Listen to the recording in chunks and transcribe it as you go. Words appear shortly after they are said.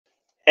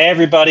Hey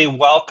everybody,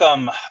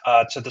 welcome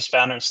to this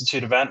Founder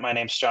Institute event. My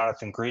name's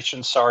Jonathan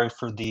Greechan. Sorry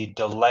for the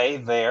delay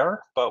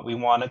there, but we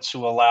wanted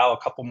to allow a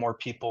couple more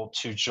people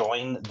to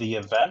join the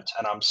event.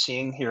 And I'm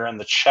seeing here in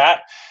the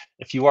chat,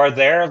 if you are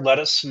there, let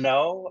us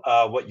know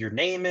what your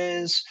name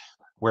is,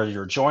 where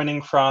you're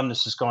joining from.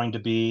 This is going to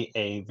be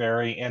a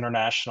very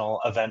international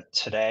event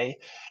today.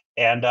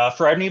 And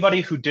for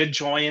anybody who did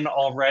join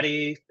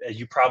already,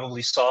 you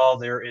probably saw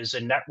there is a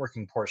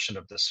networking portion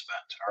of this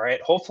event. All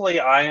right. Hopefully,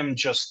 I am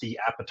just the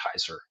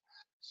appetizer,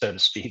 so to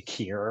speak,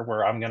 here,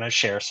 where I'm going to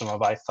share some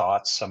of my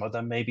thoughts. Some of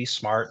them may be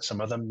smart,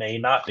 some of them may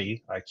not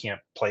be. I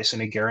can't place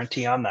any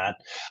guarantee on that.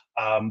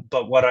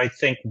 But what I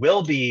think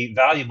will be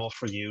valuable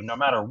for you, no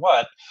matter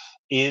what,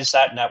 is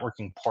that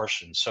networking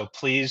portion. So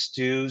please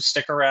do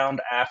stick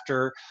around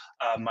after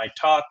my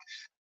talk.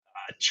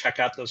 Check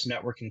out those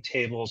networking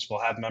tables.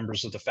 We'll have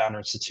members of the Founder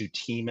Institute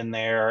team in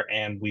there,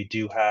 and we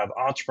do have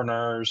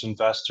entrepreneurs,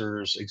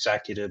 investors,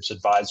 executives,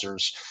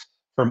 advisors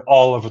from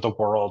all over the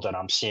world. And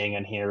I'm seeing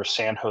in here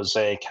San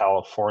Jose,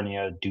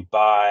 California,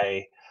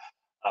 Dubai,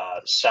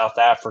 South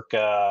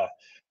Africa,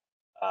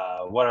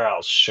 what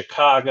else?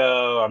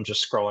 Chicago. I'm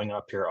just scrolling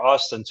up here.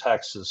 Austin,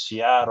 Texas,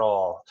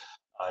 Seattle,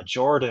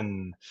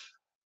 Jordan,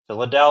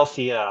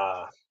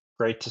 Philadelphia.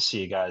 Great to see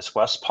you guys.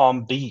 West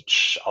Palm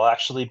Beach. I'll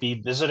actually be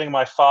visiting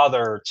my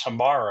father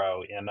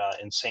tomorrow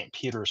in St.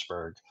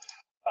 Petersburg,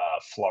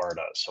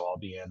 Florida. So I'll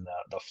be in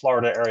the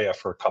Florida area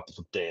for a couple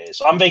of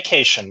days on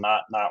vacation,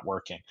 not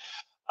working.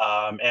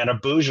 And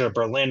Abuja,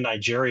 Berlin,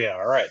 Nigeria.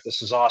 All right,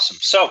 this is awesome.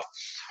 So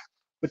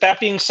with that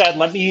being said,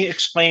 let me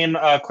explain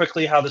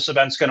quickly how this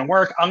event's going to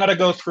work. I'm going to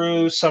go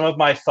through some of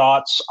my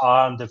thoughts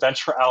on the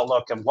venture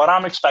outlook and what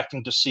I'm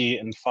expecting to see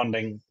in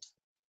funding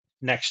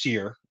next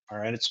year. All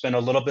right, it's been a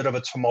little bit of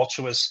a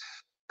tumultuous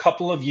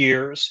couple of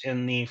years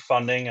in the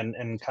funding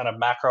and kind of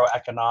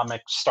macroeconomic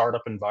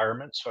startup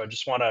environment. So I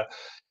just want to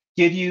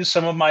give you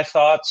some of my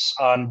thoughts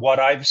on what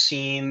I've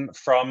seen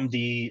from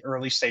the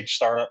early stage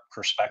startup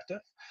perspective.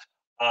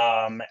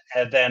 And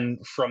then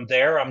from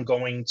there, I'm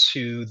going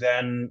to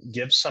then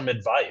give some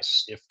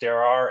advice. If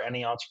there are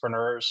any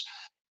entrepreneurs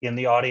in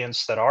the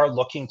audience that are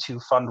looking to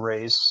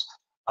fundraise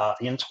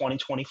in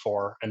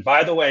 2024, and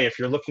by the way, if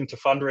you're looking to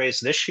fundraise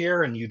this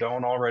year and you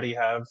don't already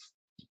have,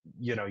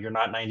 you're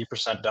not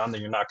 90% done,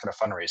 then you're not going to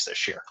fundraise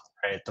this year,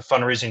 right? The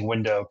fundraising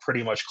window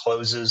pretty much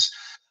closes.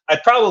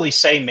 I'd probably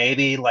say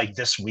maybe like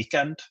this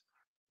weekend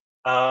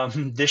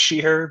this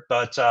year,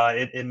 but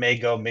it may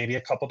go maybe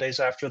a couple days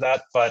after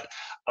that. But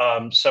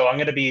so I'm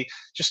going to be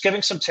just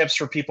giving some tips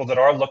for people that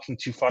are looking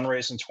to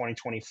fundraise in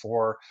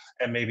 2024,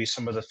 and maybe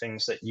some of the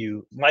things that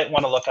you might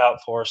want to look out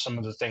for, some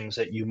of the things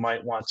that you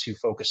might want to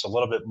focus a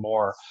little bit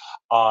more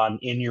on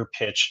in your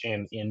pitch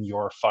and in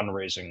your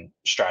fundraising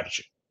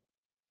strategy.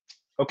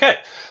 Okay,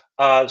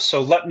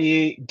 so let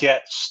me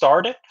get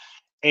started.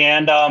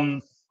 And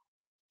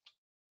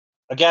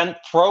again,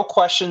 throw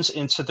questions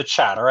into the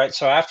chat. All right.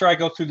 So after I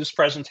go through this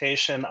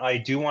presentation, I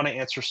do want to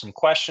answer some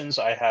questions.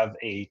 I have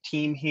a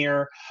team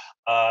here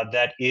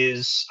that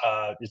is,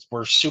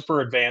 we're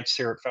super advanced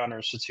here at Founder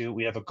Institute.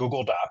 We have a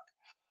Google Doc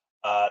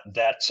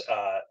that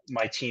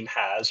my team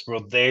has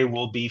where they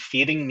will be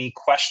feeding me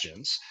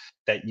questions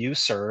that you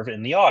serve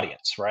in the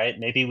audience, right?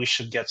 Maybe we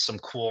should get some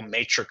cool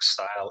Matrix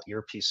style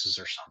earpieces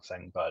or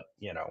something, but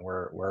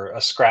we're a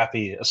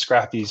scrappy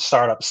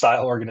startup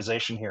style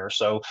organization here.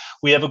 So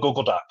we have a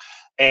Google Doc.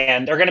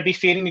 And they're going to be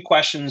feeding me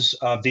questions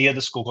via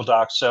this Google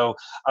Doc. So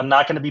I'm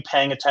not going to be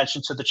paying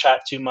attention to the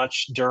chat too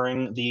much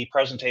during the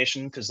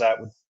presentation because that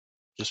would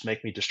just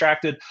make me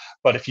distracted.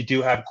 But if you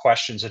do have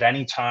questions at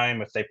any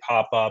time, if they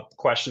pop up,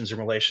 questions in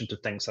relation to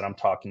things that I'm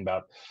talking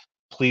about,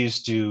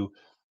 please do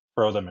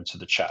throw them into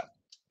the chat.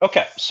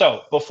 Okay,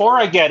 so before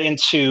I get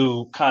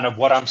into kind of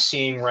what I'm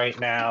seeing right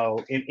now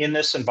in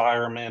this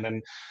environment,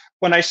 and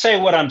when I say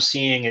what I'm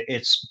seeing,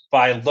 it's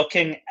by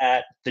looking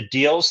at the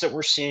deals that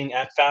we're seeing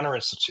at Founder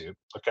Institute.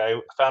 Okay,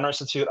 Founder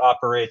Institute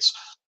operates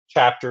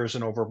chapters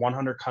in over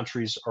 100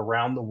 countries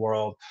around the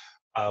world.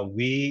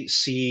 We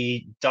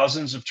see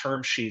dozens of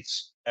term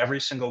sheets every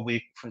single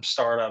week from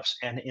startups.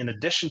 And in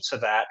addition to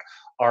that,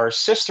 our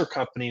sister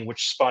company,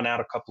 which spun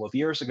out a couple of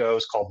years ago,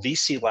 is called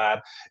VC Lab.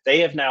 They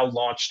have now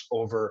launched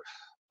over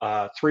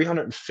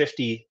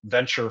 350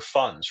 venture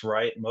funds,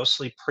 right?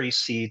 Mostly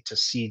pre-seed to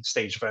seed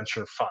stage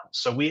venture funds.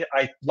 So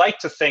I like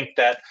to think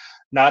that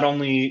not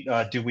only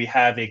do we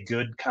have a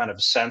good kind of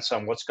sense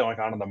on what's going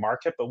on in the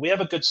market, but we have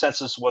a good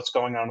sense of what's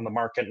going on in the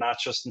market, not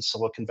just in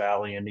Silicon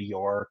Valley and New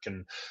York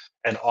and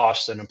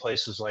Austin and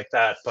places like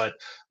that, but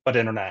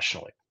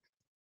internationally.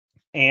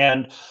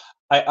 And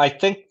I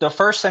think the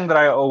first thing that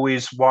I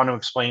always want to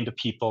explain to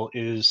people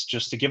is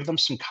just to give them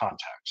some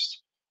context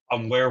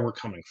on where we're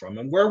coming from.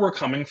 And where we're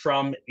coming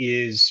from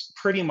is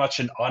pretty much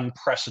an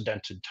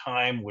unprecedented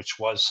time, which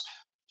was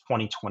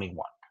 2021,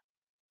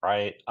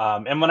 right?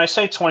 And when I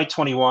say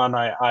 2021,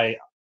 I'm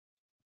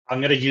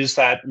going to use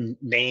that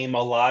name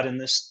a lot in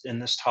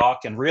this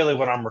talk. And really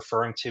what I'm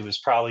referring to is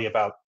probably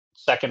about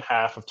second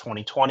half of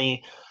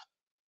 2020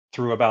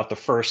 through about the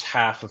first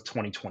half of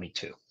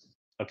 2022.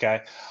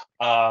 Okay.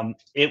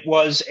 It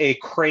was a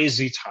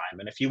crazy time.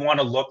 And if you want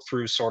to look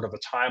through sort of a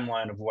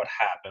timeline of what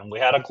happened, we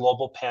had a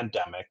global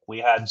pandemic. We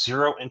had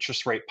zero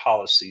interest rate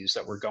policies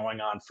that were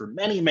going on for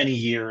many, many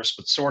years,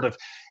 but sort of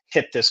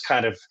hit this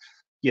kind of,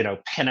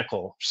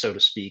 pinnacle, so to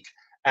speak,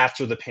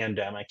 after the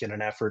pandemic in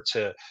an effort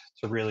to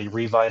really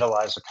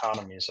revitalize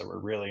economies that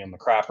were really in the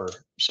crapper,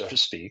 so to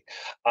speak.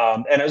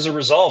 And as a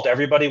result,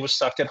 everybody was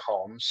stuck at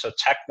home. So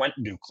tech went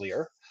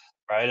nuclear,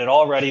 right? It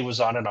already was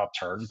on an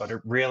upturn, but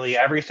it really,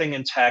 everything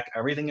in tech,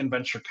 everything in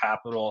venture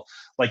capital,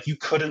 like you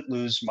couldn't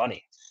lose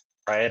money,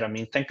 right? I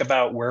mean, think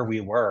about where we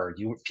were.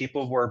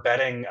 People were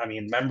betting. I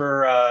mean,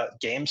 remember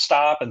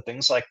GameStop and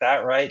things like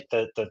that, right?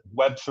 The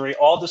Web3,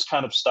 all this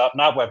kind of stuff.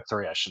 Not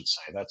Web3, I should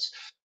say. That's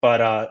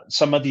but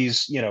some of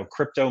these,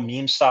 crypto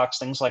meme stocks,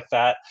 things like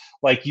that.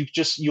 Like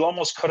you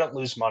almost couldn't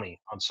lose money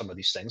on some of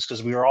these things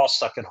because we were all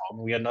stuck at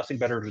home. We had nothing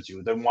better to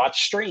do than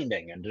watch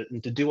streaming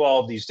and to do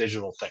all of these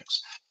digital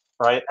things,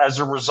 right? As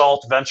a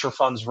result, venture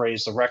funds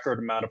raised a record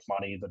amount of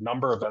money. The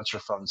number of venture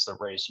funds that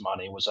raised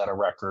money was at a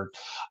record.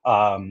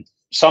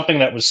 Something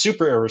that was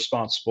super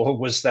irresponsible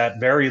was that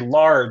very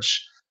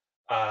large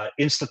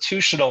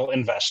institutional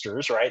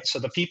investors, right? So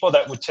the people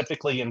that would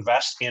typically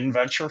invest in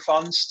venture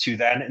funds to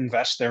then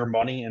invest their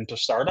money into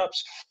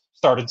startups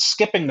started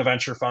skipping the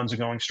venture funds and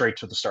going straight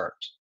to the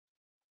startups,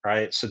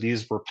 right? So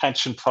these were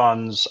pension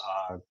funds,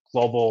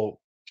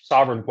 global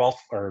sovereign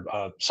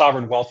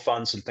wealth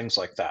funds, and things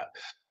like that,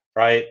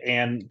 right?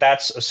 And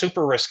that's a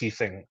super risky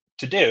thing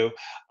to do.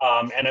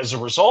 And as a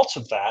result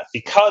of that,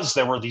 because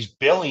there were these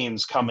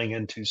billions coming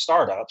into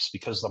startups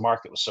because the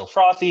market was so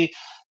frothy,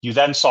 you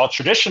then saw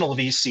traditional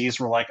VCs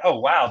were like, oh,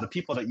 wow, the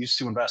people that used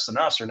to invest in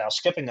us are now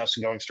skipping us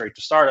and going straight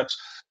to startups.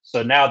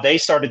 So now they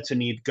started to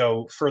need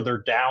go further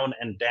down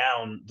and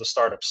down the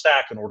startup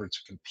stack in order to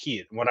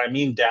compete. And when I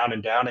mean down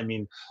and down, I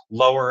mean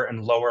lower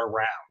and lower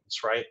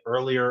rounds, right?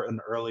 Earlier and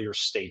earlier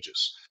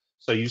stages.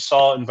 So you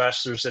saw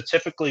investors that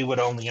typically would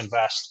only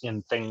invest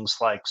in things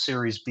like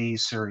Series B,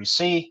 Series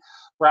C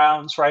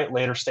rounds, right?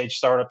 Later stage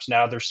startups.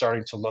 Now they're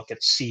starting to look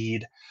at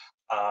seed,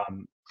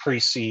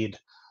 pre-seed,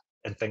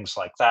 and things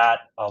like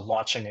that,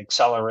 launching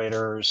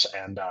accelerators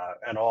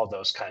and all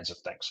those kinds of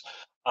things.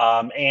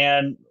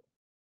 And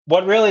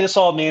what really this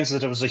all means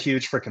is that it was a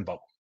huge freaking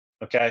bubble.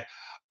 Okay.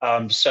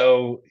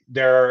 So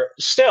there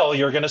still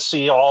you're going to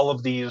see all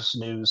of these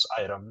news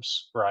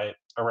items right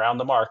around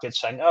the market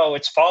saying, "Oh,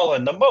 it's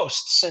fallen the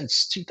most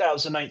since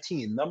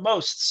 2019, the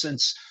most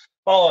since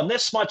fallen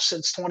this much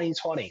since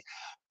 2020,"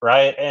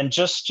 right? And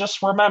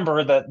just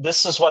remember that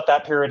this is what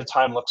that period of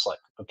time looks like.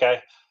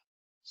 Okay.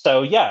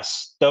 So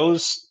yes,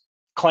 those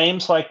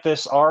claims like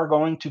this are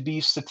going to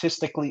be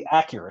statistically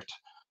accurate,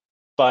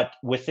 but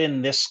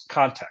within this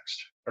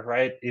context,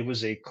 right? It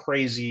was a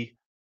crazy,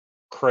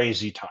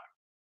 crazy time.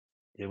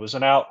 It was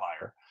an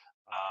outlier.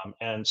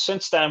 And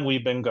since then,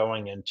 we've been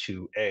going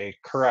into a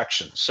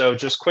correction. So,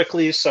 just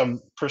quickly,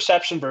 some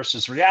perception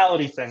versus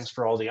reality things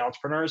for all the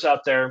entrepreneurs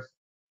out there.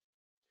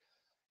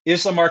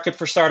 Is the market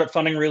for startup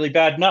funding really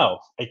bad? No,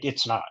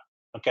 it's not.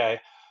 Okay.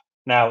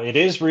 Now, it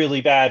is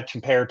really bad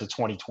compared to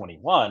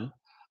 2021,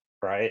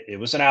 right? It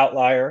was an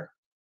outlier.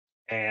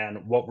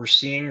 And what we're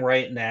seeing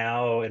right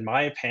now, in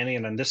my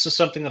opinion, and this is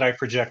something that I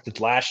projected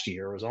last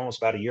year, it was almost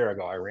about a year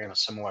ago. I ran a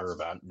similar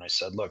event and I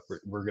said, look,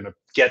 we're going to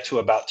get to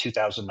about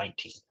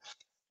 2019.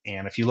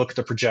 And if you look at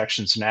the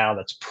projections now,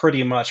 that's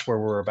pretty much where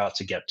we're about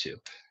to get to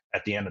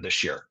at the end of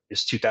this year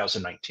is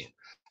 2019.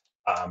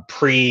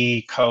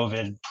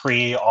 Pre-COVID,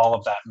 pre all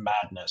of that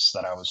madness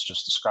that I was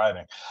just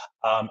describing.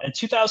 And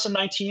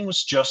 2019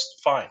 was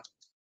just fine.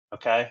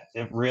 Okay,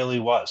 it really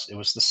was. It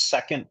was the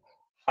second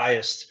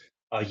highest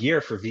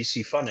year for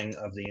VC funding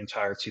of the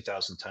entire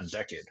 2010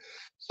 decade.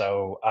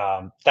 So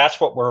that's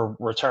what we're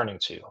returning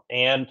to.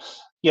 And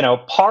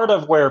part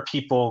of where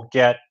people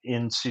get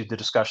into the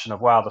discussion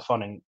of wow, the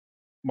funding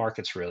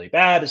market's really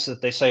bad is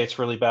that they say it's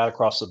really bad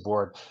across the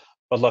board.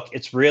 But look,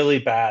 it's really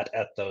bad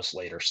at those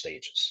later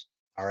stages.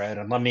 All right,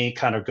 and let me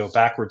kind of go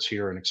backwards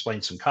here and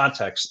explain some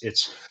context.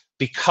 It's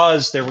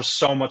because there was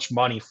so much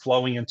money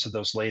flowing into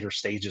those later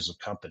stages of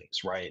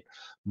companies, right?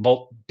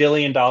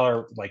 Billion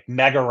dollar, like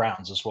mega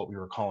rounds is what we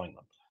were calling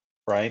them,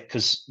 right?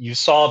 Because you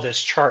saw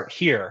this chart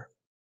here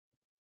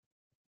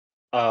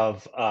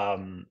of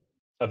um,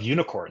 of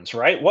unicorns,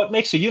 right? What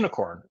makes a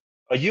unicorn?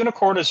 A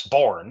unicorn is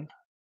born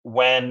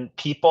when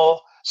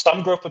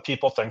some group of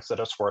people thinks that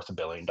it's worth $1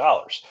 billion,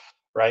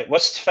 right?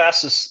 What's the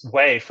fastest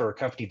way for a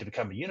company to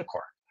become a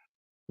unicorn?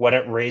 When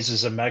it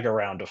raises a mega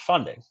round of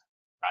funding,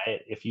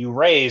 right? If you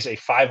raise a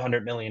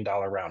 $500 million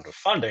round of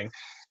funding,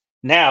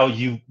 now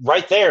you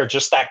right there,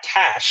 just that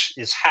cash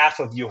is half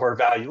of your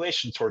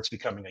valuation towards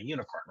becoming a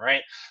unicorn,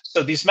 right?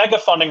 So these mega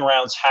funding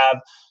rounds have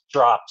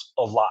dropped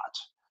a lot,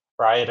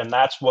 right? And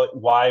that's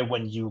why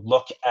when you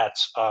look at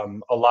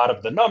a lot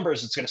of the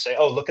numbers, it's going to say,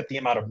 oh, look at the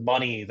amount of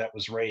money that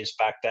was raised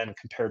back then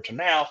compared to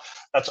now.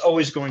 That's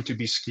always going to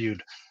be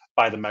skewed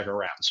by the mega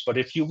rounds. But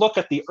if you look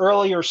at the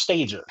earlier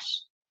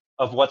stages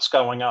of what's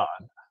going on,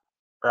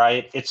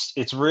 right?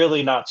 It's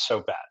really not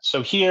so bad.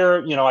 So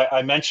here,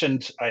 I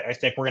mentioned I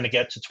think we're going to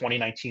get to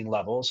 2019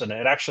 levels, and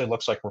it actually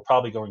looks like we're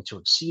probably going to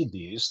exceed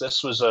these.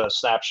 This was a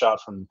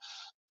snapshot from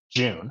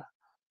June,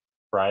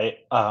 right?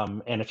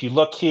 And if you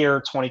look here,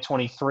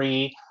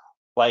 2023,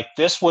 like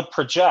this would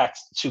project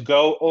to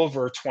go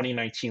over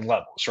 2019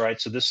 levels, right?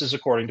 So this is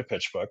according to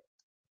PitchBook,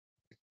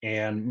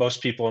 and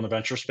most people in the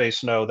venture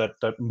space know that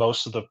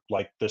most of the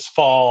like this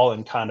fall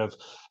and kind of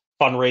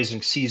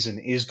fundraising season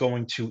is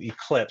going to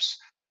eclipse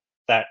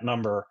that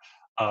number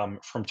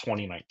from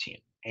 2019.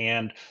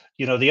 And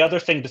the other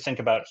thing to think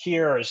about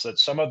here is that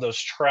some of those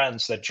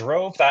trends that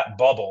drove that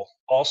bubble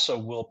also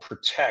will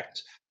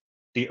protect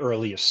the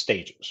earliest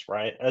stages,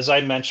 right? As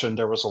I mentioned,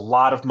 there was a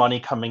lot of money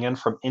coming in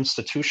from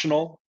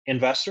institutional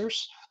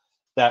investors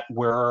that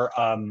were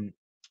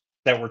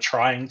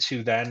trying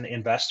to then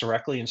invest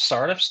directly in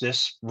startups.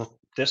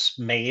 This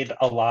made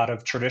a lot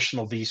of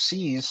traditional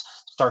VCs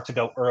start to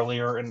go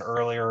earlier and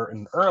earlier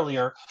and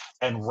earlier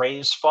and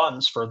raise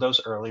funds for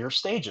those earlier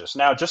stages.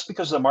 Now, just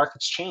because the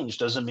market's changed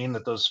doesn't mean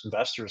that those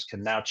investors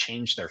can now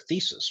change their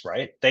thesis,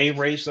 right? They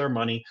raise their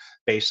money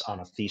based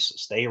on a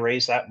thesis. They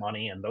raise that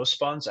money and those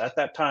funds at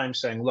that time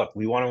saying, look,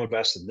 we want to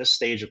invest in this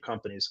stage of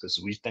companies because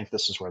we think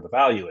this is where the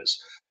value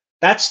is.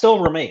 That still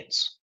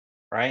remains,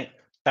 right?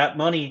 That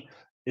money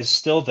is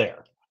still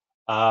there.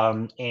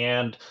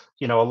 And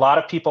a lot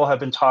of people have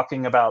been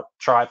talking about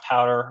dry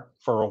powder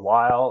for a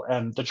while,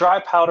 and the dry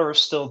powder is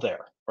still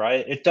there,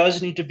 right? It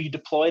does need to be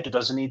deployed. It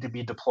doesn't need to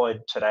be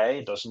deployed today.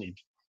 It doesn't need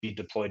to be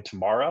deployed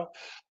tomorrow,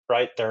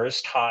 right? There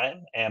is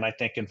time, and I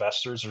think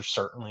investors are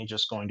certainly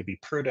just going to be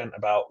prudent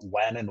about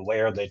when and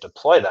where they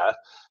deploy that.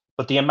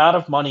 But the amount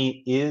of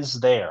money is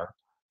there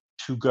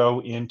to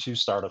go into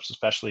startups,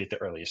 especially at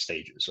the earliest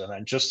stages. And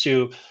then just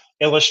to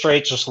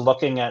illustrate, just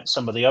looking at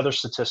some of the other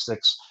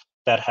statistics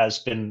that has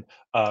been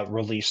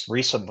released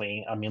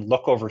recently. I mean,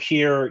 look over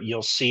here,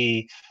 you'll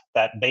see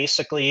that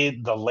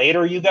basically the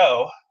later you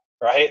go,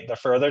 right, the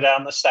further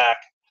down the stack,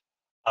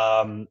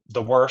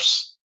 the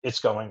worse it's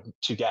going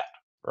to get,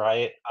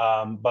 right?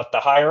 But the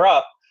higher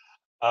up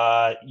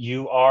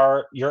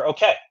you're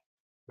okay,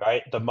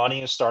 right? The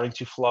money is starting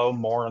to flow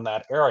more in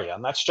that area.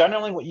 And that's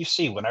generally what you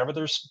see whenever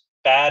there's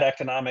bad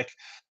economic,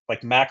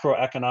 like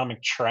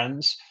macroeconomic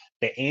trends.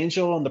 The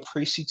angel and the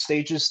pre-seed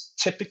stages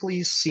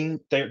typically seem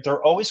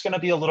they're always going to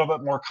be a little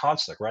bit more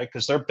constant, right?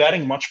 Because they're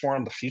betting much more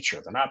on the future.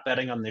 They're not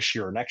betting on this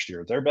year or next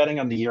year. They're betting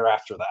on the year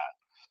after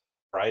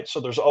that, right? So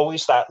there's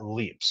always that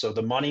leap. So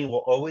the money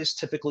will always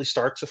typically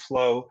start to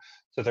flow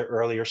to the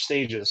earlier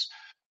stages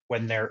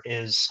when there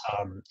is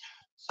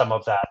some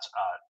of that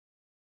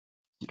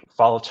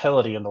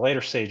volatility in the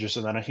later stages.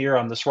 And then here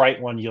on this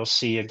right one, you'll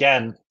see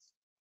again,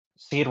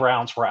 seed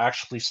rounds, we're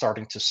actually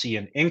starting to see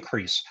an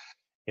increase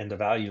in the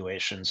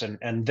valuations.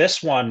 And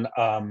this one,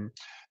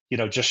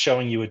 just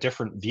showing you a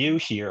different view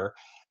here,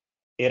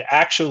 it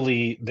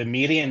actually, the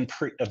median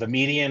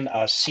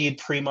seed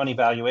pre-money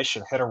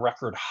valuation hit a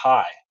record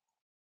high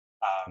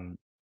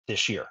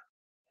this year.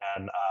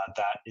 And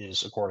that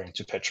is according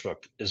to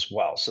PitchBook as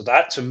well. So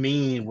that to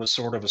me was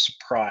sort of a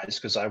surprise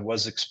because I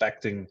was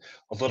expecting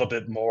a little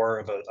bit more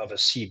of a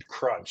seed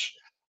crunch.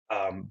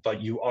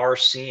 But you are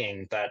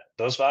seeing that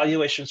those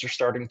valuations are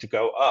starting to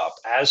go up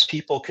as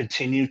people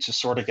continue to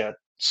sort of get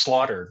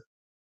slaughtered,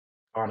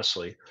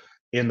 honestly,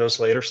 in those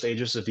later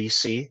stages of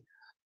VC.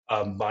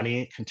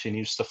 Money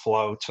continues to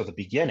flow to the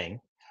beginning.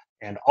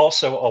 And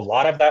also, a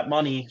lot of that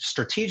money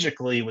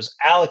strategically was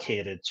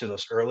allocated to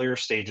those earlier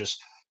stages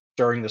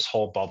during this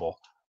whole bubble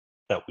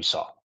that we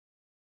saw,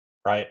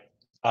 right?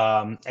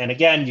 And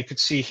again, you could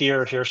see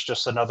here's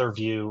just another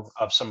view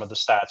of some of the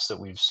stats that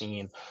we've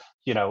seen.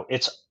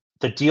 It's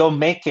the deal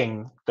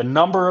making, the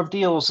number of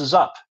deals is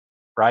up,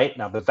 right?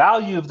 Now, the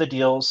value of the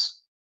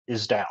deals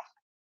is down,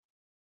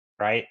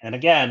 right? And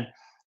again,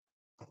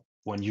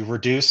 when you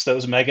reduce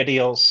those mega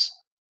deals,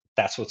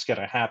 that's what's going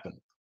to happen,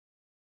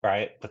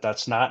 right? But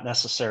that's not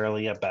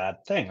necessarily a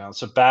bad thing. Now,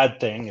 it's a bad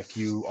thing if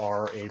you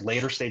are a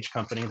later stage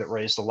company that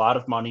raised a lot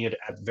of money at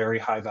very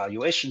high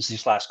valuations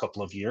these last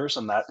couple of years,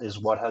 and that is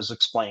what has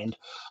explained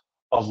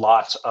a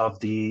lot of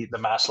the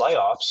mass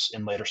layoffs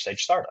in later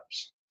stage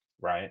startups,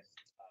 right?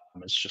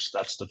 It's just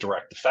that's the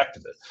direct effect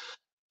of it.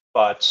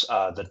 But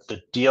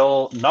the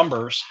deal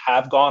numbers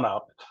have gone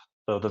up,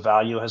 though the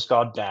value has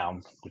gone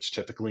down, which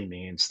typically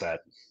means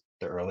that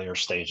the earlier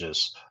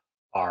stages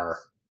are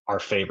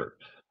favored,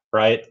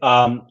 right?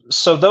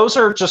 So those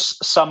are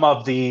just some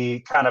of the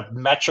kind of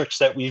metrics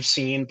that we've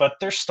seen, but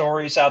there's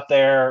stories out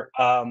there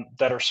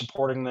that are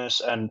supporting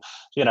this. And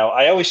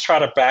I always try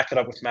to back it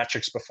up with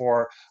metrics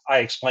before I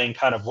explain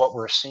kind of what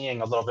we're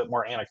seeing a little bit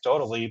more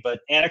anecdotally. But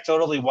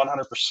anecdotally,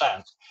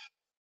 100%,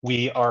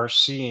 we are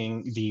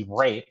seeing the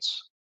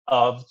rates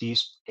of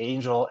these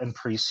angel and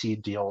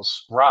pre-seed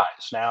deals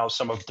rise. Now,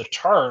 some of the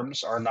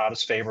terms are not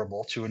as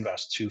favorable to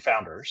invest to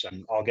founders,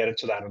 and I'll get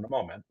into that in a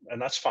moment,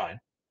 and that's fine,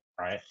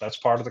 right? That's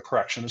part of the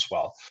correction as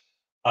well.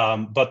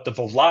 But the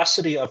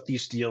velocity of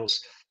these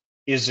deals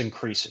is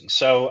increasing.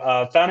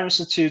 So Founder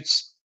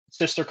Institute's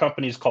sister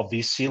company is called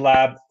VC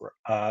Lab.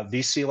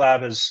 VC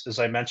Lab, as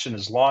I mentioned,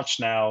 is launched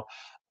now.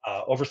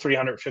 Over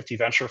 350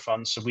 venture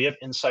funds. So we have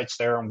insights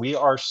there, and we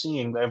are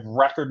seeing they have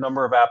record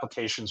number of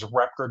applications,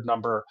 record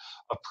number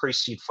of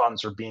pre-seed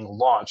funds are being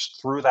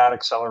launched through that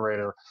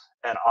accelerator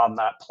and on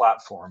that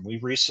platform. We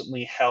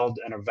recently held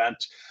an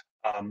event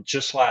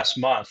just last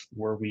month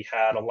where we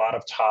had a lot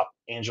of top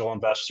angel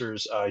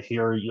investors.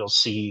 Here you'll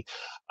see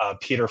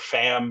Peter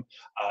Pham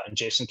and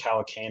Jason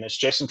Calacanis.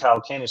 Jason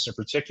Calacanis in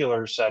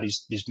particular said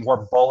he's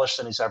more bullish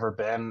than he's ever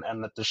been,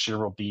 and that this year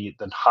will be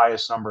the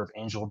highest number of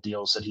angel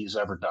deals that he's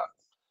ever done.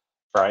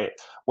 Right?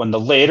 When the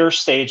later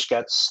stage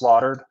gets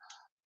slaughtered,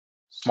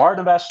 smart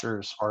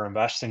investors are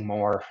investing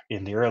more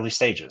in the early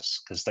stages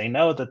because they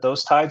know that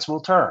those tides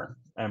will turn.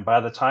 And by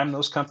the time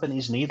those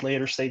companies need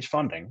later stage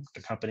funding,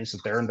 the companies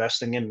that they're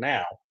investing in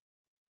now,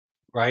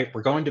 right,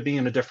 we're going to be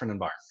in a different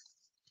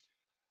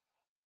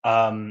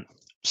environment.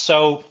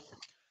 So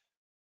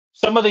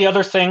some of the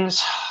other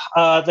things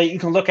that you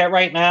can look at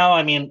right now,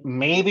 I mean,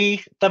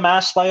 maybe the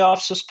mass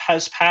layoffs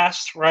has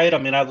passed, right? I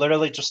mean, I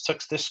literally just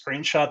took this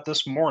screenshot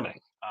this morning.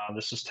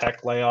 This is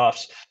tech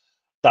layoffs.fyi.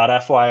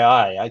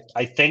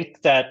 I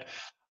think that,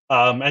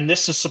 and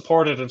this is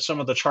supported in some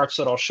of the charts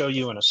that I'll show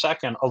you in a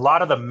second, a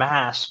lot of the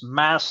mass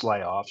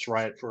layoffs,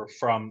 right,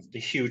 from the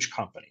huge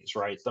companies,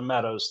 right, the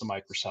Metas, the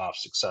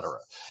Microsofts, et cetera.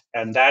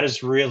 And that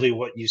is really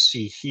what you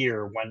see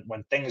here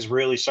when things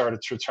really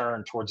started to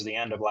turn towards the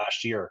end of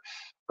last year.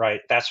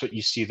 Right, that's what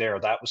you see there.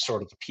 That was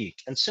sort of the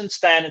peak, and since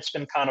then it's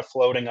been kind of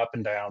floating up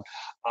and down.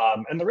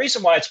 And the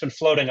reason why it's been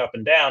floating up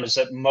and down is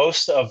that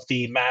most of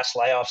the mass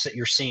layoffs that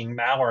you're seeing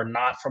now are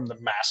not from the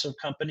massive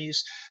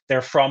companies;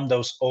 they're from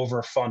those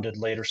overfunded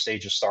later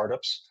stages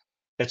startups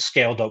that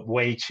scaled up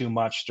way too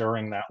much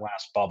during that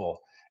last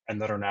bubble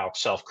and that are now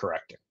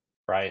self-correcting.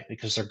 Right,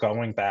 because they're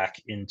going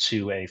back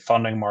into a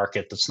funding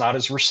market that's not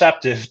as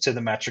receptive to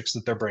the metrics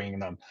that they're bringing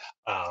them,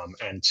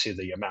 and to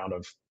the amount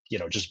of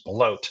just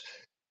bloat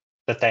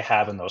that they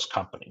have in those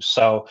companies.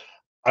 So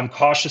I'm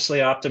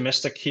cautiously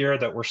optimistic here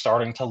that we're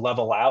starting to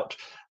level out,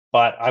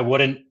 but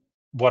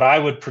what I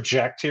would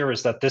project here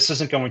is that this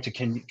isn't going to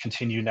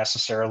continue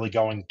necessarily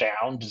going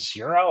down to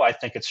zero. I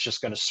think it's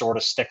just going to sort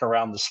of stick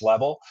around this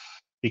level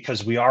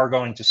because we are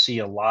going to see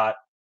a lot.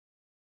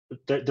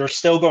 There's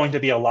still going to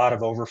be a lot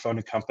of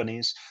overfunded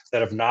companies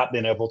that have not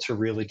been able to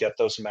really get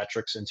those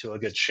metrics into a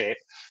good shape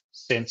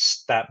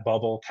since that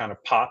bubble kind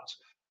of popped,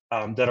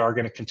 that are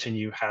going to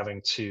continue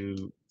having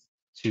to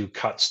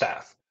cut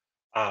staff.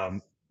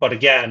 But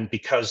again,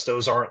 because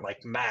those aren't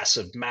like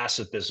massive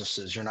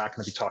businesses, you're not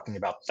going to be talking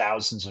about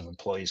thousands of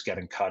employees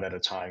getting cut at a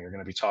time. You're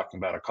going to be talking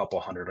about a couple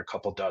hundred, a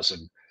couple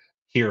dozen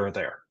here or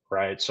there,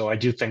 right? So I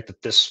do think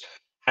that this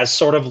has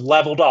sort of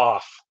leveled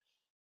off,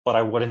 but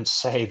I wouldn't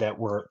say that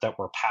we're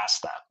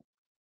past that.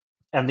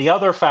 And the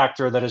other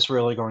factor that is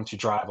really going to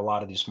drive a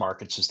lot of these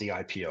markets is the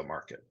IPO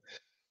market,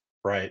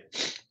 right?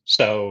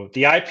 So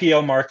the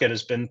IPO market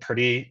has been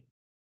pretty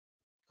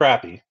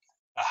crappy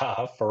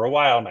for a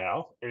while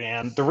now.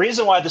 And the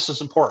reason why this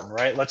is important,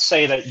 right? Let's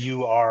say that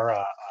you are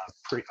a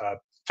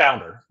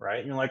founder, right?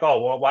 And you're like,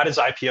 oh, well, why does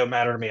IPO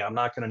matter to me? I'm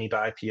not going to need to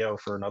IPO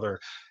for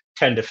another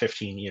 10 to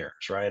 15 years,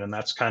 right? And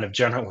that's kind of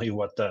generally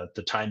what the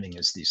timing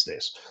is these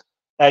days.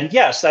 And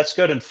yes, that's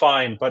good and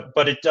fine,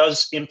 but it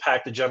does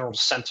impact the general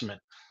sentiment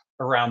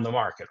around the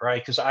market,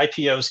 right? Because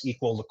IPOs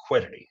equal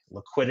liquidity.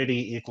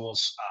 Liquidity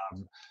equals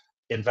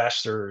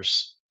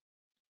investors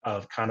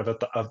of kind of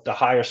of the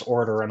highest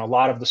order, and a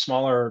lot of the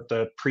smaller,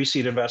 the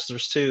pre-seed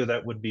investors too,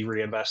 that would be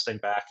reinvesting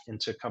back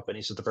into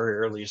companies at the very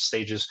earliest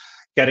stages,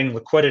 getting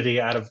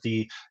liquidity out of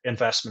the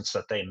investments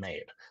that they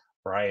made,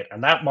 right?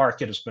 And that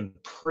market has been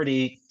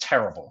pretty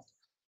terrible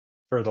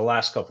for the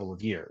last couple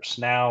of years.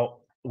 Now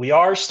we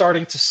are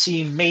starting to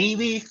see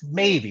maybe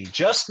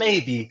just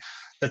maybe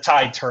the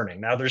tide turning.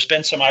 Now there's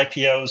been some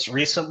IPOs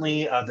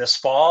recently this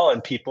fall,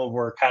 and people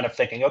were kind of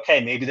thinking,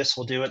 okay, maybe this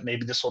will do it,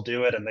 maybe this will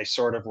do it, and they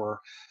sort of were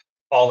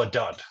all a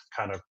dud,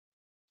 kind of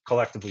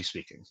collectively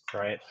speaking,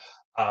 right?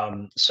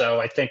 So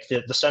I think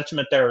that the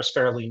sentiment there is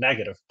fairly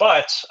negative.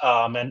 But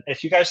and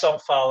if you guys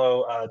don't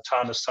follow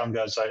Thomas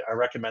Tungas, I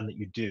recommend that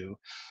you do.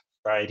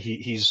 Right?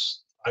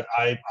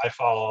 I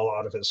follow a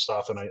lot of his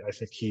stuff, and I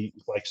think he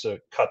likes to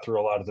cut through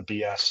a lot of the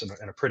BS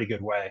in a pretty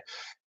good way.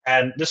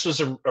 And this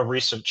was a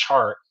recent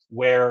chart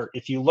where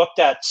if you looked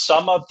at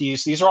some of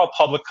these are all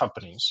public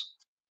companies,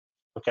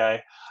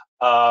 okay?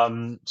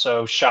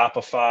 So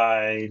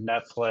Shopify,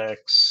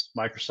 Netflix,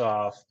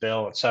 Microsoft,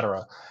 Bill,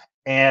 etc.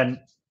 And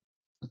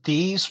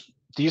these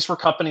were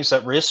companies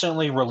that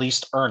recently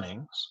released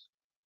earnings,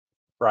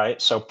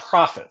 right? So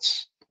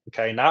profits,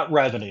 okay, not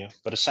revenue,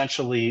 but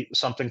essentially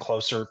something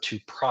closer to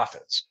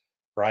profits,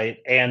 right?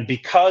 And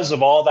because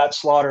of all that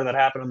slaughter that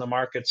happened in the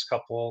markets,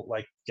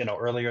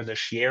 earlier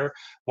this year,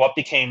 what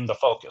became the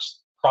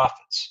focus?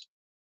 Profits,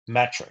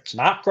 metrics,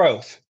 not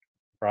growth,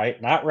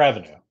 right? Not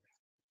revenue,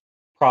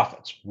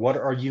 profits. What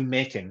are you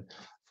making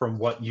from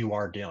what you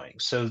are doing?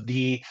 So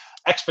the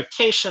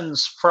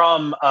expectations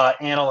from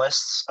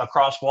analysts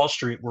across Wall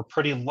Street were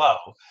pretty low.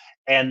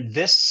 And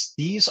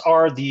these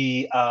are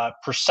the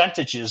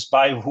percentages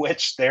by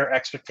which their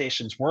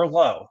expectations were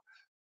low,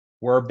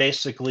 were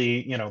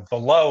basically,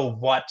 below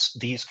what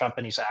these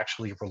companies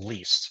actually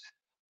released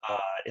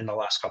in the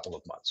last couple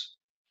of months,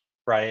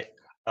 right?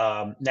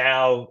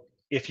 Now,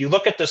 if you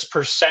look at this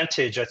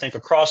percentage, I think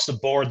across the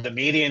board, the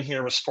median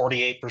here was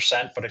 48%.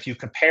 But if you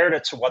compared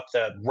it to what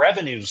the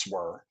revenues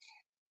were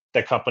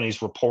that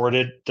companies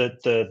reported,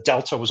 the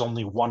delta was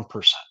only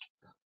 1%,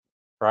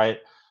 right?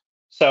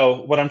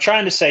 So what I'm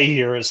trying to say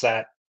here is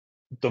that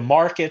the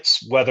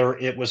markets, whether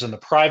it was in the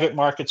private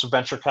markets of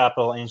venture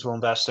capital, angel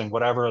investing,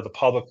 whatever, the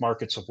public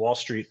markets of Wall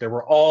Street, they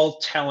were all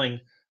telling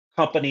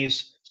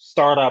companies,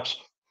 startups,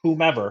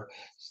 whomever,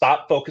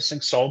 stop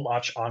focusing so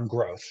much on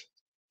growth,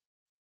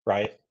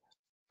 right?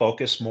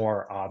 Focus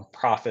more on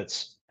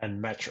profits and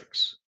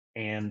metrics.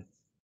 And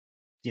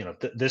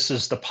this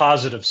is the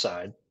positive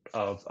side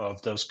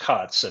of those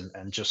cuts,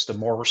 and just the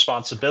more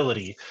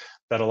responsibility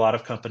that a lot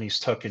of companies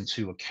took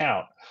into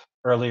account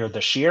earlier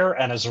this year.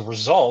 And as a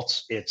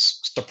result, it's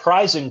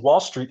surprising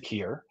Wall Street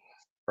here,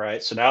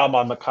 right? So now I'm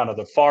on the kind of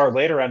the far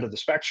later end of the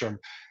spectrum,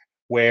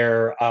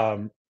 where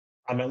I'm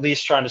at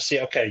least trying to see,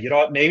 okay, you know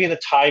what, maybe the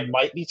tide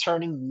might be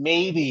turning,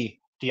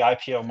 maybe the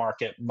IPO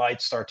market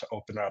might start to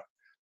open up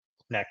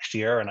next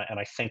year. And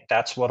I think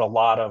that's what a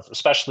lot of,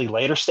 especially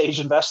later stage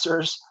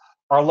investors,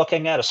 are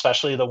looking at,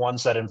 especially the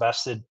ones that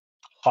invested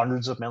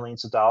hundreds of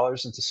millions of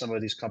dollars into some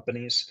of these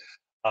companies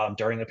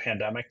during the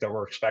pandemic, that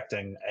were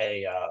expecting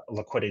a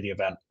liquidity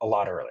event a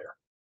lot earlier.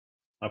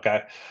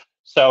 Okay.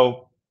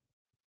 So,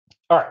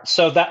 all right.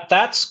 So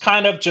that's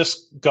kind of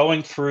just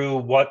going through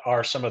what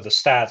are some of the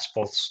stats,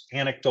 both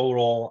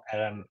anecdotal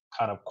and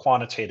kind of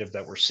quantitative,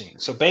 that we're seeing.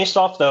 So based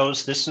off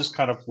those, this is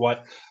kind of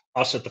what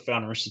us at the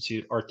Founder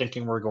Institute are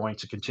thinking we're going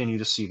to continue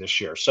to see this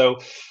year. So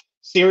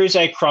Series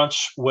A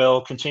crunch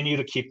will continue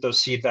to keep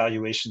those seed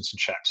valuations in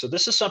check. So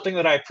this is something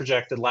that I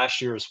projected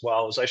last year as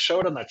well. As I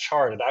showed on that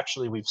chart, and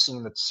actually we've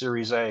seen that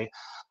Series A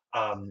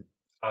um,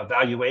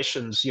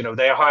 valuations,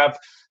 they have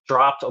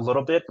dropped a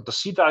little bit, but the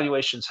seed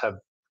valuations have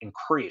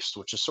increased,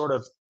 which is sort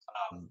of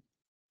um,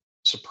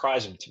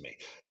 surprising to me,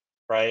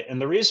 right?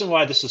 And the reason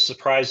why this is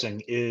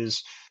surprising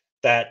is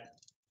that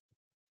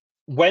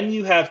when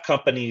you have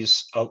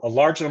companies, a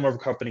large number of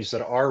companies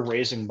that are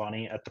raising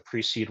money at the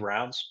pre-seed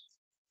rounds,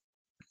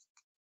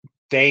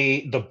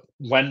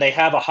 when they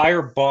have a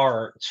higher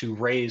bar to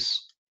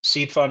raise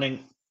seed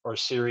funding or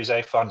Series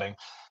A funding,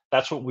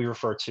 that's what we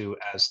refer to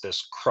as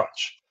this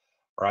crunch,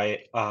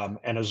 right?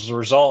 And as a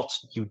result,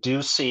 you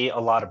do see a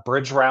lot of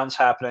bridge rounds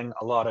happening,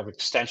 a lot of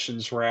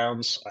extensions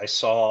rounds. I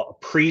saw a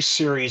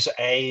pre-Series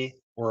A,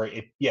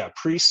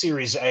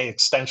 pre-Series A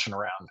extension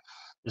round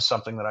is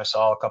something that I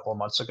saw a couple of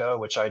months ago,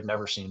 which I'd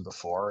never seen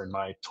before in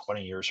my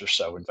 20 years or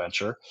so in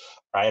venture,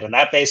 right? And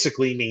that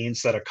basically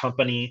means that a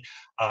company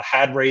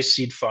had raised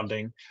seed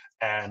funding,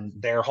 and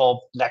their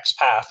whole next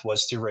path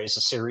was to raise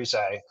a Series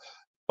A,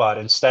 but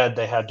instead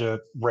they had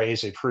to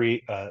raise a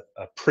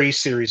pre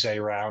Series A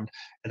round,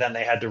 and then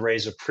they had to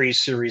raise a pre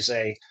Series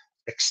A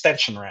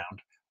extension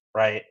round,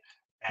 right?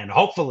 And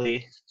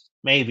hopefully,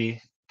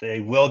 maybe they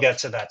will get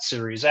to that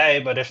Series A,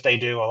 but if they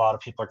do, a lot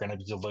of people are going to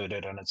be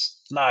diluted, and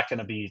it's not going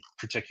to be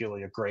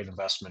particularly a great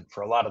investment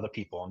for a lot of the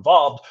people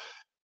involved.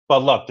 But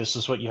look, this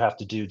is what you have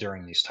to do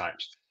during these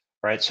times,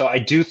 right? So I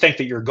do think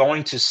that you're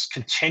going to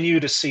continue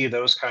to see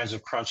those kinds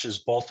of crunches,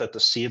 both at the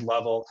seed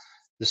level,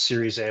 the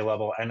Series A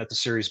level, and at the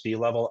Series B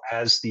level,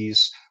 as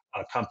these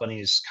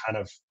companies kind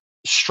of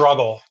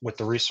struggle with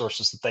the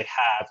resources that they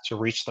have to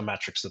reach the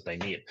metrics that they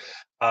need.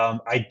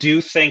 I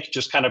do think,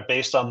 just kind of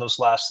based on those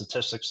last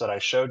statistics that I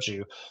showed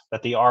you,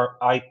 that the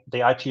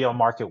IPO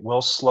market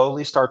will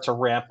slowly start to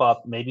ramp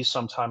up, maybe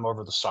sometime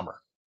over the summer.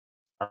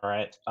 All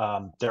right.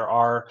 There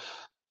are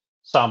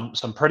some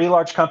pretty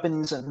large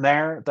companies in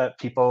there that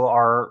people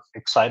are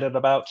excited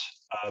about.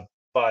 Uh,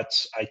 but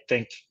I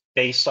think,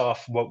 based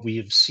off what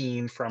we've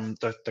seen from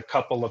the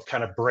couple of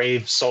kind of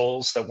brave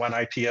souls that went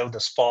IPO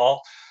this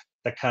fall,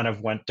 that kind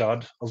of went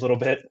dud a little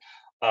bit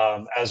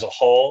as a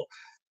whole,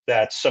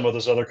 that some of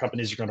those other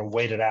companies are going to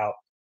wait it out.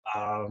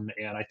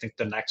 And I think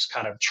the next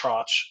kind of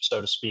tranche,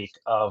 so to speak,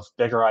 of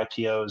bigger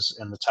IPOs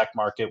in the tech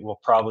market will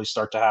probably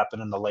start to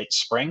happen in the late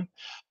spring.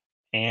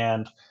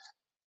 And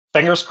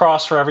fingers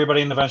crossed for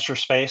everybody in the venture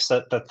space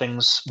that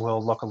things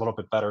will look a little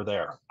bit better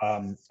there.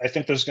 I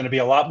think there's going to be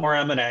a lot more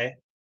M&A,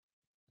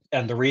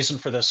 and the reason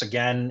for this,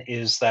 again,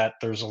 is that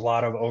there's a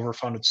lot of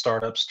overfunded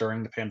startups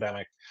during the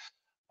pandemic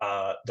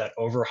that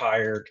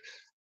overhired,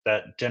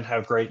 that didn't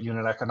have great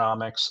unit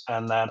economics,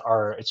 and that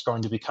are it's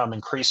going to become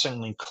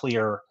increasingly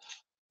clear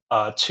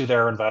to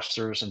their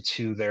investors and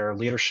to their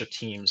leadership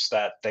teams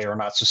that they are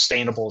not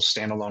sustainable as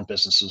standalone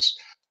businesses,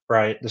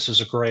 right? This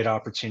is a great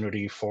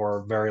opportunity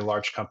for very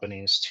large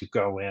companies to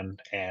go in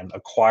and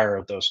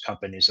acquire those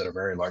companies at a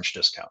very large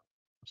discount.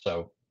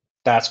 So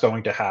that's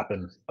going to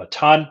happen a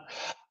ton.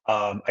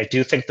 I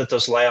do think that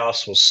those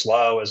layoffs will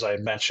slow, as I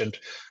mentioned,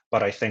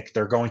 but I think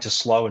they're going to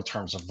slow in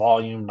terms of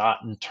volume,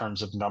 not in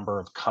terms of number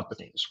of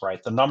companies,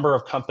 right? The number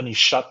of company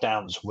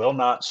shutdowns will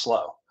not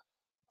slow.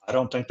 I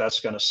don't think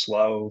that's going to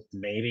slow.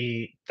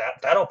 Maybe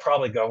that'll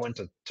probably go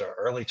into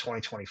early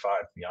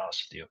 2025. To be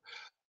honest with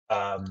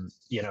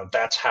you,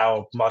 that's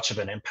how much of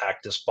an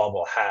impact this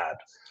bubble had,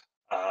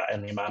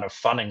 and the amount of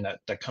funding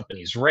that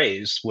companies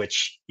raised.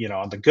 Which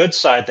on the good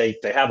side, they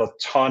have a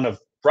ton of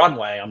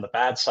runway. On the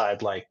bad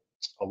side, like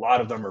a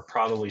lot of them are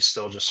probably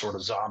still just sort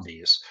of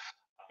zombies,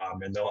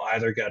 and they'll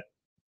either get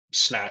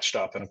snatched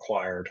up and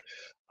acquired.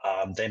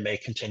 They may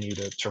continue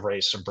to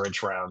raise some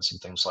bridge rounds and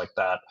things like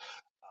that.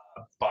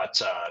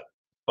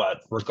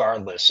 But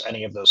regardless,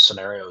 any of those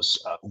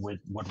scenarios would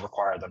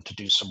require them to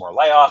do some more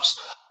layoffs.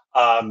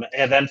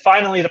 And then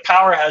finally, the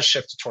power has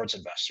shifted towards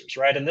investors,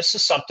 right? And this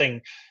is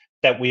something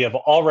that we have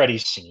already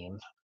seen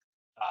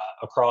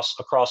across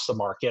the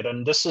market,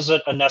 and this is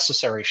a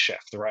necessary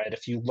shift, right?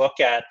 If you look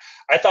at,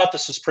 I thought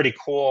this was pretty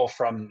cool.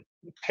 From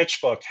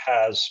PitchBook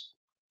has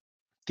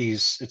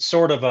these, it's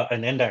sort of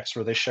an index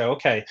where they show,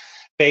 okay,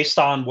 based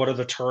on what are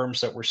the terms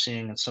that we're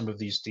seeing in some of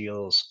these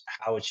deals,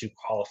 how would you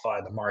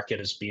qualify the market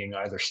as being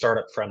either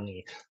startup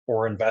friendly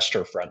or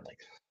investor friendly,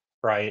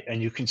 right?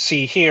 And you can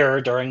see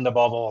here during the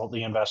bubble,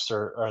 the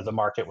investor or the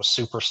market was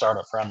super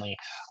startup friendly,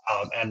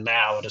 and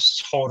now it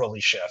has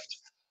totally shifted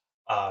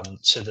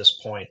to this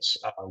point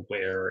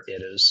where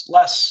it is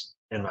less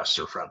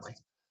investor friendly,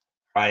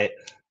 right?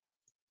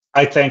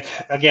 I think,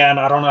 again,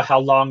 I don't know how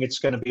long it's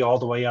going to be all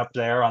the way up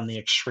there on the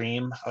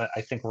extreme. I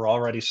think we're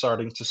already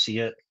starting to see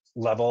it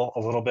level a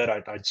little bit.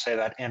 I'd say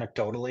that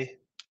anecdotally.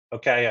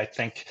 Okay, I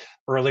think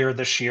earlier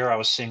this year I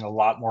was seeing a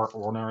lot more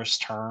onerous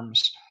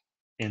terms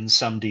in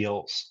some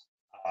deals,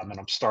 and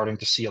I'm starting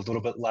to see a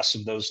little bit less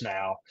of those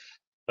now.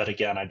 But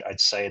again,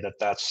 I'd say that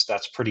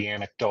that's pretty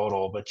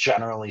anecdotal. But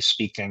generally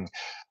speaking,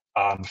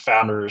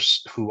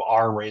 founders who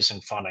are raising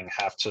funding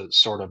have to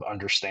sort of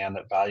understand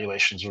that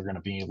valuations are going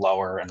to be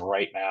lower, and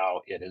right now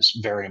it is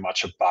very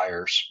much a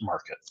buyer's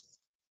market,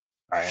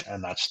 right?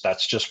 And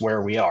that's just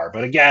where we are.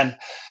 But again,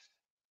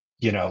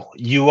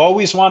 you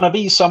always want to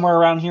be somewhere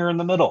around here in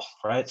the middle,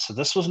 right? So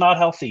this was not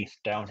healthy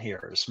down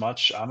here. As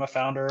much, I'm a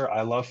founder,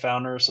 I love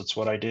founders, that's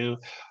what I do.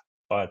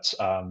 But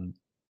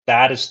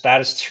that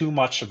is too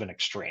much of an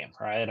extreme,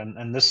 right?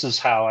 And this is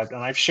how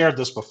I've shared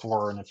this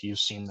before, and if you've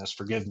seen this,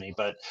 forgive me,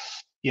 but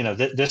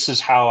this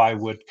is how I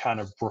would kind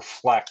of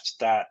reflect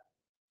that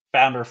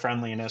founder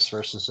friendliness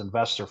versus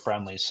investor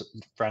friendliness,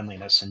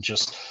 and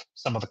just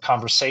some of the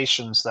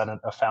conversations that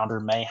a founder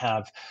may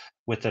have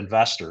with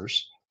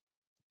investors,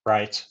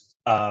 right?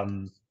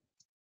 Um,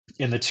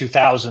 in the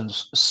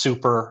 2000s,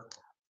 super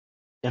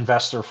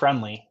investor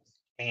friendly,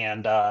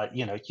 and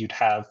you'd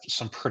have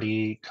some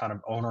pretty kind of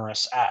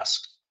onerous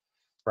asks,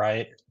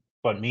 right?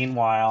 But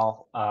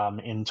meanwhile,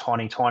 in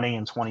 2020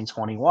 and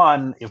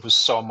 2021, it was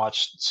so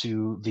much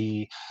to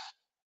the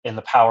in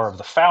the power of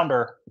the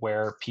founder,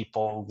 where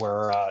people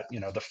were,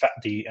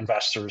 the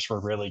investors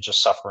were really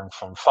just suffering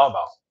from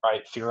FOMO,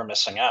 right? Fear of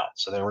missing out.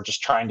 So they were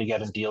just trying to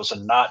get in deals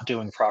and not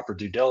doing proper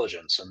due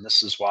diligence. And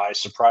this is why,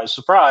 surprise,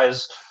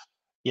 surprise,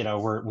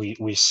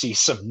 we see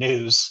some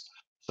news,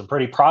 some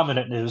pretty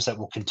prominent news that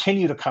will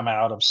continue to come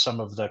out of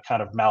some of the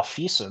kind of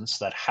malfeasance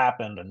that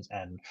happened,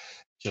 and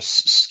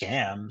just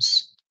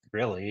scams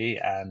really,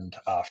 and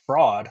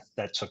fraud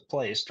that took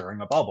place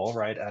during a bubble,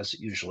 right, as it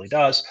usually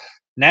does.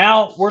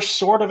 Now we're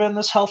sort of in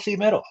this healthy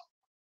middle,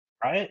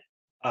 right?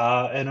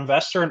 An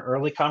investor in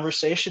early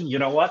conversation, you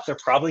know what? They're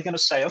probably going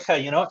to say, okay,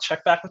 you know what?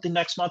 Check back with me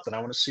next month, and I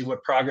want to see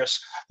what progress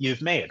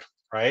you've made.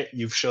 Right?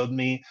 You've showed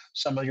me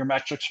some of your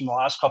metrics from the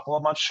last couple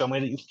of months. Show me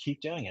that you can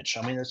keep doing it.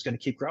 Show me that it's going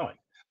to keep growing.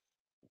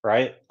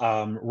 Right?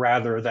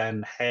 Rather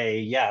than, hey,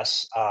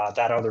 yes,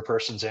 that other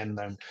person's in,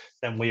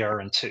 then we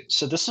are in too.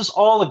 So this is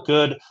all a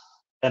good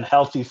and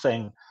healthy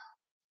thing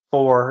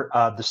for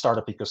the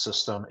startup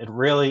ecosystem. It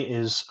really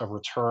is a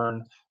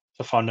return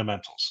to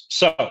fundamentals.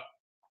 So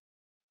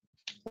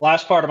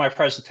last part of my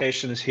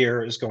presentation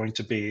is going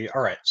to be,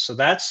 all right, so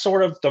that's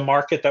sort of the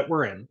market that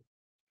we're in,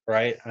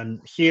 right?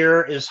 And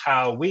here is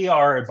how we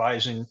are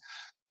advising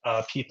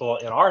people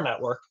in our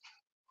network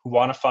who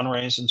want to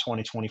fundraise in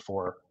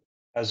 2024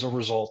 as a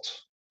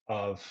result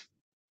of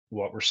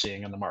what we're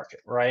seeing in the market,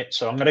 right?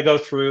 So I'm going to go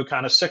through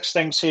kind of 6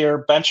 things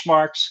here.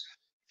 Benchmarks.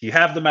 If you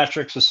have the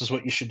metrics, this is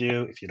what you should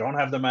do. If you don't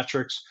have the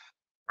metrics,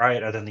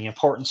 right, and then the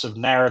importance of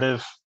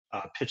narrative,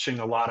 pitching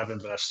a lot of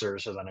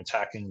investors, and then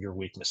attacking your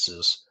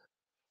weaknesses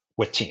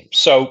with teams.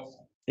 So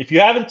if you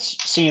haven't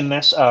seen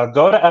this,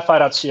 go to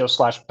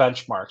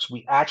fi.co/benchmarks.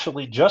 We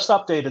actually just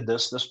updated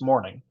this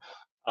morning,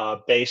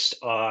 based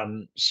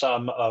on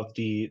some of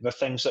the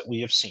things that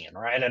we have seen,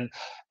 right? And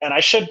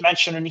I should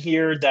mention in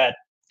here that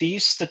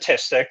these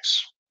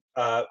statistics,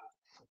 uh,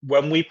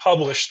 when we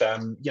publish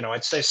them,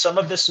 I'd say some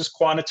of this is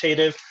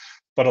quantitative,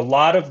 but a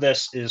lot of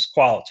this is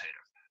qualitative,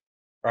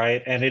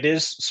 right? And it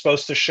is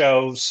supposed to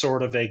show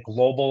sort of a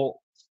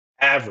global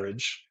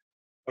average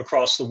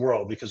across the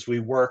world, because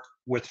we work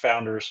with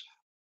founders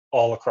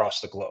all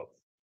across the globe,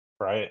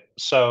 right?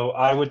 So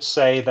I would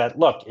say that,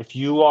 look, if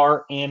you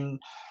are in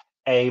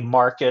a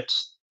market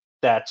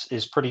that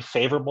is pretty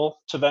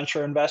favorable to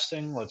venture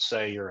investing, let's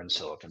say you're in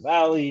Silicon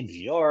Valley, New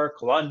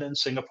York, London,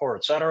 Singapore,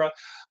 et cetera,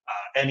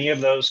 any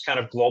of those kind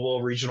of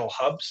global regional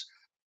hubs,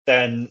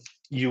 then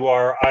you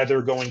are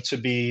either going to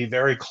be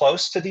very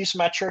close to these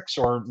metrics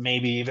or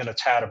maybe even a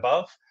tad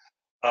above.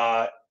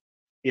 Uh,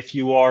 if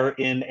you are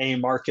in a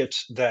market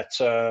that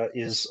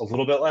is a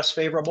little bit less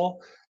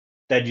favorable,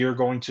 then you're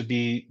going to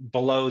be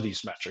below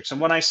these metrics.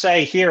 And when I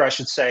say here, I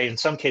should say in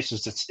some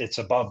cases it's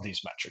above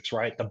these metrics,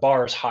 right? The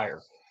bar is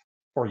higher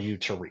for you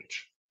to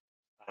reach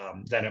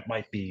than it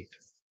might be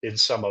in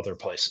some other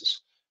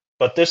places.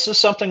 But this is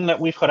something that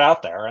we put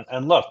out there,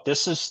 and look,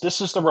 this is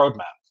the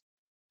roadmap.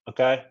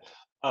 Okay.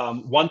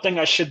 One thing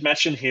I should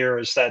mention here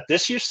is that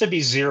this used to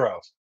be zero,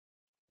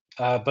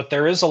 but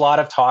there is a lot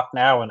of talk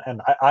now,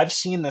 and I've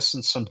seen this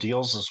in some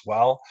deals as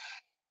well,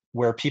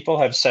 where people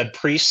have said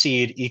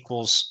pre-seed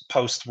equals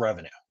post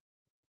revenue.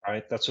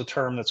 Right, that's a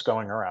term that's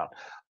going around,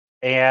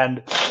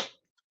 and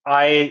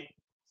I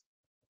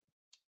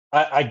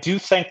I do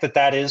think that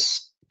that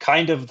is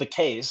kind of the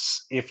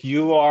case. If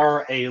you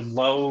are a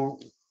low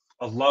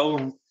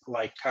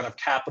like kind of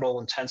capital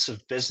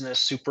intensive business,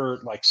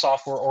 super like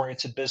software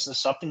oriented business,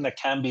 something that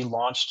can be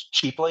launched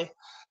cheaply,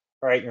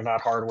 right? You're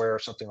not hardware or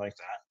something like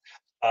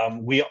that.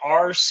 We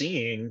are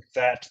seeing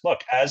that,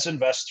 look, as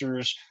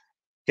investors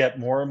get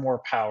more and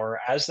more power,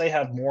 as they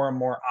have more and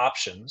more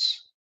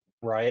options,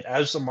 right?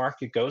 As the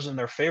market goes in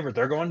their favor,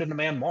 they're going to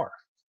demand more,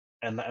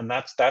 and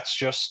that's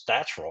just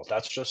natural.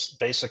 That's just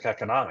basic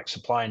economics,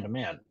 supply and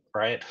demand,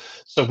 right?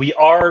 So we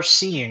are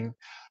seeing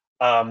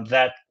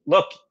that.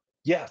 Look,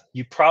 yeah,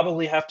 you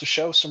probably have to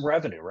show some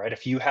revenue, right?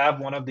 If you have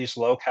one of these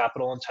low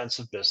capital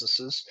intensive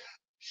businesses,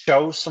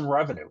 show some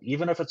revenue,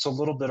 even if it's a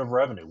little bit of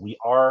revenue. We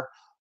are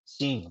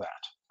seeing that,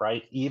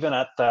 right? Even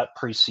at that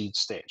pre-seed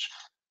stage.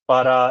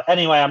 But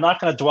anyway, I'm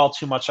not going to dwell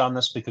too much on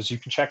this because you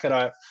can check it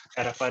out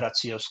at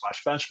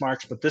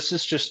fi.co/benchmarks. But this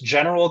is just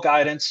general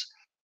guidance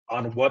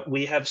on what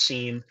we have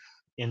seen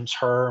in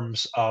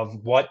terms of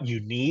what you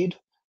need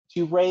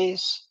to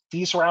raise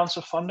these rounds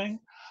of funding,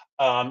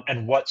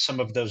 and what some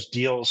of those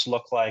deals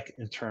look like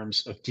in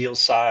terms of deal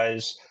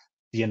size,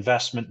 the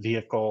investment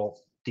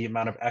vehicle, the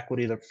amount of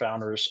equity that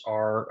founders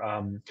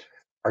are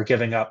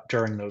giving up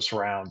during those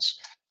rounds,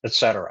 et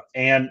cetera.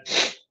 And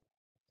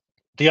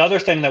the other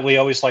thing that we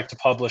always like to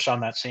publish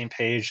on that same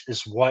page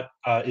is what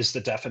is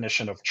the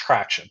definition of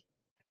traction,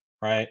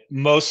 right?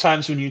 Most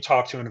times when you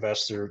talk to an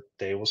investor,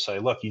 they will say,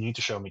 "Look, you need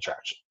to show me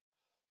traction."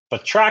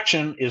 But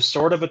traction is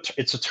sort of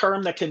it's a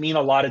term that can mean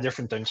a lot of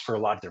different things for a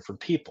lot of different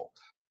people,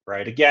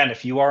 right? Again,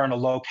 if you are in a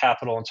low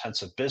capital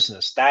intensive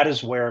business, that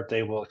is where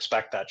they will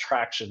expect that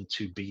traction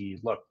to be.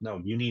 Look,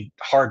 no, you need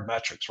hard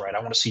metrics, right? I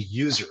want to see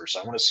users,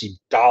 I want to see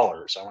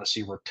dollars, I want to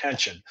see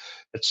retention,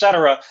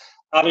 etc.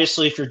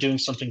 Obviously, if you're doing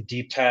something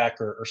deep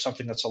tech, or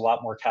something that's a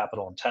lot more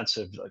capital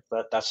intensive, like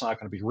that's not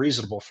going to be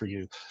reasonable for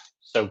you.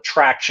 So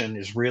traction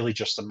is really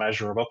just a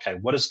measure of, okay,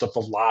 what is the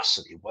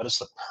velocity, what is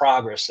the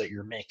progress that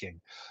you're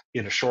making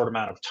in a short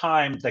amount of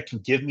time that can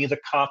give me the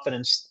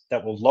confidence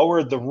that will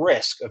lower the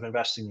risk of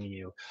investing in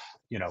you,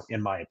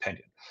 in my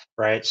opinion,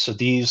 right? So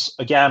these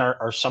again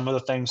are some of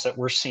the things that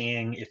we're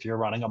seeing. If you're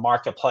running a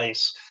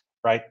marketplace,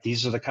 right,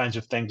 these are the kinds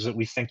of things that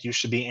we think you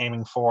should be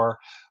aiming for.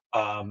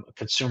 A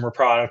consumer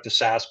product, a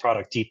SaaS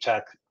product, deep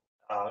tech,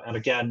 and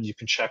again, you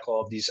can check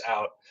all of these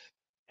out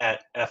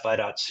at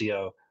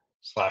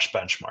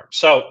fi.co/benchmark.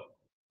 So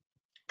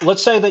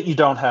let's say that you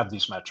don't have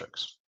these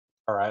metrics,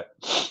 all right?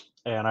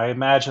 And I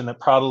imagine that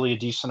probably a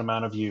decent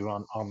amount of you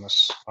on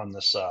this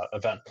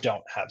event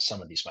don't have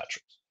some of these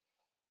metrics.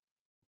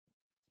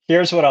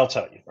 Here's what I'll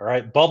tell you. All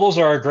right, bubbles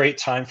are a great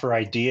time for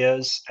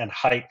ideas and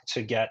hype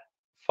to get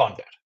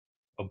funded.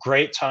 A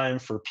great time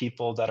for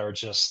people that are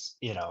just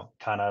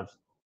kind of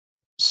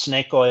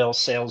snake oil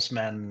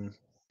salesmen,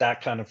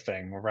 that kind of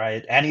thing,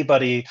 right?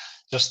 Anybody,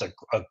 just a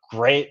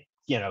great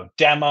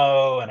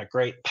demo and a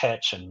great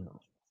pitch, and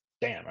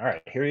damn, all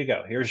right, here you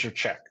go. Here's your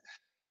check,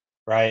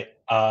 right?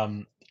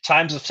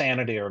 Times of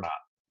sanity or not,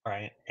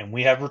 right? And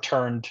we have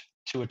returned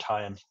to a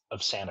time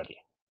of sanity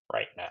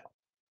right now.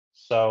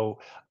 So,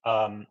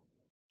 an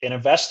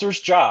investor's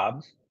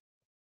job,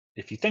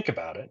 if you think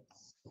about it,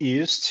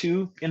 is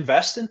to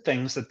invest in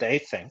things that they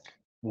think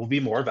will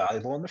be more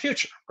valuable in the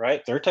future,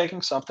 right? They're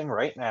taking something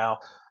right now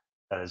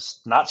that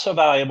is not so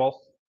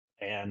valuable,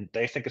 and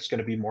they think it's going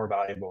to be more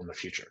valuable in the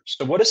future.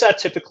 So, what does that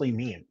typically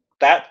mean?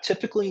 That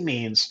typically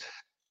means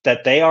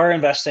that they are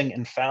investing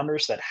in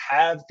founders that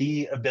have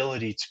the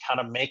ability to kind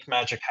of make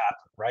magic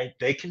happen, right?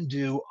 They can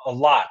do a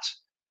lot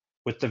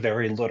with the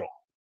very little,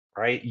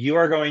 right? You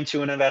are going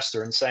to an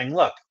investor and saying,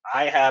 "Look,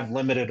 I have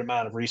limited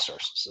amount of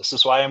resources. This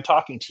is why I'm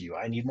talking to you.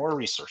 I need more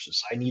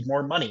resources. I need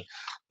more money.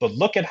 But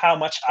look at how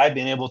much I've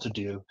been able to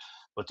do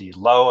with the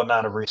low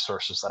amount of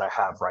resources that I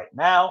have right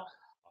now.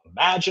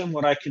 Imagine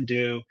what I can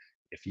do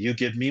if you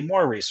give me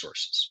more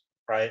resources,"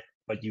 right?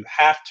 But you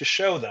have to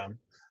show them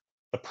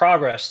the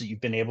progress that you've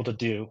been able to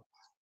do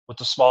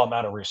with a small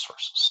amount of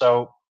resources.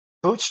 So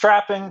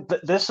bootstrapping,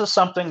 this is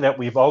something that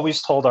we've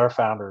always told our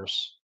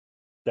founders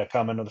that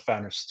come into the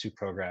Founder Institute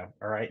program.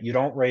 All right, you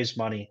don't raise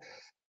money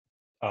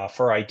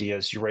for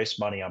ideas, you raise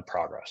money on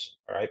progress.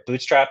 All right.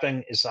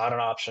 Bootstrapping is not an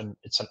option,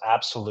 it's an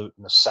absolute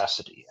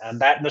necessity. And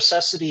that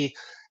necessity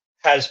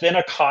has been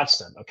a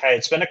constant. Okay.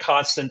 It's been a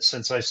constant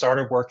since I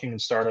started working in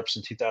startups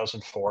in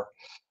 2004.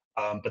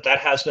 But that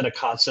has been a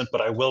constant.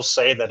 But I will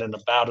say that in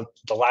about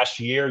the last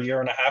year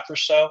and a half or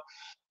so,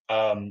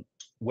 um,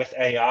 with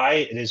AI,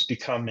 it has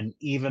become an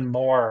even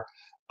more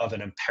of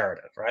an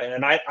imperative, right?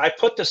 And I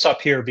put this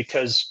up here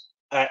because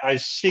I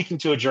was speaking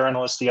to a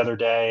journalist the other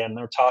day, and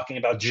they're talking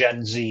about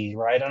Gen Z,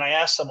 right? And I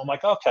asked them, I'm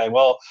like, okay,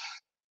 well,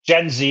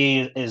 Gen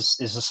Z is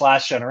this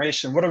last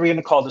generation. What are we going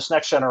to call this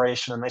next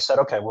generation? And they said,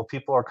 okay, well,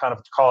 people are kind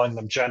of calling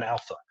them Gen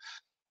Alpha,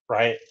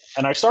 right?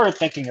 And I started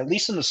thinking, at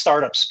least in the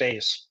startup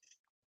space,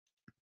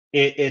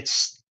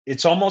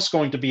 it's almost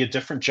going to be a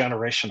different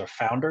generation of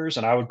founders,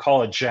 and I would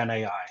call it Gen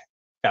AI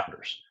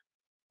founders,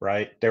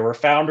 right? There were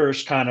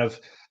founders kind of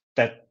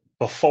that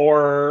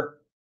before,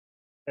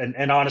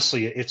 and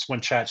honestly, it's when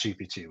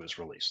ChatGPT was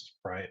released,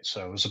 right?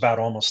 So it was about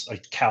almost a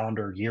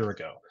calendar year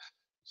ago.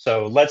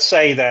 So let's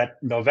say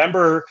that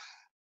November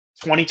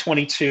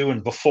 2022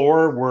 and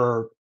before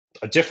were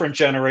a different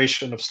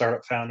generation of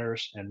startup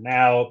founders, and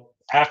now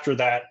after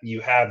that, you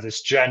have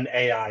this Gen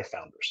AI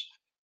founders.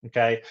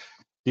 Okay,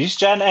 these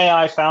Gen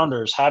AI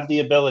founders have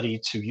the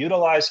ability to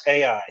utilize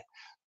AI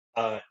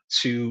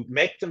to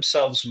make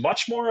themselves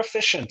much more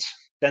efficient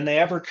than they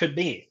ever could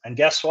be. And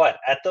guess what?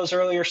 At those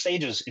earlier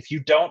stages, if you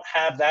don't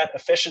have that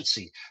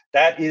efficiency,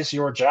 that is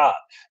your job.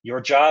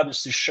 Your job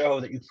is to show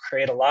that you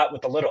create a lot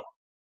with a little,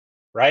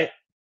 right?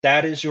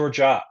 That is your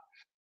job.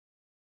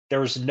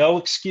 There is no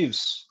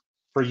excuse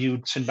for you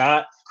to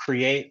not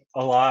create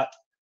a lot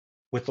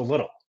with a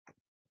little,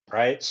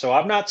 right? So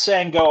I'm not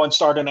saying go and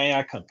start an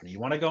AI company. You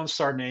want to go and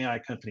start an AI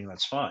company,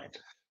 that's fine.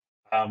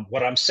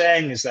 What I'm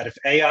saying is that if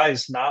AI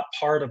is not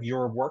part of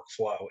your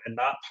workflow and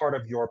not part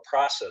of your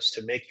process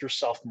to make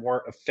yourself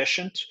more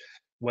efficient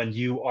when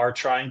you are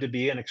trying to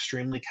be an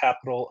extremely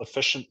capital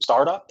efficient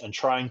startup and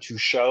trying to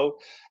show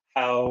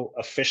how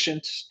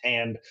efficient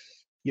and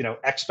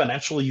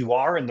exponential you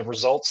are in the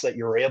results that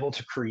you're able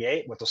to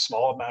create with the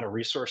small amount of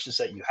resources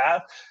that you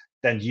have,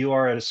 then you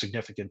are at a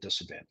significant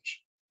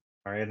disadvantage.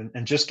 All right.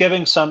 And just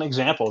giving some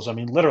examples, I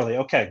mean, literally,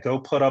 okay, go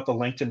put up a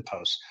LinkedIn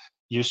post,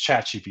 use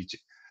ChatGPT,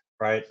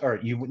 right? Or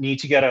you need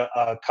to get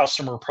a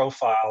customer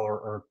profile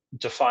or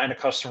define a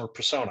customer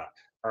persona.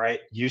 All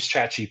right. Use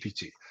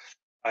ChatGPT.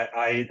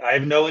 I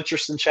have no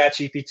interest in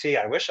ChatGPT.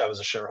 I wish I was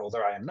a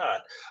shareholder. I am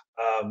not.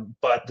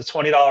 But the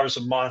 $20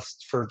 a month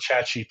for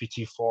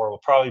ChatGPT 4 will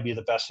probably be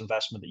the best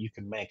investment that you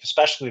can make,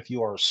 especially if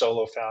you are a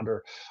solo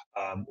founder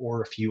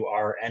or if you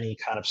are any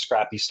kind of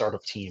scrappy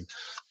startup team.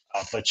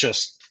 But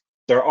just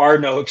there are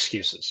no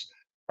excuses.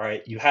 All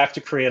right. You have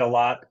to create a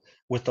lot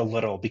with a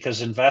little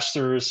because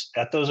investors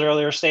at those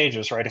earlier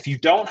stages, right? If you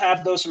don't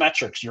have those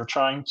metrics, you're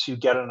trying to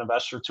get an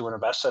investor to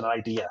invest in an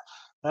idea.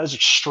 That is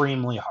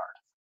extremely hard.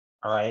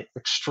 All right.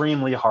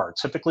 Extremely hard.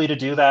 Typically, to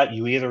do that,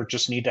 you either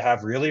just need to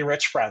have really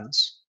rich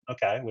friends,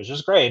 okay, which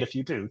is great if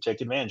you do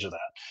take advantage of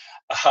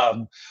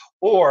that,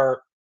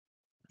 or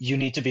you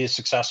need to be a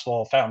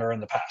successful founder in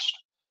the past,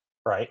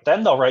 right?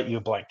 Then they'll write you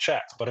a blank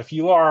check. But if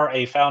you are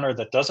a founder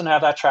that doesn't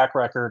have that track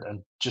record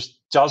and just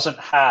doesn't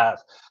have,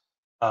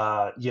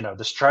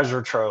 this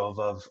treasure trove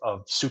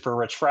of super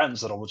rich friends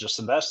that will just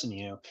invest in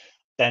you,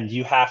 then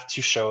you have to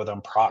show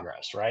them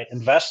progress, right?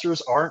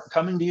 Investors aren't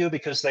coming to you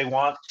because they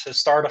want to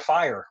start a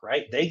fire,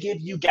 right? They give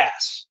you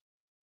gas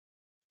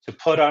to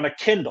put on a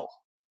Kindle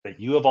that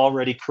you have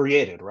already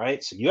created,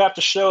 right? So you have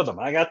to show them,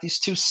 I got these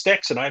two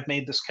sticks and I've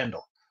made this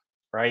Kindle,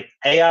 right?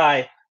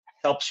 AI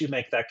helps you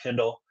make that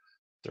Kindle.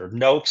 There are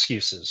no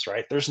excuses,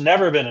 right? There's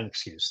never been an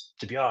excuse,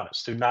 to be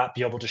honest, to not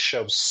be able to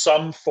show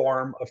some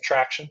form of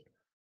traction.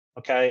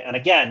 Okay. And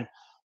again,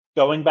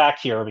 going back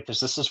here, because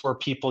this is where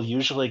people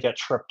usually get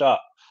tripped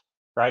up,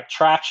 right?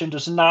 Traction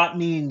does not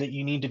mean that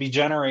you need to be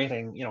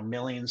generating,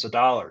 millions of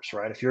dollars,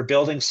 right? If you're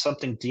building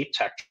something deep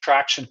tech,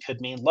 traction could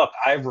mean, look,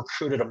 I've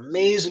recruited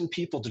amazing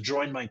people to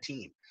join my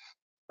team,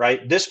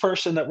 right? This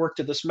person that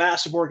worked at this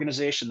massive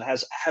organization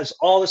that has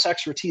all this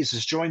expertise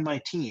has joined my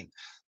team.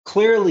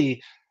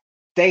 Clearly,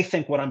 they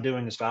think what I'm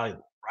doing is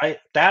valuable, right?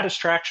 That is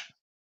traction.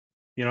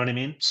 You know what I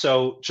mean?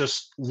 So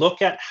just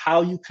look at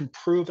how you can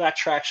prove that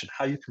traction,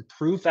 how you can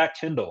prove that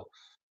Kindle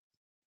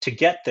to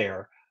get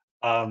there.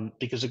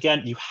 Because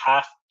again, you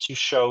have to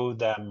show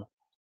them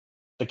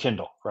the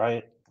Kindle,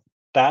 right?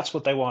 That's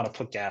what they want to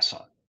put gas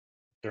on.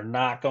 They're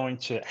not going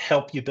to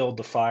help you build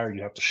the fire.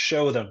 You have to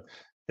show them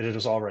that it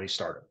has already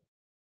started.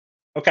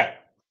 Okay.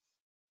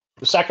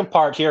 The second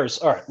part here is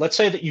all right, let's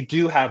say that you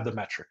do have the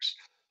metrics,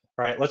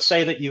 right? Let's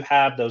say that you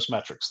have those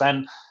metrics.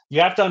 Then you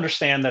have to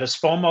understand that as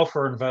FOMO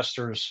for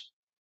investors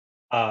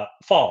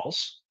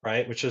falls,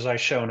 right, which is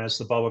as shown as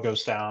the bubble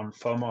goes down,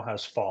 FOMO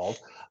has fallen.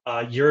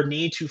 Your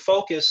need to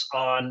focus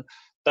on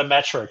the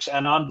metrics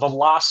and on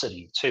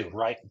velocity too,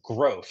 right?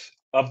 Growth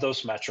of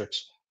those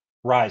metrics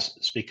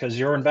rises because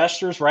your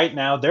investors right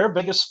now, their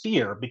biggest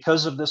fear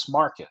because of this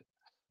market,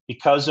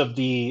 because of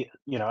the,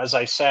 as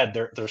I said,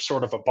 there's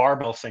sort of a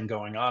barbell thing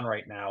going on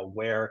right now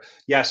where,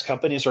 yes,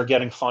 companies are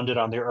getting funded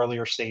on the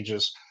earlier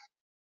stages.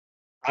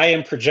 I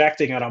am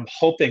projecting and I'm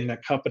hoping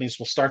that companies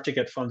will start to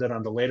get funded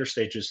on the later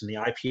stages in the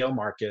IPO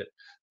market,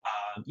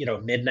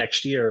 mid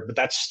next year. But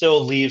that still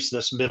leaves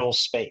this middle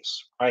space,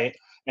 right?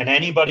 And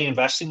anybody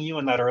investing in you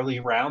in that early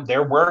round,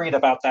 they're worried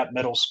about that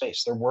middle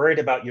space. They're worried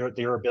about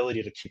your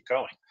ability to keep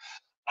going.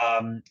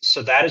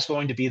 So that is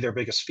going to be their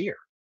biggest fear,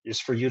 is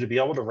for you to be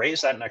able to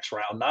raise that next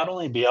round, not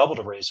only be able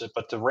to raise it,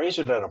 but to raise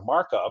it at a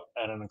markup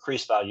and an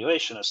increased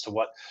valuation as to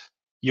what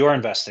you're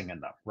investing in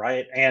them,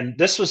 right? And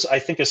this was, I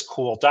think, is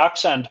cool.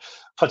 DocSend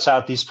puts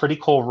out these pretty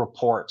cool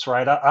reports,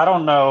 right? I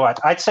don't know.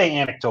 I'd say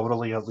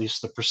anecdotally, at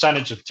least, the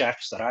percentage of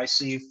decks that I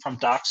see from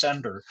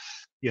DocSend or,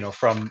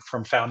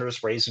 from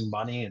founders raising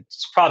money,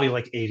 it's probably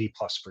like 80+%.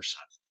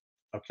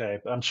 Okay,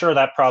 but I'm sure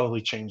that probably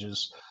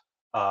changes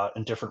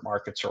in different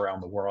markets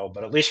around the world.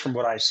 But at least from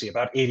what I see,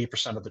 about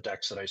 80% of the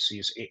decks that I see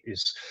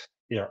is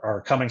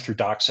are coming through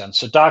DocSend.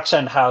 So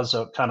DocSend has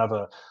a kind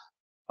of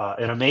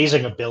an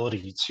amazing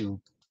ability to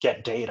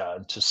get data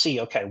and to see,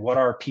 okay, what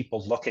are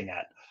people looking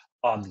at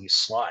on these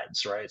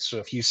slides, right? So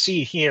if you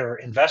see here,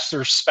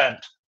 investors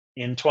spent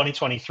in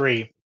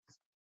 2023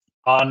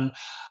 on,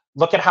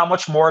 look at how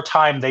much more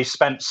time they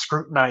spent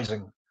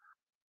scrutinizing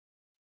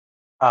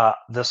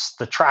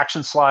the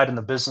traction slide and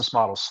the business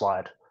model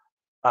slide,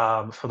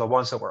 for the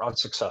ones that were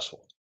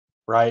unsuccessful,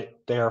 right?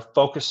 They are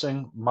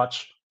focusing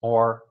much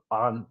more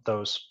on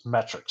those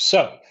metrics.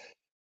 So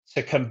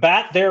to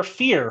combat their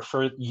fear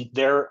for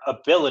their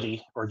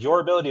ability or your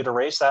ability to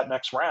raise that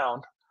next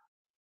round,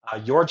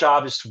 your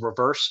job is to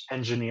reverse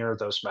engineer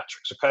those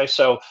metrics. Okay,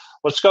 so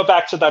let's go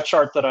back to that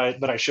chart that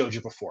I showed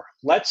you before.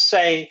 Let's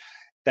say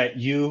that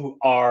you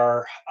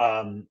are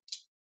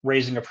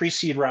raising a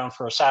pre-seed round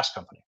for a SaaS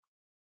company,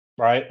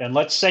 right? And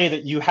let's say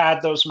that you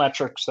had those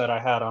metrics that I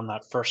had on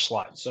that first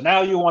slide. So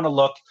now you want to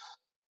look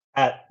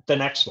at the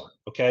next one.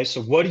 Okay,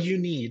 so what do you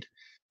need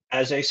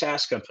as a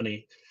SaaS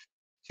company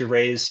to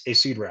raise a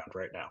seed round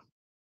right now?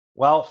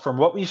 Well, from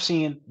what we've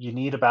seen, you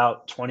need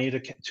about 20 to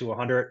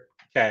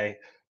 100K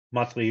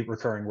monthly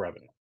recurring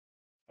revenue.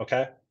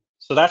 Okay.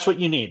 So that's what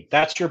you need.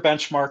 That's your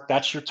benchmark.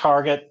 That's your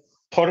target.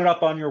 Put it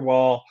up on your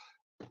wall,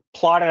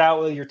 plot it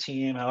out with your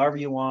team, however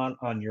you want,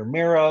 on your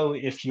Miro,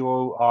 if you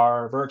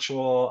are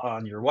virtual,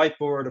 on your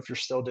whiteboard, if you're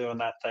still doing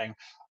that thing.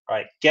 All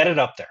right. Get it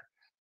up there.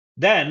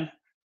 Then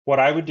what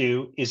I would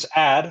do is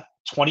add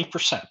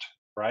 20%,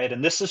 right?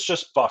 And this is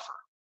just buffer.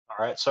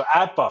 All right. So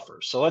add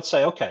buffers. So let's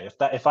say, okay,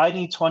 if I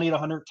need 20 to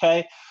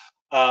 100K,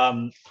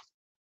 um,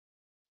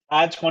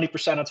 add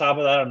 20% on top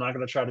of that. I'm not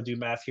going to try to do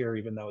math here,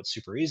 even though it's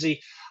super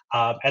easy.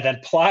 And then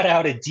plot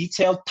out a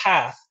detailed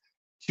path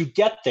to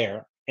get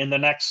there in the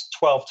next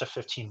 12 to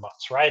 15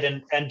 months, right?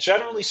 And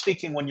generally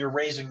speaking, when you're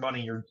raising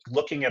money, you're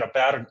looking at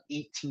about an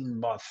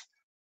 18-month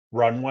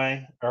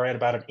runway, all right,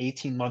 about an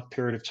 18-month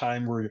period of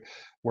time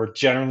where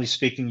generally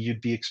speaking,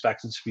 you'd be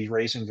expected to be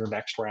raising your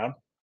next round.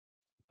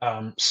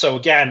 So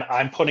again,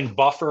 I'm putting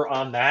buffer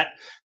on that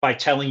by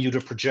telling you to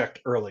project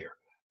earlier,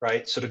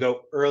 right? So to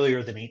go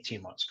earlier than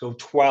 18 months, go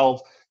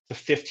 12 to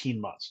 15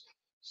 months.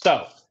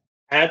 So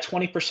add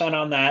 20%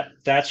 on that.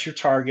 That's your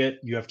target.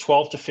 You have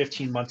 12 to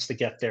 15 months to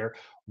get there.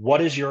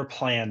 What is your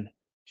plan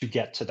to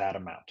get to that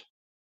amount,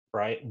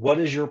 right? What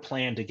is your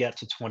plan to get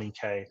to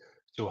 20K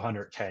to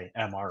 100K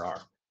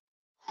MRR?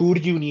 Who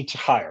do you need to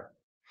hire?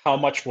 How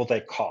much will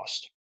they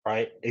cost,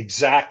 right?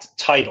 Exact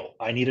title.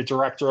 I need a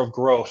director of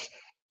growth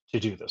to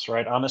do this,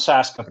 right? I'm a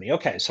SaaS company.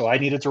 Okay, so I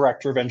need a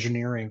director of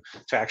engineering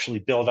to actually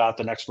build out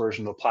the next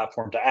version of the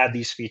platform, to add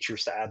these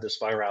features, to add this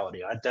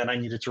virality. Then I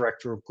need a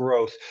director of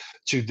growth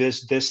to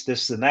this,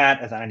 and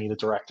that. And then I need a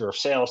director of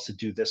sales to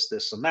do this,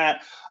 and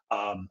that.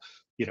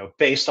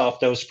 Based off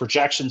those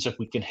projections, if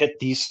we can hit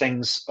these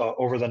things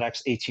over the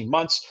next 18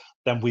 months,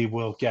 then we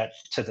will get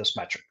to this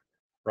metric,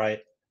 right?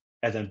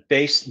 And then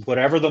base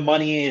whatever the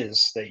money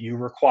is that you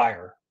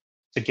require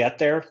to get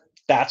there,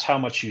 that's how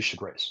much you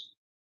should raise.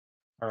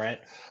 All right.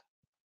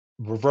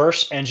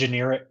 Reverse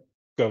engineer it,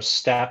 go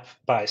step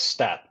by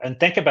step. And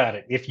think about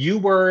it. If you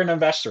were an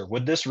investor,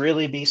 would this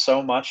really be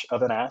so much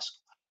of an ask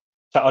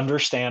to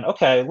understand,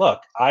 okay,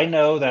 look, I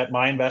know that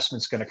my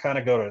investment's going to kind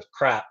of go to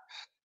crap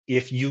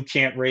if you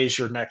can't raise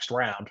your next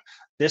round.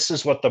 This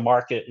is what the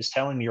market is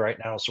telling me right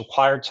now is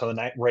required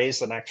to raise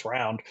the next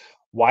round.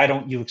 Why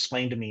don't you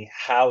explain to me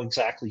how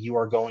exactly you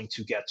are going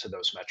to get to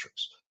those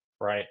metrics,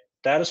 right?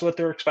 That is what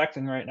they're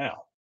expecting right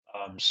now.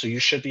 So you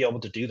should be able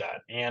to do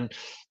that. And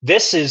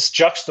this is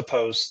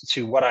juxtaposed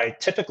to what I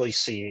typically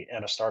see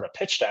in a startup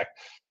pitch deck,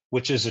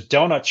 which is a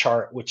donut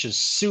chart, which is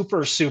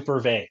super,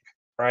 super vague,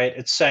 right?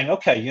 It's saying,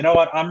 okay, you know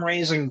what? I'm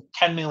raising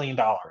 $10 million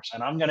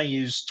and I'm going to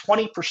use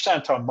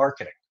 20% on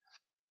marketing,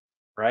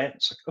 right?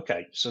 It's like,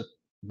 okay, so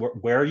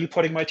where are you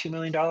putting my $2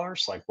 million?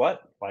 Like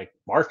what? Like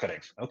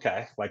marketing.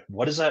 Okay. Like,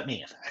 what does that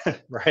mean?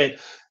 Right?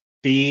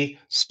 Be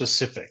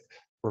specific.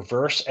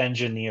 Reverse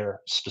engineer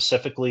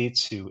specifically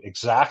to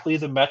exactly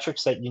the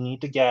metrics that you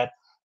need to get,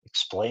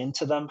 explain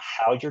to them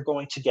how you're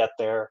going to get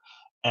there,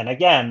 and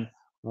again,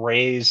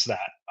 raise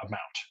that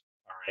amount.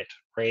 All right?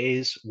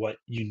 Raise what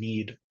you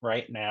need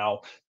right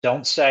now.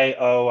 Don't say,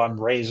 oh, I'm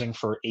raising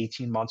for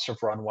 18 months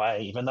of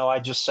runway. Even though I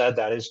just said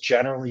that is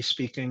generally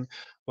speaking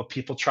what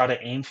people try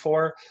to aim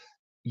for,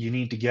 you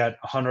need to get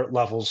 100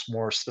 levels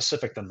more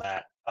specific than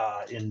that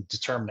in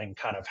determining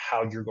kind of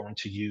how you're going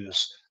to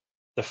use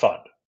the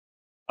fund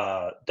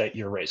that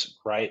you're raising,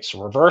 right?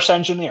 So reverse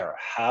engineer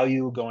how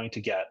you're going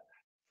to get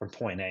from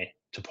point A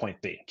to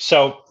point B.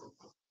 So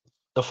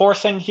the fourth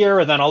thing here,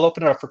 and then I'll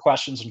open it up for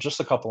questions in just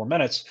a couple of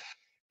minutes,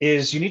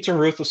 is you need to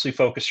ruthlessly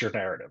focus your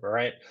narrative. All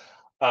right.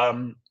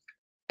 Um,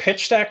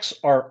 Pitch decks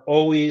are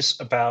always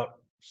about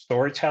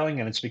storytelling,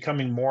 and it's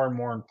becoming more and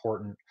more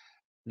important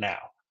now.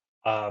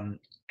 Um,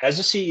 as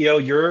a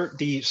CEO, you're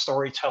the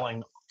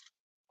storytelling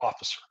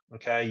officer.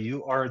 Okay,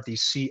 you are the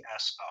CSO.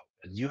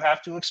 And you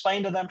have to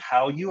explain to them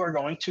how you are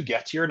going to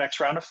get to your next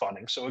round of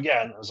funding. So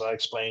again, as I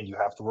explained, you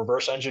have to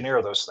reverse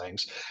engineer those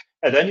things,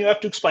 and then you have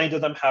to explain to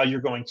them how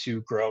you're going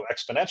to grow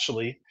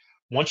exponentially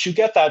once you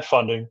get that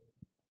funding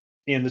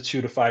in the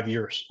 2 to 5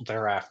 years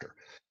thereafter.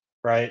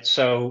 Right.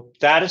 So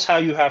that is how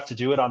you have to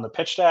do it on the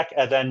pitch deck.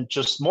 And then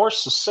just more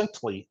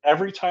succinctly,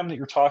 every time that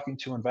you're talking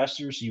to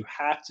investors, you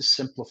have to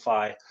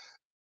simplify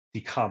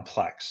the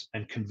complex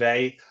and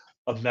convey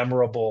a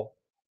memorable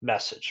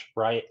message,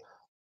 right?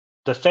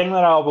 The thing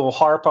that I will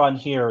harp on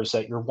here is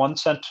that your one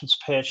sentence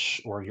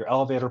pitch or your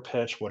elevator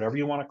pitch, whatever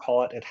you want to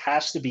call it, it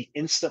has to be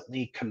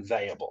instantly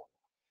conveyable.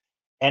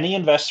 Any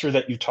investor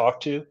that you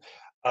talk to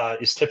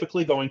is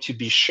typically going to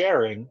be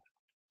sharing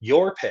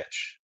your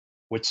pitch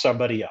with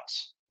somebody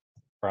else,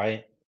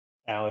 right?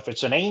 Now, if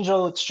it's an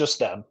angel, it's just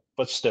them,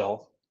 but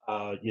still,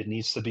 it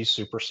needs to be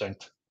super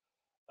succinct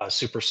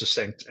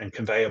and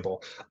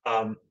conveyable.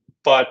 Um,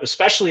 but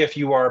especially if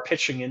you are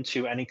pitching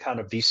into any kind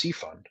of VC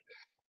fund,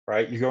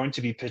 right? You're going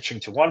to be pitching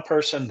to one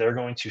person. They're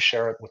going to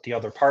share it with the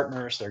other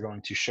partners. They're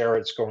going to share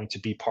it. It's going to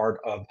be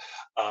part of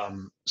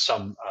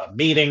some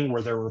meeting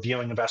where they're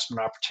reviewing investment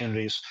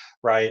opportunities,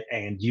 right?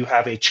 And you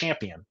have a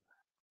champion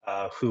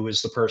who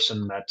is the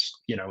person that's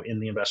in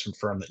the investment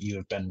firm that you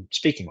have been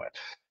speaking with.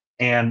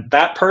 And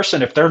that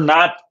person, if they're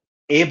not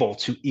able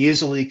to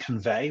easily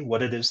convey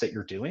what it is that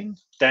you're doing,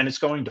 then it's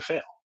going to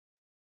fail,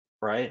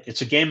 right?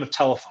 It's a game of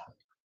telephone.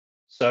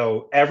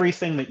 So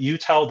everything that you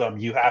tell them,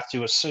 you have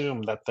to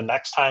assume that the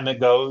next time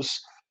it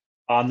goes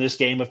on this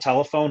game of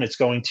telephone, it's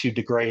going to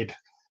degrade,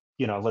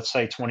 let's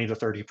say 20 to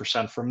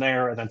 30% from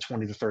there, and then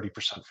 20 to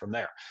 30% from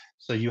there.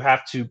 So you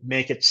have to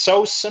make it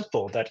so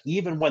simple that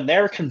even when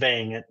they're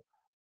conveying it,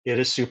 it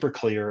is super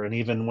clear. And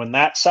even when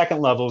that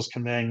second level is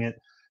conveying it,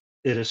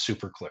 it is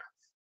super clear.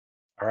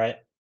 All right.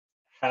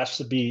 Has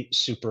to be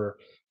super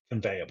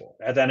conveyable.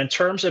 And then in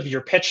terms of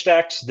your pitch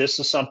decks, this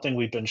is something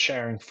we've been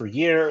sharing for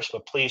years,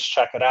 but please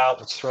check it out.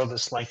 Let's throw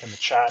this link in the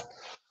chat.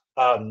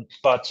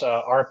 But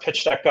our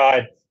pitch deck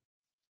guide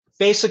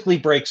basically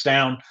breaks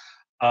down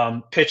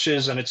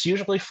pitches, and it's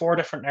usually four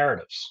different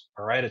narratives.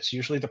 All right. It's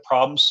usually the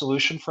problem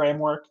solution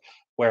framework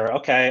where,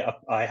 okay,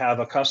 I have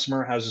a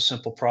customer has a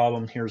simple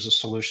problem. Here's a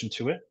solution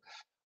to it.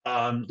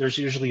 There's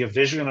usually a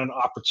vision and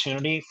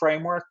opportunity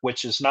framework,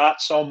 which is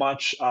not so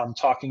much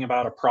talking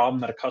about a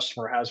problem that a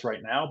customer has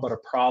right now, but a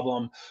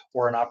problem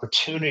or an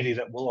opportunity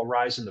that will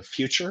arise in the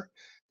future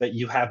that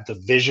you have the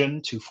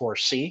vision to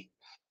foresee,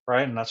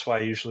 right? And that's why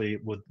I usually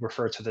would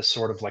refer to this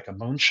sort of like a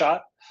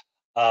moonshot.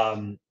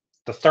 Um,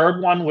 the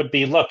third one would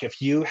be, look,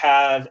 if you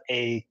have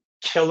a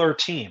killer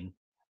team,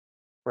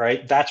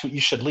 right, that's what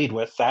you should lead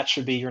with. That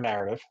should be your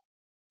narrative,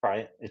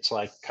 right? It's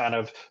like kind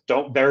of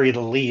don't bury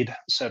the lead,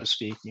 so to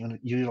speak,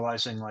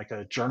 utilizing like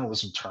a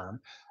journalism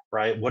term,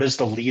 right? What is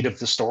the lead of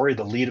the story?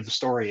 The lead of the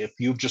story, if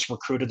you've just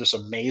recruited this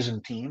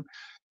amazing team,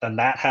 then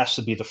that has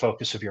to be the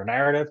focus of your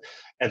narrative.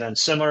 And then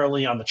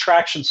similarly on the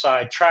traction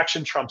side,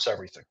 traction trumps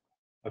everything.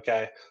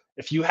 Okay.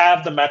 If you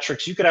have the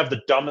metrics, you could have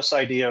the dumbest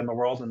idea in the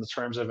world in the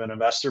terms of an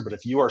investor, but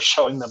if you are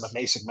showing them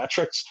amazing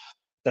metrics,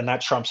 then that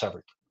trumps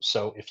everything.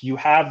 So if you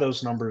have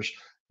those numbers,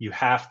 you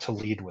have to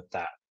lead with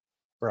that,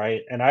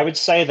 right? And I would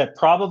say that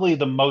probably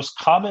the most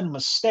common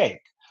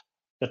mistake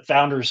that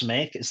founders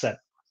make is that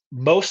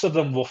most of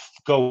them will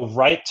go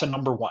right to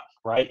number one,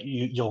 right?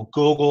 You'll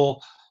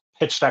Google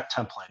pitch deck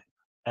template,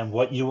 and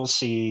what you will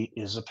see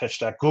is a pitch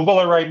deck. Google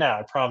it right now,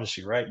 I promise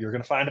you, right? You're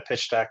going to find a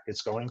pitch deck.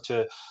 It's going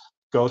to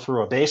go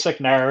through a basic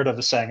narrative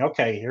of saying,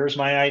 okay, here's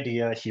my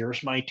idea,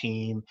 here's my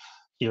team,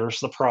 here's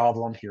the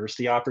problem, here's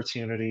the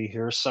opportunity,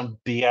 here's some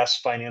BS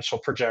financial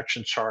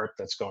projection chart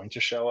that's going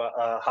to show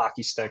a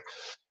hockey stick,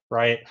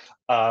 right?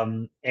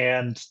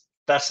 And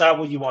that's not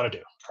what you want to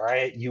do. All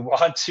right, you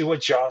want to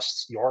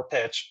adjust your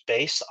pitch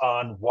based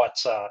on what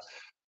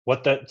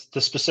the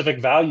specific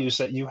values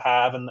that you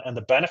have and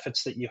the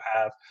benefits that you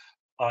have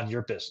on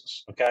your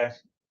business. Okay,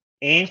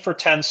 aim for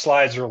 10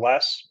 slides or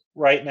less.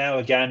 Right now,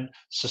 again,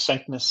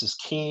 succinctness is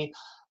key.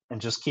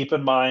 And just keep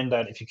in mind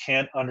that if you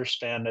can't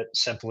understand it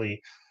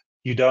simply,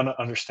 you don't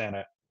understand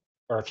it.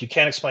 Or if you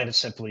can't explain it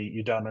simply,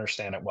 you don't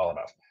understand it well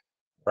enough.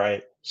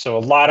 Right. So a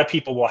lot of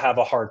people will have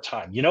a hard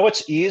time.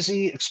 It's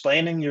easy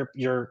explaining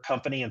your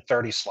company in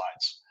 30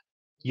 slides.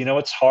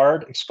 It's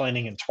hard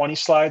explaining in 20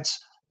 slides.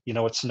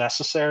 It's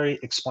necessary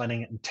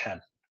explaining it in 10.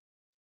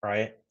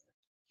 right?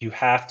 You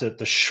have to,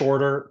 the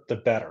shorter, the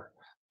better.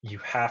 You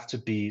have to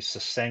be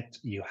succinct.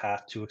 You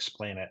have to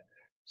explain it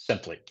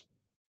simply.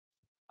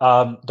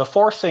 The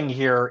fourth thing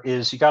here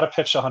is you got to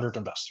pitch 100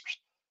 investors.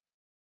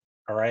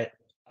 All right.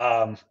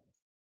 Um,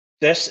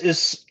 this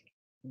is,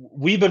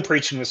 we've been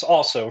preaching this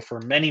also for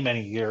many,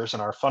 many years in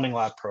our Funding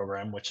Lab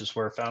program, which is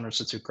where Founder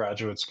Institute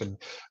graduates can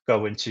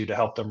go into to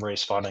help them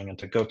raise funding and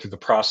to go through the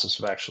process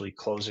of actually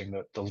closing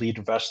the lead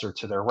investor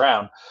to their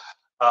round.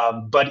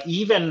 But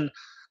even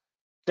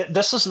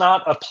this is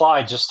not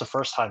applied just to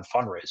first time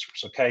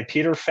fundraisers. Okay.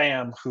 Peter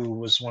Pham, who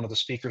was one of the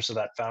speakers of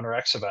that Founder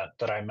X event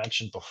that I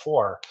mentioned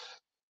before,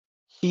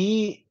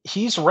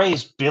 he's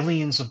raised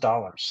billions of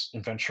dollars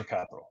in venture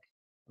capital.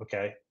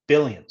 Okay.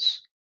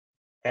 Billions.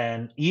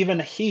 And even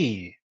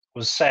he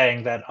was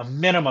saying that a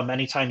minimum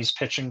anytime he's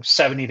pitching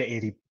 70 to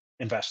 80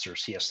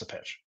 investors he has to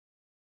pitch.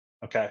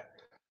 Okay.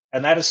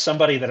 And that is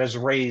somebody that has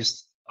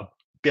raised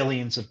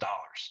billions of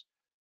dollars.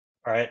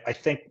 All right. I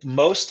think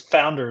most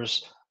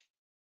founders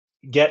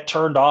get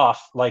turned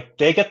off. Like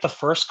they get the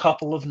first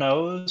couple of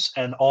no's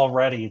and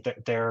already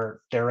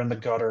they're in the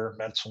gutter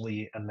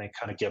mentally and they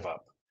kind of give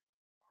up.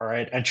 All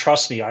right. And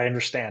trust me, I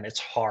understand it's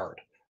hard.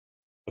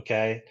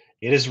 Okay.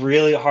 It is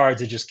really hard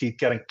to just keep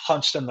getting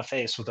punched in the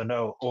face with a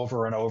no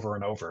over and over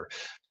and over.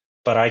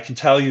 But I can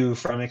tell you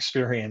from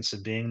experience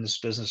and being in this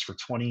business for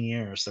 20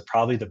 years that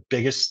probably the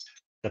biggest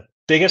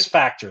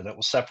factor that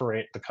will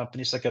separate the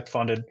companies that get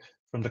funded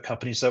from the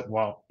companies that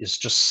won't is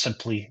just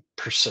simply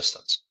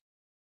persistence.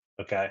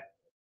 Okay.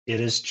 It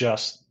is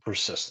just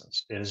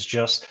persistence. It is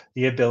just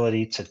the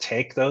ability to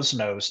take those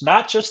no's,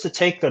 not just to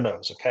take the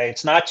no's. Okay.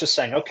 It's not just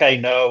saying, okay,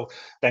 no,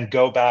 then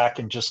go back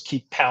and just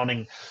keep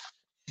pounding,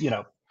 you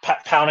know,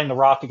 pounding the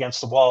rock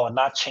against the wall and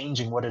not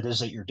changing what it is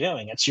that you're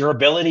doing. It's your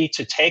ability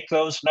to take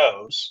those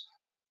no's,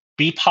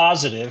 be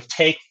positive,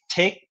 take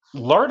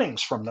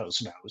learnings from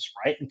those no's,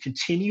 right? And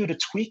continue to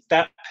tweak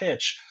that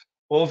pitch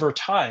over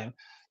time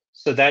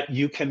so that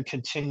you can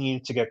continue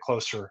to get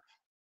closer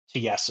to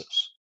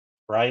yeses,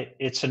 right?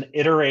 It's an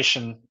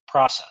iteration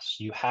process.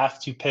 You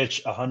have to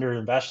pitch 100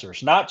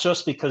 investors, not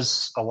just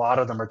because a lot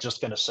of them are just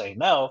going to say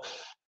no,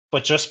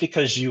 but just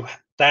because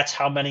that's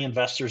how many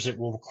investors it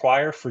will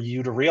require for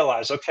you to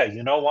realize, okay,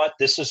 you know what?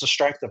 This is the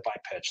strength of my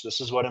pitch. This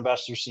is what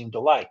investors seem to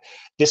like.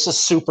 This is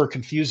super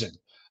confusing,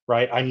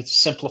 right? I need to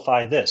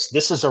simplify this.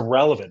 This is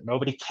irrelevant.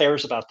 Nobody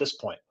cares about this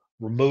point.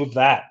 Remove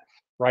that,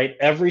 right?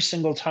 Every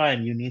single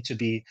time you need to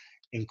be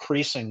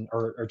increasing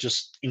or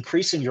just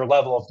increasing your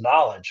level of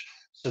knowledge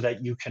so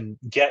that you can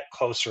get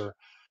closer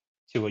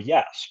to a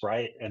yes,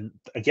 right? And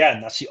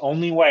again, that's the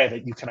only way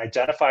that you can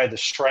identify the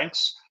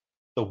strengths,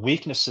 the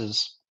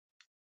weaknesses,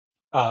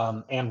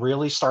 and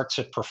really start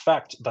to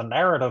perfect the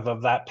narrative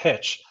of that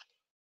pitch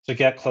to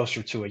get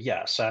closer to a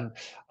yes. And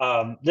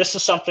this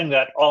is something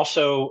that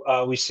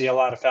also we see a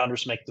lot of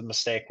founders make the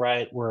mistake,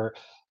 right? Where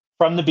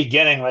from the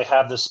beginning they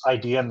have this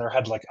idea in their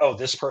head, like, oh,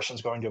 this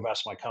person's going to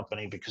invest my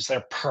company because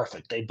they're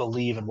perfect. They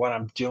believe in what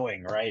I'm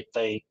doing, right?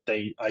 I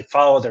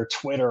follow their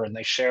Twitter and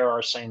they share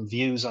our same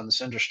views on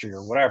this industry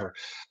or whatever,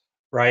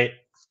 right?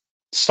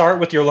 Start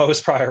with your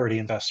lowest priority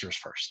investors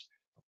first.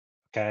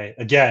 Okay.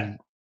 Again,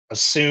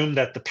 assume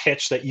that the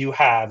pitch that you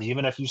have,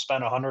 even if you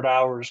spend 100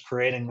 hours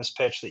creating this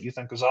pitch that you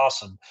think is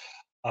awesome,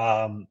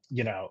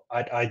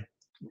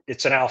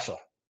 it's an alpha.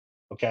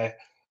 Okay.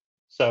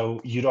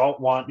 So you don't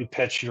want to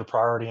pitch your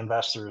priority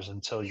investors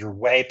until you're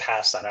way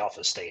past that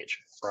alpha stage,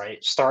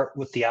 right? Start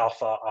with the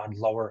alpha on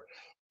lower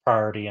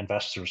priority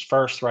investors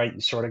first, right?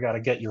 You sort of got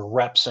to get your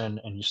reps in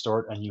and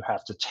you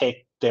have to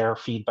take their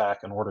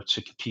feedback in order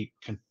to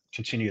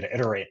continue to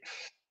iterate.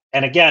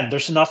 And again,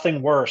 there's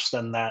nothing worse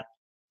than that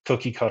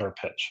cookie cutter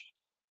pitch.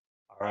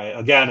 All right.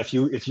 Again, if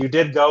you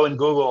did go and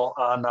Google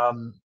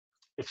on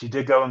if you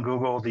did go and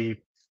Google the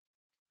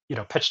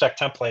pitch deck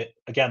template,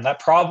 again, that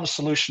problem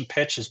solution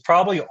pitch is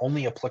probably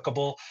only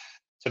applicable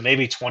to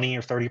maybe 20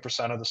 or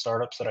 30% of the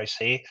startups that I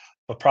see,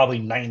 but probably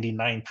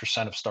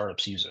 99% of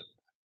startups use it.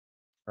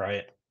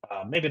 Right.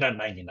 Maybe not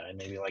 99,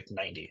 maybe like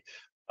 90.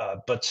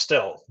 But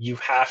still, you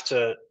have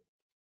to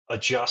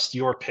adjust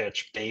your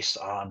pitch based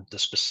on the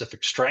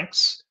specific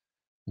strengths,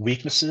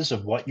 weaknesses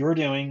of what you're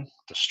doing,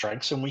 the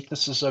strengths and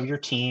weaknesses of your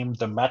team,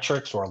 the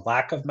metrics or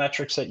lack of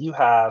metrics that you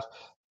have,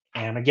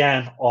 and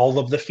again, all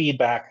of the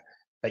feedback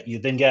that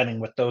you've been getting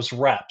with those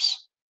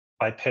reps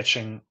by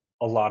pitching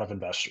a lot of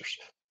investors,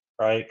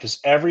 right? Because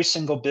every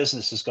single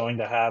business is going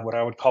to have what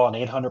I would call an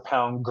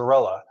 800-pound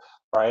gorilla,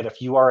 right? If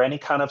you are any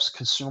kind of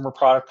consumer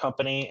product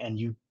company and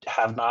you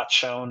have not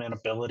shown an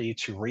ability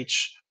to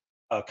reach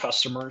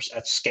customers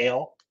at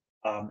scale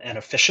and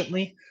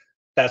efficiently,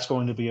 that's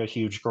going to be a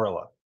huge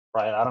gorilla,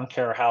 right? I don't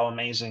care how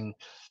amazing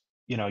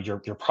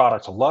your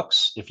product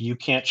looks. If you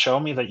can't show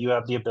me that you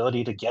have the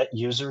ability to get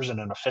users in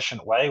an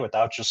efficient way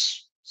without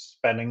just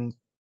spending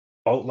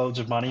boatloads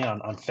of money on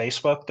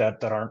Facebook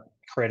that aren't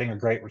creating a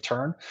great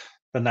return,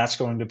 then that's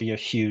going to be a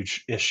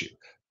huge issue,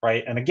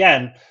 right? And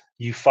again,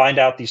 you find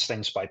out these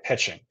things by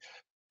pitching.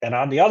 And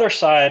on the other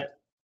side,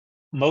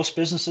 most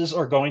businesses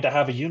are going to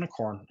have a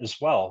unicorn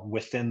as well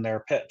within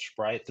their pitch,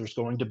 right? There's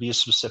going to be a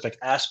specific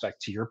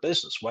aspect to your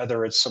business,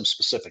 whether it's some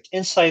specific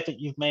insight that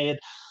you've made,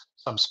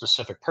 some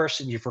specific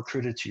person you've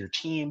recruited to your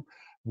team,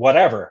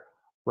 whatever,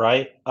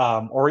 right?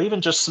 Or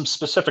even just some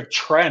specific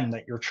trend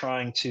that you're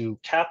trying to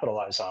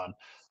capitalize on,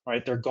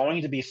 right? They're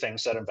going to be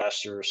things that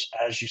investors,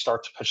 as you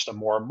start to pitch them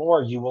more and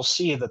more, you will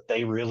see that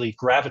they really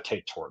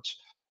gravitate towards,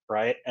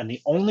 right? And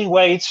the only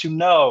way to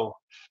know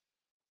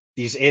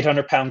these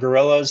 800-pound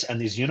gorillas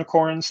and these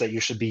unicorns that you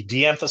should be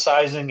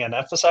de-emphasizing and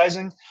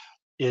emphasizing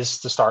is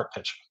to start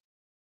pitching.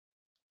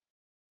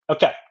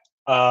 Okay.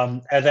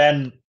 And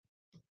then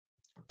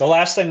the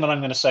last thing that I'm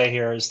going to say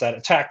here is that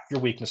attack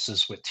your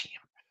weaknesses with team.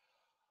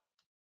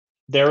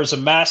 There is a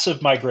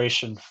massive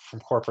migration from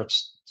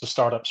corporates to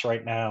startups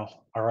right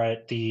now. All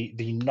right.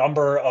 The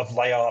number of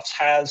layoffs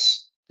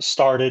has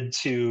started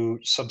to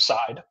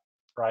subside,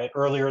 right?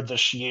 Earlier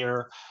this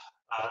year,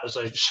 as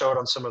I showed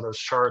on some of those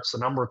charts, the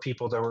number of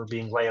people that were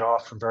being laid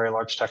off from very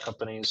large tech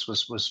companies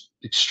was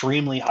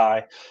extremely high.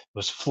 It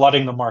was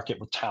flooding the market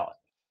with talent.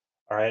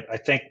 All right. I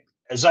think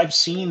as I've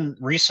seen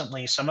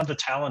recently, some of the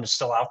talent is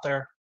still out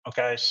there.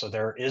 Okay. So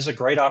there is a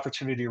great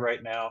opportunity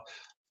right now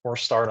for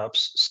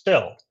startups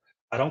still.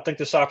 I don't think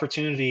this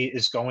opportunity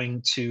is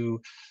going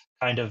to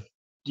kind of,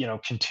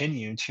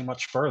 continue too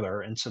much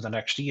further into the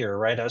next year,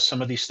 right? As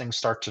some of these things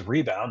start to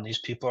rebound, these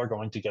people are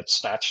going to get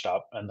snatched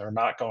up and they're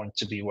not going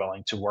to be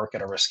willing to work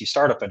at a risky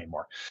startup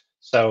anymore.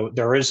 So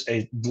there is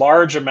a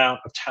large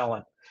amount of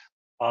talent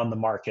on the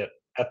market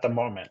at the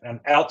moment. And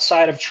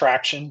outside of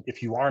traction,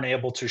 if you aren't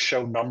able to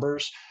show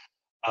numbers,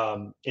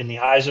 in the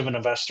eyes of an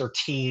investor,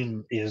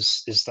 team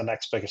is the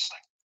next biggest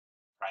thing,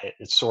 right?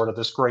 It's sort of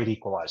this great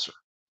equalizer,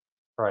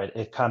 right?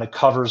 It kind of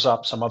covers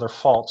up some other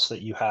faults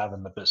that you have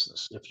in the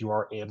business if you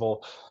are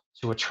able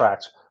to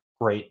attract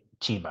great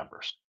team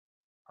members.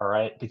 All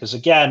right. Because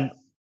again,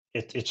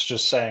 it's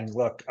just saying,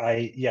 look,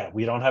 yeah,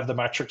 we don't have the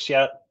metrics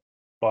yet,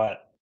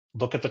 but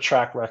look at the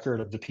track record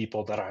of the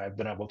people that I have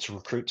been able to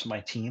recruit to my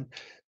team.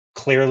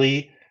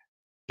 Clearly,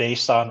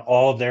 based on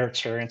all of their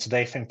experience,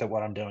 they think that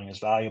what I'm doing is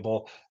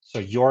valuable. So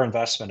your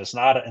investment is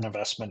not an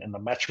investment in the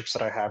metrics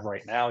that I have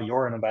right now.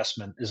 Your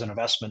investment is an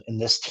investment in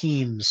this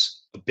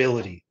team's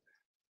ability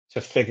to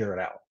figure it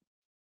out.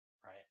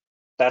 Right.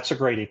 That's a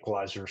great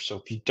equalizer. So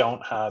if you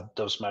don't have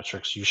those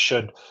metrics, you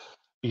should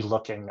be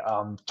looking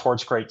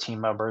towards great team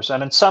members.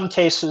 And in some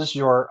cases,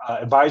 your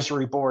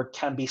advisory board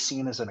can be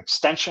seen as an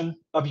extension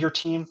of your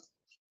team.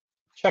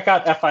 Check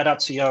out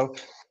fi.co/fast,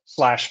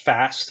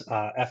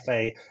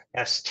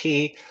 FAST,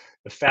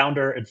 the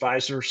Founder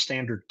Advisor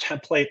Standard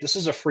Template. This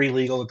is a free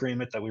legal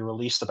agreement that we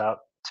released about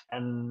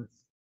 10,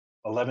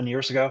 11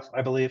 years ago,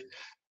 I believe,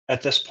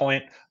 at this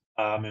point.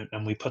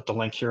 And we put the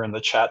link here in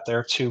the chat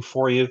there too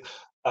for you.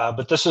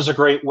 But this is a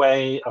great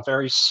way, a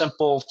very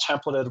simple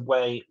templated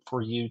way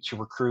for you to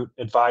recruit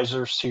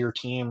advisors to your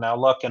team. Now,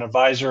 look, an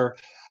advisor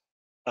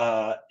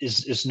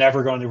is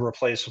never going to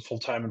replace a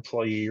full-time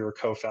employee or a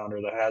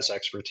co-founder that has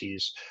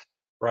expertise,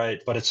 right?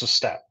 But it's a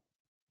step.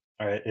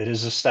 All right, it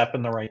is a step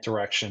in the right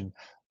direction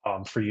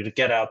for you to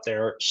get out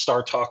there,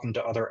 start talking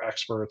to other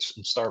experts,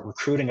 and start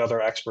recruiting other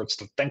experts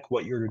to think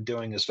what you're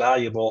doing is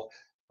valuable.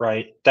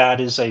 Right,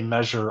 that is a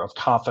measure of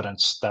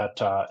confidence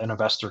that an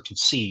investor can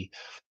see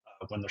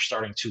when they're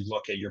starting to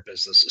look at your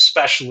business,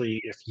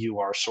 especially if you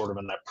are sort of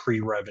in that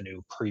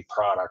pre-revenue,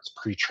 pre-product,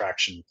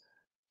 pre-traction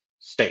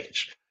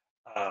stage.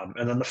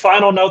 And then the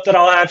final note that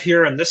I'll have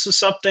here, and this is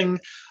something,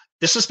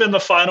 this has been the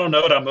final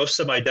note on most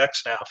of my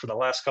decks now for the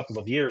last couple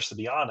of years, to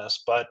be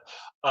honest. But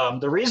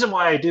the reason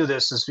why I do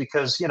this is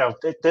because,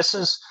 this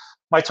is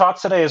my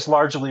talk today has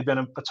largely been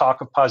a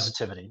talk of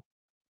positivity,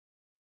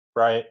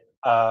 right?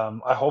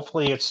 I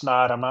hopefully it's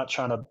not. I'm not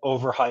trying to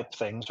overhype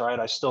things, right?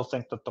 I still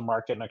think that the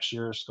market next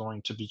year is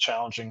going to be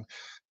challenging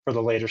for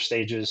the later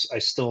stages. I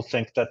still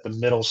think that the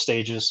middle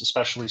stages,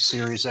 especially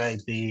Series A,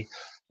 B,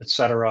 et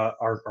cetera,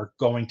 are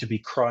going to be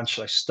crunched.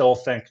 I still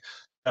think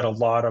that a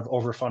lot of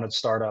overfunded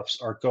startups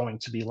are going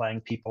to be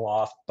laying people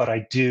off, but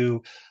I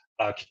do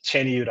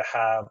continue to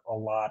have a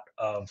lot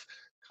of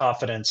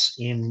confidence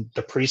in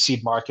the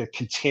pre-seed market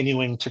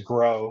continuing to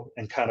grow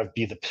and kind of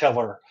be the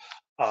pillar,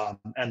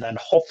 and then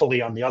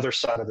hopefully on the other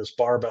side of this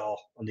barbell,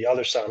 on the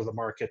other side of the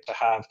market, to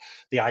have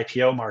the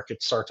IPO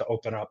market start to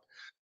open up,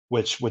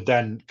 which would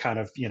then kind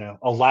of,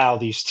 allow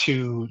these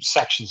two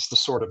sections to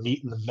sort of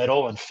meet in the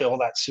middle and fill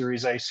that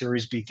Series A,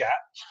 Series B gap.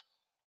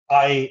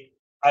 I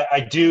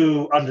I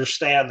do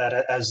understand that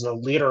as the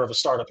leader of a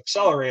startup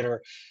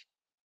accelerator,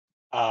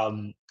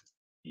 um,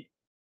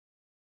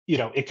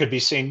 it could be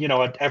seen,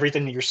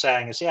 everything that you're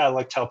saying is, yeah, I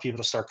like tell people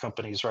to start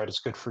companies, right? It's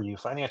good for you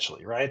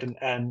financially, right?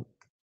 And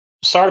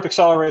startup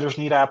accelerators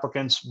need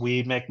applicants.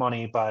 We make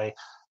money by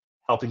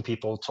helping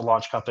people to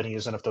launch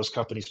companies, and if those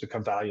companies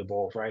become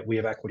valuable, right, we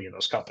have equity in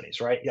those companies,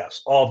 right?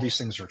 Yes, all of these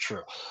things are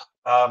true.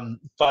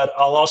 But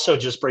I'll also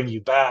just bring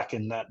you back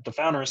in that the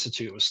Founder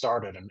Institute was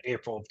started in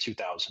April of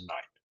 2009.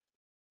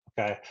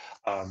 Okay,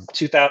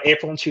 2000,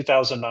 April in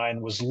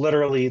 2009 was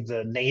literally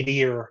the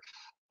nadir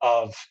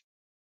of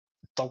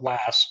the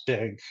last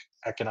big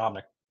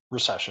economic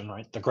recession,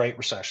 right? The Great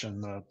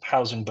Recession, the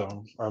housing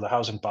boom, or the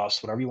housing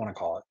bust, whatever you want to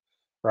call it,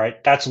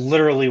 right? That's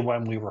literally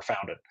when we were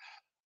founded.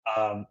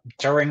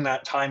 During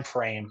that time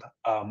frame,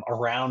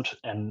 around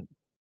and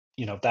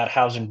that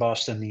housing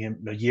bust and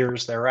the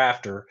years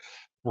thereafter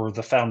were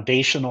the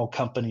foundational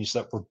companies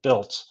that were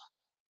built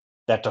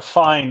that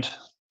defined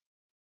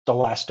the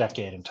last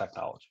decade in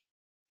technology,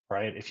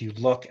 right? If you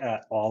look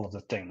at all of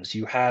the things,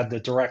 you had the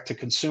direct to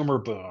consumer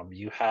boom,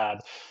 you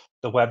had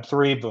the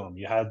Web3 boom,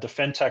 you had the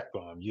fintech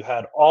boom, you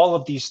had all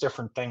of these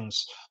different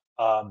things.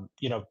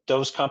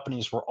 Those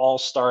companies were all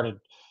started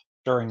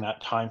during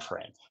that time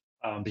frame,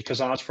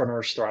 because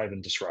entrepreneurs thrive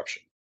in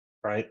disruption,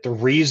 right? The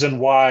reason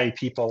why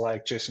people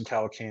like Jason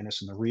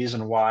Calacanis and the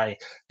reason why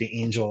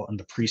the angel and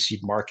the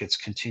pre-seed markets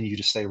continue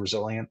to stay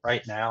resilient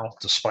right now,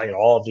 despite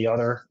all of the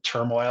other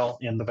turmoil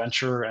in the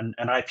venture and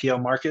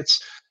IPO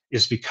markets,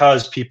 is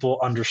because people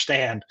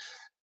understand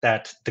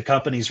that the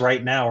companies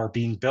right now are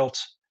being built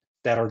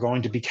that are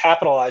going to be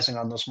capitalizing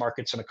on those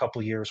markets in a couple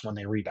of years when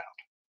they rebound,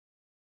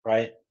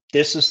 right?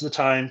 This is the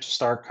time to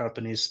start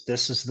companies.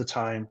 This is the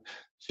time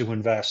to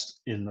invest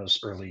in those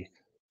early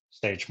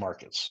stage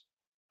markets.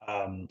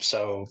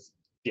 So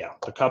yeah,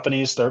 the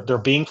companies they're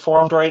being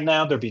formed right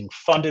now. They're being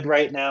funded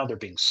right now. They're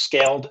being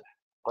scaled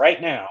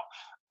right now.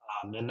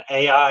 And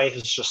AI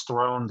has just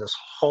thrown this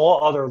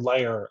whole other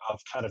layer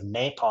of kind of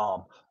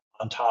napalm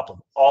on top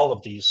of all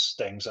of these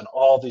things and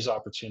all these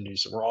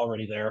opportunities that were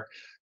already there.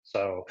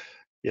 So,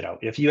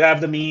 if you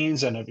have the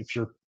means and if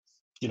you're,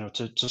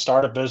 to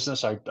start a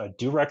business, I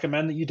do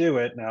recommend that you do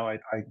it. Now,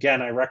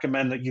 again, I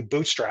recommend that you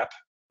bootstrap,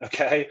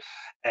 okay,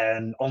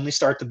 and only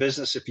start the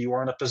business if you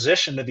are in a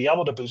position to be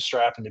able to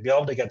bootstrap and to be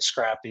able to get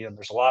scrappy. And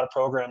there's a lot of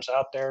programs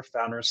out there,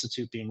 Founder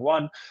Institute being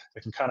one,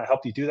 that can kind of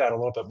help you do that a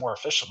little bit more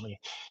efficiently.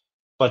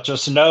 But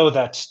just know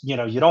that,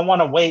 you don't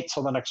wanna wait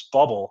till the next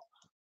bubble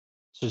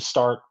to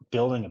start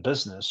building a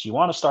business. You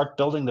wanna start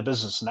building the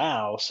business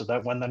now so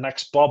that when the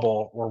next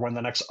bubble or when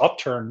the next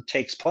upturn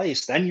takes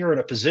place, then you're in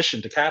a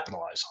position to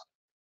capitalize on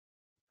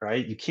it,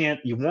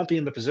 right? You won't be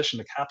in the position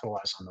to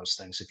capitalize on those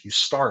things if you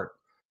start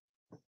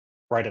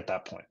right at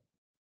that point.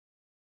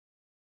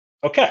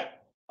 Okay.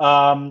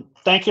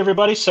 Thank you,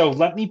 everybody. So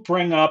let me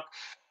bring up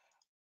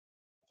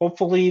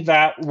hopefully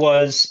that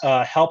was,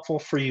 helpful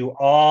for you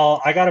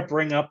all. I gotta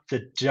bring up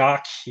the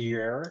doc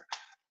here,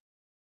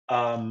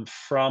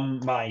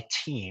 from my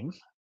team.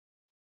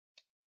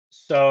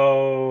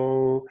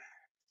 So,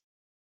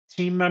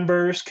 team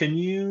members, can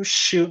you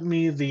shoot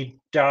me the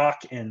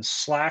doc in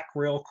Slack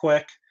real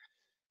quick?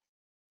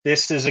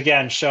 This is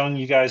again showing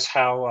you guys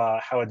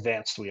how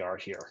advanced we are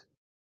here,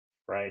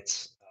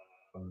 right?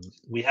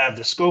 We have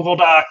this Google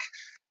Doc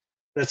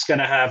that's going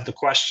to have the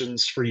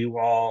questions for you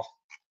all,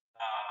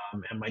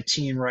 and my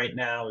team right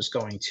now is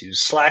going to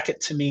Slack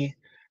it to me.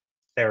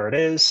 There it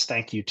is.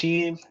 Thank you,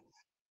 team.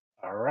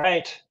 All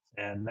right,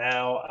 and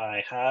now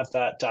I have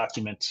that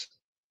document,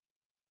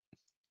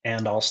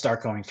 and I'll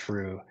start going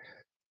through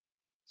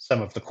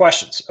some of the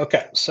questions.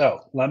 Okay,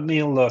 so let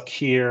me look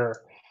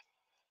here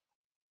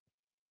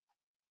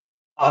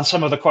on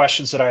some of the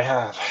questions that I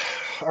have.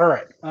 All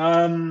right.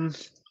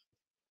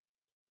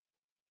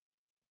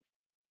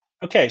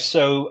 Okay,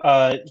 so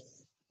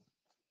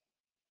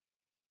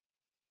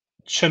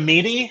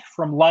Chamidi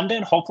from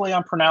London. Hopefully,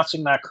 I'm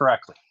pronouncing that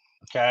correctly.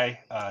 Okay,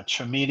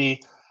 Chamidi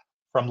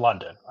from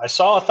London. I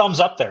saw a thumbs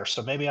up there,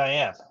 so maybe I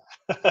am.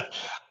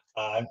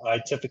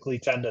 I typically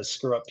tend to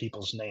screw up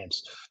people's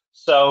names.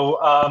 So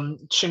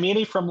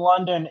Chamini from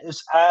London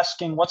is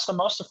asking, what's the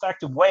most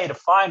effective way to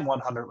find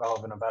 100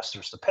 relevant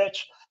investors to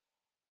pitch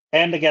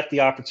and to get the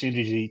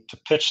opportunity to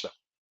pitch them?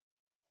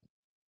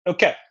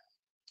 Okay,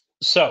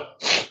 so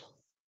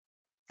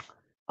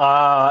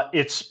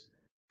it's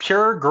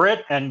pure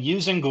grit and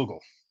using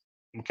Google.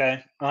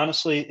 Okay,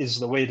 honestly, is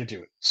the way to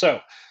do it. So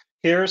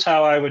here's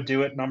how I would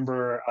do it,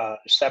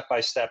 step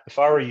by step. If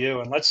I were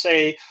you, and let's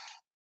say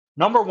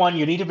number one,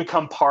 you need to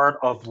become part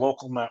of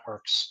local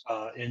networks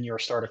in your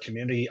startup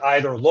community,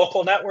 either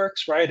local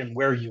networks, right, and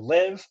where you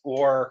live,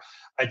 or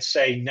I'd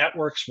say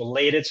networks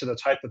related to the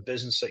type of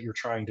business that you're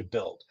trying to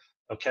build.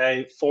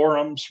 Okay,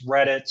 forums,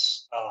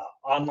 Reddits,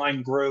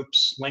 online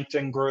groups,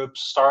 LinkedIn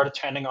groups, start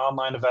attending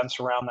online events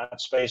around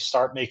that space,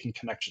 start making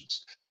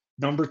connections.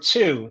 Number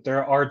two,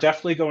 there are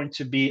definitely going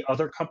to be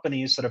other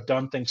companies that have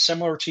done things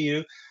similar to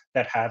you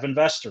that have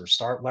investors.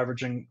 Start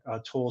leveraging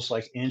tools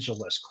like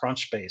AngelList,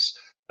 Crunchbase.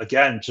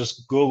 Again,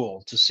 just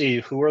Google to see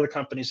who are the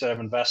companies that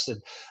have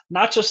invested,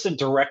 not just in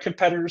direct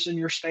competitors in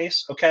your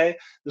space. Okay,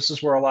 this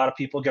is where a lot of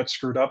people get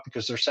screwed up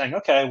because they're saying,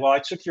 okay, well, I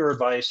took your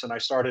advice and I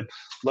started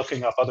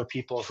looking up other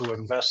people who have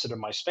invested in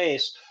my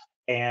space,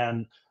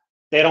 and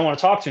they don't want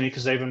to talk to me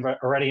because they've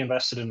already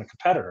invested in a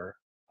competitor.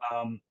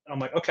 I'm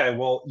like, okay,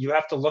 well, you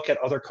have to look at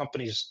other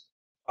companies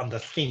on the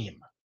theme.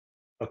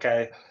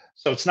 Okay.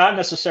 So it's not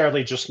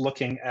necessarily just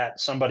looking at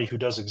somebody who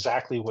does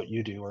exactly what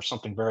you do or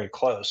something very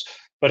close,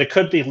 but it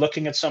could be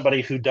looking at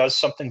somebody who does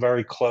something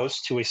very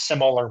close to a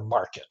similar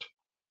market,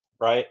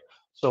 right?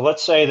 So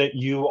let's say that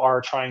you are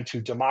trying to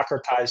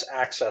democratize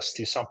access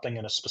to something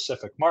in a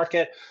specific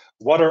market.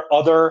 What are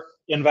other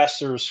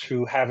investors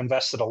who have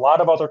invested a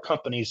lot of other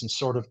companies in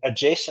sort of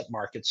adjacent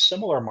markets,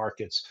 similar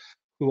markets,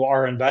 who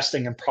are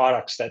investing in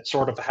products that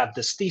sort of have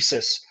this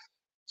thesis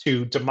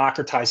to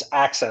democratize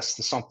access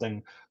to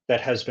something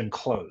that has been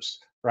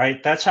closed,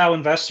 right? That's how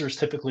investors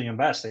typically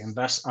invest. They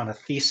invest on a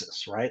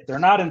thesis, right? They're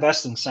not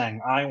investing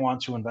saying, I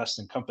want to invest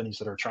in companies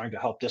that are trying to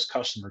help this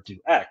customer do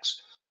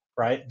X,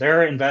 right?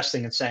 They're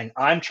investing and saying,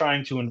 I'm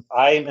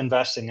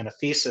investing in a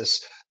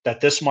thesis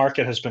that this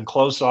market has been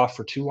closed off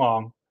for too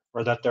long,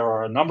 or that there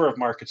are a number of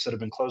markets that have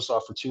been closed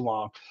off for too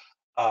long,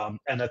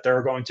 and that there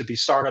are going to be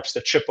startups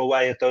that chip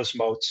away at those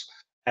moats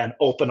and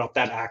open up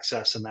that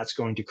access, and that's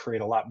going to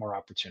create a lot more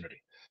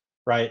opportunity,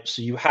 right?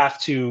 So you have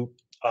to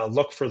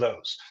look for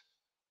those.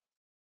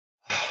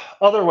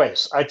 Other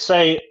ways, I'd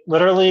say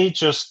literally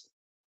just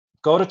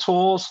go to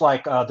tools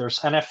like there's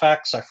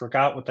NFX. I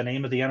forgot what the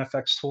name of the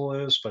NFX tool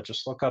is, but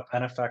just look up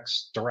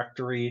NFX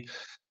directory,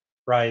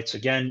 right?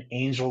 Again,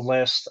 angel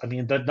list. I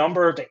mean,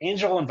 the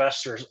angel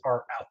investors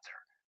are out there.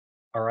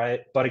 All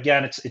right. But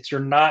again, you're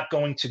not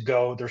going to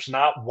go, there's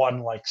not one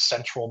like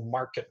central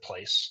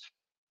marketplace,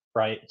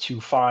 right,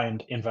 to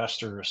find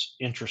investors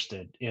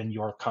interested in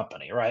your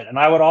company, right? And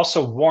I would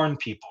also warn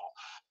people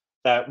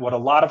that what a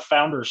lot of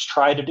founders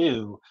try to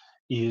do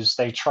is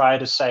they try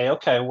to say,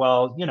 okay,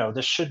 well,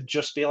 this should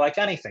just be like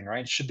anything,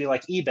 right? It should be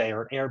like eBay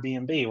or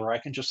Airbnb, where I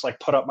can just like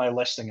put up my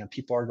listing and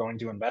people are going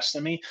to invest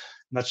in me. And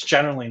that's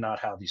generally not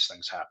how these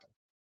things happen.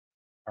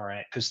 All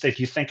right. Because if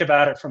you think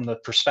about it from the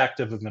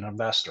perspective of an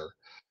investor,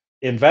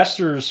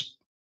 investors,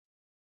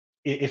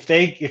 if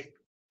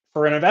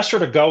for an investor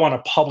to go on a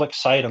public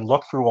site and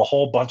look through a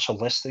whole bunch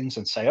of listings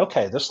and say,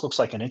 okay, this looks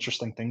like an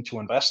interesting thing to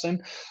invest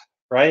in,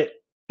 right?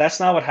 That's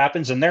not what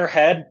happens in their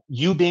head.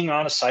 You being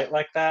on a site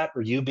like that,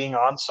 or you being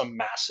on some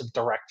massive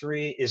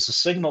directory, is a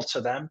signal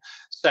to them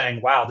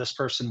saying, wow, this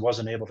person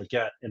wasn't able to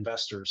get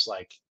investors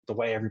like the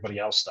way everybody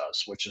else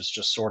does, which is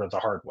just sort of the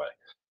hard way,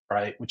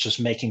 right? Which is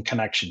making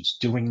connections,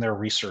 doing their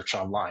research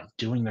online,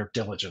 doing their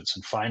diligence,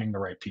 and finding the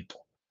right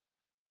people.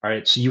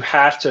 Right. So you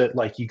have to,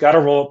 like, you got to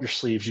roll up your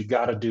sleeves. You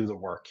got to do the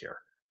work here.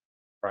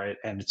 Right.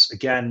 And it's,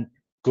 again,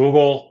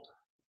 Google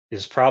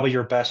is probably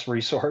your best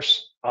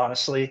resource,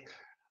 honestly.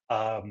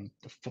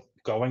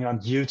 Going on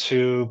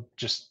YouTube,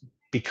 just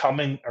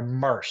becoming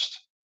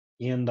immersed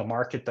in the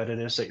market that it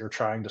is that you're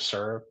trying to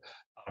serve,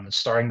 and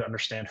starting to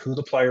understand who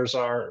the players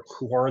are,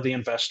 who are the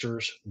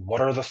investors, what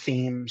are the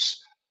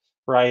themes,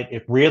 right?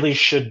 It really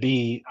should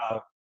be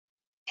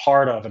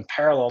part of and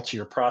parallel to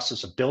your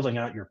process of building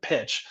out your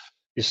pitch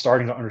is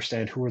starting to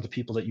understand who are the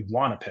people that you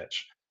want to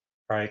pitch,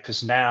 right?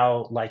 Because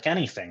now, like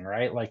anything,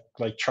 right, like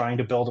trying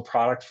to build a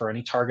product for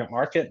any target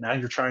market, now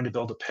you're trying to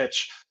build a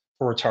pitch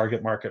for a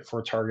target market, for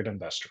a target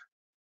investor,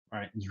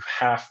 right? You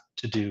have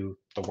to do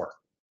the work.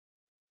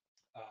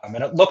 And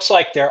it looks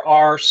like there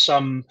are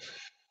some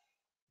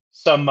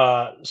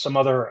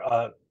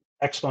other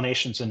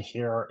explanations in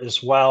here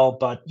as well.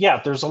 But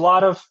yeah, there's a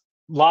lot of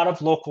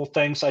local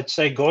things. I'd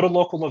say go to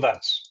local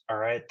events. All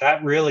right,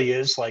 that really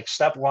is like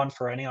step one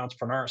for any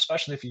entrepreneur,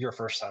 especially if you're a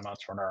first time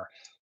entrepreneur.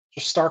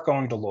 Just start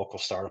going to local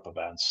startup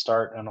events.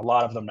 Start, and a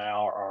lot of them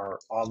now are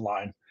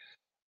online,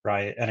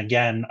 right? And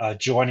again,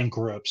 joining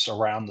groups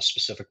around the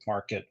specific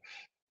market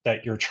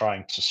that you're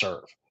trying to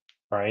serve,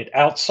 right?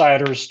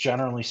 Outsiders,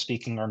 generally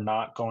speaking, are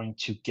not going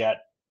to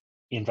get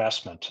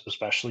investment,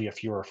 especially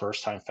if you're a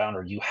first time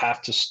founder. You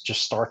have to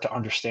just start to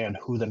understand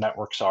who the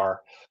networks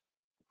are,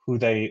 who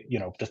they,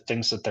 the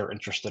things that they're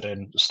interested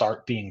in,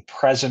 start being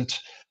present.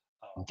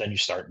 Then you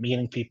start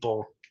meeting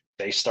people,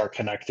 they start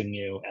connecting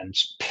you, and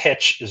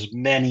pitch as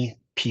many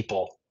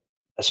people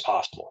as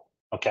possible.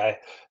 Okay.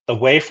 The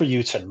way for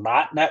you to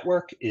not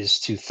network is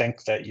to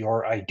think that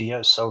your idea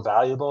is so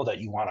valuable that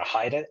you want to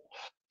hide it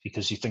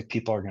because you think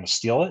people are going to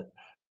steal it.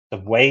 The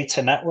way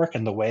to network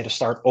and the way to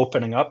start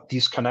opening up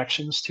these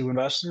connections to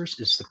investors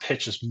is to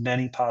pitch as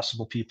many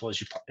possible people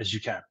as you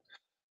can,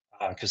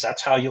 because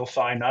that's how you'll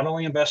find not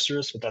only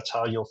investors, but that's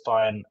how you'll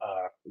find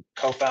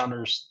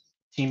co-founders,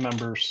 team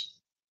members,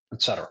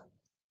 etc.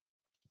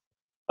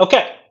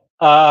 Okay,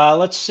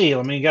 let's see.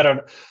 Let me get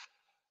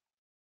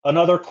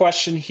another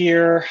question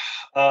here.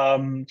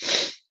 Um,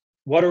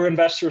 what are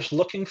investors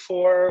looking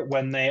for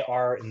when they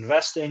are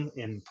investing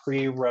in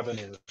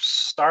pre-revenue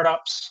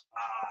startups?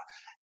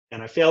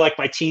 And I feel like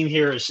my team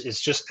here is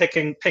just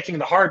picking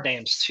the hard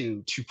names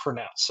to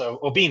pronounce. So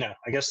Obina,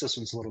 I guess this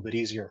one's a little bit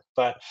easier,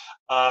 but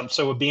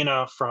so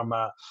Obina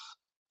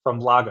from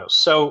Lagos.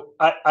 So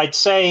I'd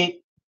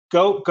say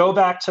go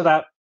back to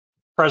that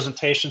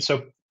presentation.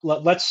 So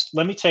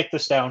let me take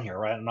this down here,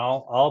 right, and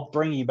I'll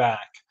bring you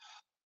back.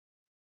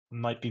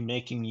 Might be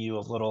making you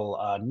a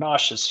little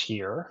nauseous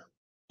here,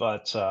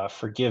 but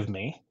forgive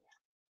me.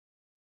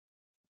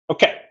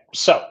 Okay,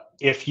 so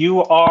if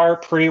you are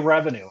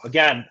pre-revenue,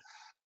 again,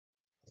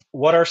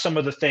 what are some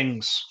of the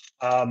things?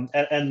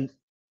 And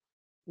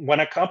when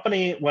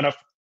a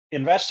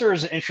investor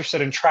is interested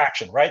in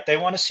traction, right? They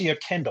want to see a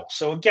Kindle.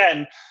 So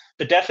again,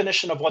 the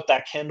definition of what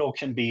that Kindle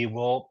can be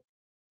will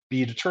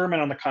be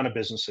determined on the kind of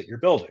business that you're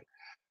building,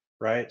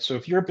 right? So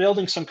if you're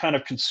building some kind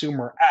of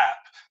consumer app,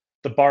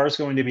 the bar is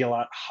going to be a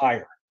lot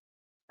higher.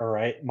 All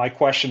right. My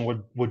question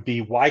would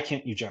be, why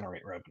can't you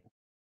generate revenue?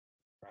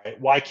 Right?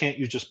 Why can't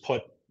you just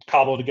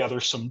cobble together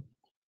some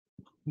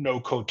no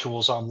code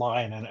tools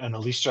online and at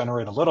least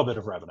generate a little bit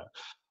of revenue?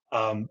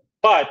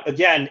 But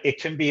again, it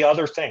can be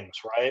other things,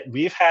 right?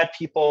 We've had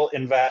people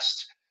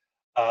invest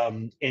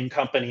in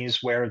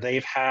companies where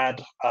they've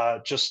had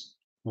just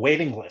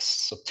waiting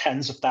lists of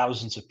tens of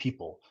thousands of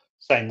people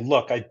saying,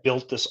 look, I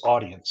built this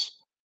audience.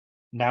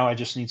 Now I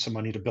just need some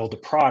money to build a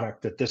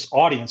product that this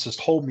audience has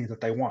told me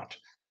that they want,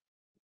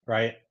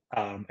 right?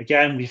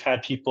 Again, we've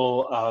had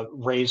people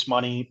raise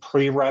money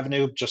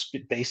pre-revenue just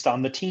based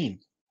on the team,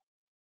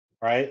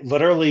 right?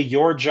 Literally,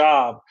 your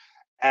job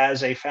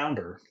as a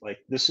founder, like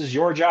this is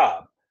your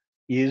job,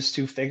 is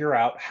to figure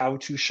out how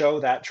to show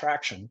that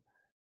traction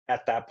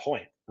at that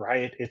point,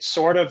 right?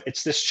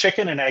 It's this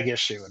chicken and egg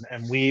issue,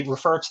 and we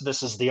refer to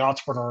this as the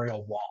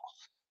entrepreneurial wall,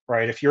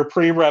 right? If you're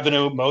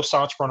pre-revenue, most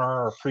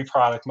entrepreneur or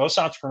pre-product, most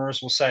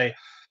entrepreneurs will say,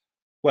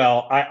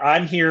 well,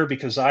 I'm here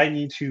because I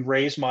need to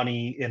raise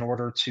money in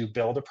order to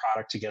build a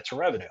product to get to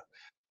revenue,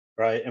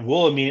 right? And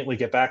we'll immediately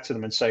get back to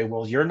them and say,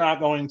 well, you're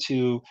not going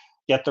to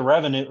get the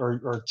revenue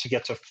or to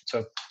get to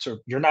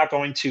you're not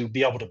going to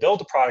be able to build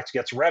a product to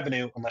get to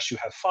revenue unless you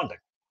have funding,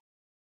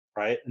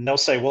 right? And they'll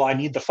say, well, I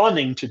need the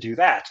funding to do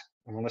that.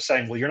 And we're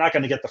saying, well, you're not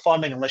going to get the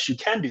funding unless you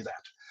can do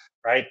that,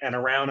 right? And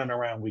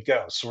around we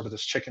go, sort of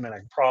this chicken and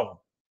egg problem.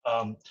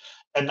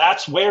 And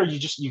that's where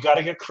you got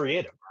to get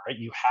creative, right?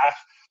 You have,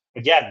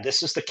 again,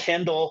 this is the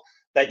Kindle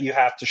that you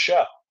have to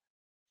show,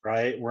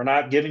 right? We're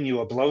not giving you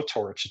a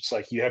blowtorch. It's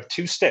like you have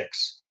two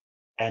sticks,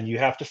 and you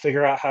have to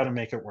figure out how to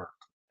make it work.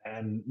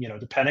 And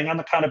depending on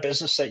the kind of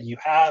business that you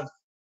have,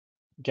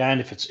 again,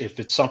 if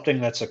it's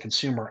something that's a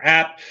consumer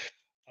app,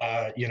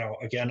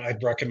 again,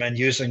 I'd recommend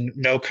using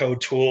no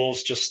code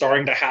tools, just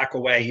starting to hack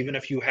away, even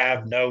if you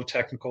have no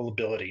technical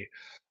ability.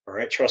 All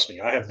right, trust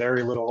me, I have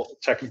very little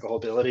technical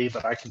ability,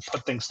 but I can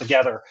put things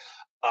together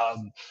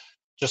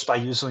just by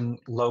using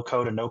low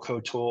code and no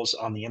code tools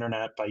on the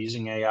internet, by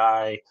using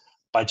AI,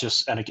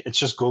 it's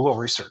just Google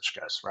research,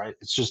 guys, right?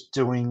 It's just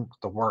doing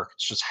the work,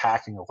 it's just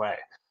hacking away.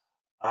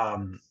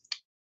 Um,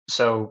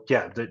 so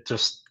yeah,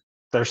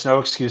 there's no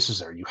excuses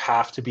there. You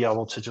have to be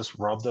able to just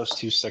rub those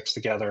two sticks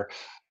together,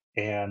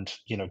 and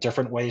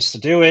different ways to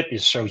do it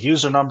is show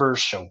user numbers,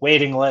 show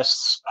waiting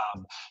lists,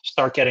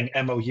 start getting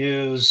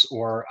MOUs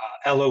or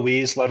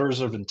LOEs, letters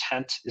of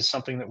intent is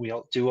something that we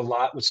do a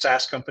lot with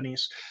SaaS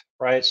companies,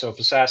 right? So if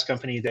a SaaS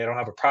company, they don't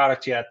have a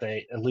product yet,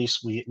 they at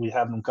least we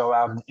have them go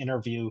out and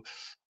interview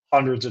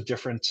hundreds of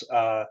different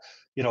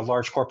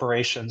large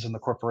corporations, and the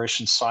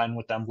corporations sign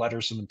with them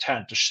letters of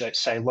intent to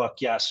say, look,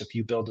 yes, if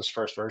you build this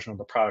first version of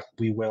the product,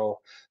 we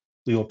will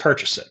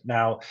purchase it.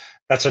 Now,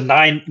 that's a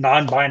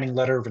non-binding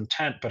letter of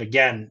intent, but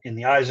again, in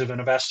the eyes of an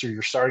investor,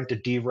 you're starting to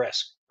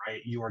de-risk,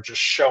 right? You are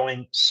just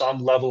showing some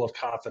level of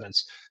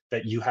confidence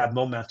that you have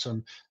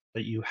momentum,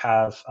 that you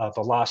have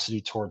velocity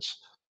towards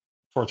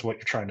what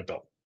you're trying to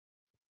build.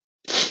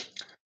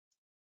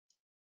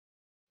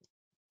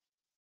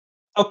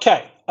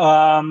 Okay.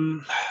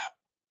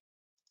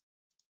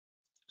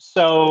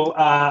 So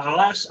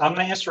I'm going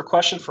to answer a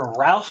question from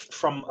Ralph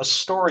from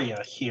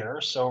Astoria here.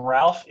 So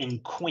Ralph in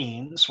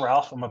Queens.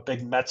 Ralph, I'm a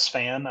big Mets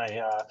fan.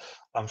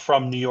 I'm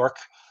from New York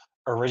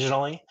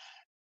originally,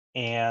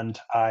 and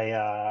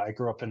I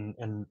grew up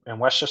in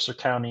Westchester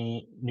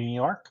County, New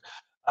York.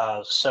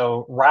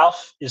 So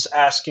Ralph is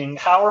asking,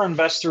 how are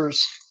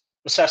investors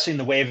assessing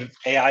the wave of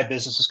AI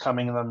businesses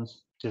coming to them?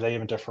 Do they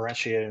even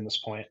differentiate at this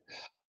point?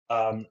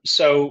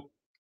 So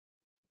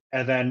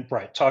and then,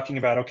 right, talking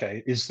about,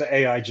 okay, is the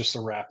AI just a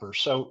wrapper?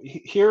 So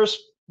here's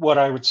what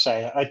I would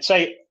say. I'd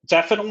say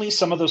definitely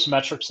some of those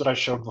metrics that I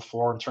showed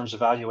before in terms of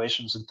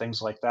valuations and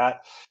things like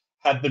that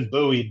have been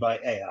buoyed by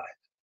AI,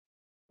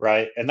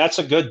 right? And that's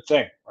a good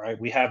thing, right?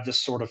 We have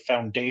this sort of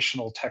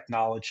foundational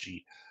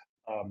technology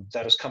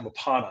that has come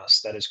upon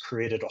us that has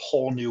created a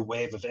whole new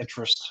wave of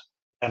interest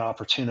and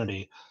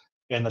opportunity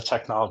in the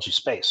technology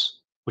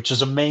space, which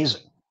is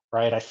amazing,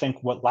 right? I think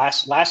what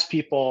last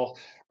people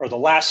or the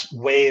last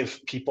wave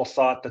people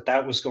thought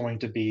that was going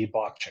to be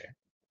blockchain,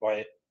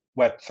 right?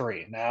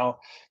 Web3. Now,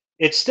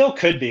 it still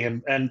could be,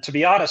 and to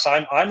be honest,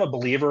 I'm a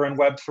believer in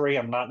Web3.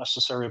 I'm not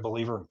necessarily a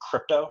believer in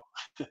crypto,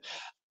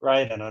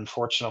 right? And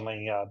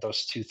unfortunately,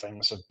 those two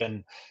things have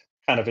been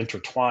kind of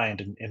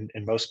intertwined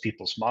in most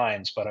people's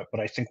minds. But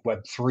I think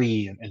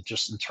Web3 and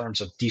just in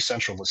terms of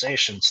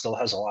decentralization still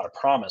has a lot of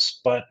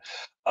promise. But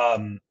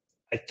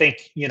I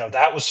think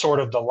that was sort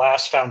of the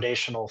last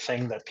foundational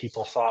thing that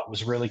people thought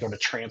was really going to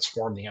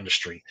transform the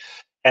industry,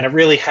 and it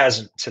really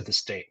hasn't to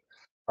this date,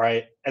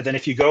 right? And then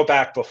if you go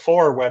back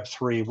before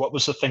Web3, what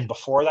was the thing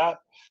before that?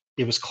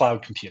 It was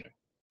cloud computing,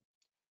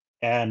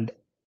 and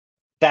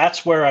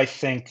that's where I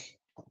think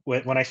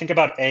when I think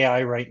about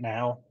AI right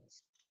now,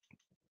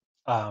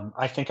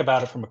 I think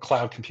about it from a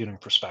cloud computing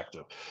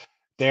perspective.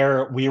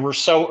 We were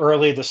so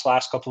early this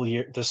last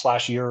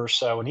year or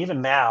so, and even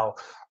now,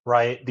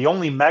 right? The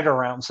only mega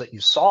rounds that you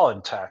saw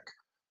in tech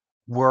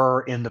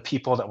were in the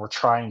people that were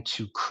trying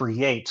to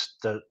create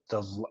the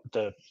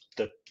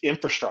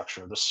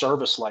infrastructure, the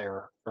service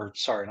layer, or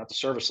sorry, not the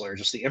service layer,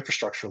 just the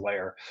infrastructure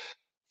layer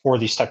for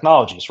these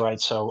technologies, right?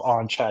 So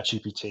on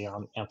ChatGPT,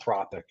 on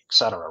Anthropic, et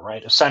cetera,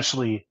 right?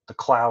 Essentially the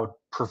cloud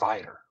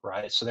provider,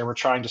 right? So they were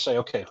trying to say,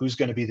 okay, who's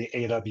going to be the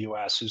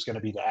AWS, who's going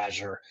to be the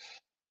Azure,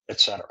 et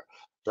cetera,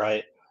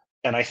 right?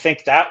 And I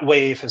think that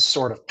wave has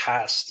sort of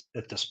passed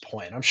at this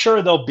point. I'm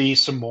sure there'll be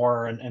some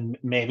more, and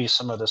maybe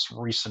some of this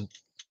recent,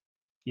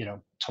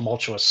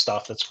 tumultuous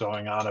stuff that's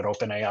going on at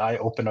OpenAI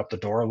open up the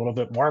door a little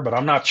bit more, but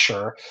I'm not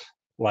sure.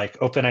 Like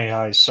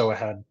OpenAI is so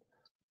ahead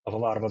of a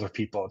lot of other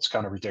people, it's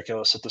kind of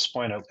ridiculous at this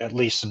point, at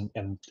least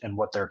in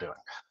what they're doing.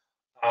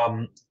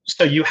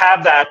 So you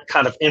have that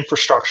kind of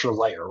infrastructure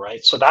layer,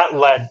 right? So that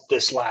led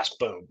this last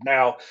boom.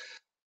 Now,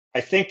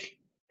 I think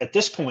at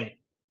this point,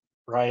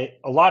 right,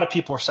 a lot of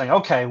people are saying,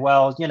 okay,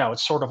 well,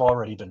 it's sort of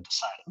already been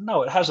decided.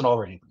 No, it hasn't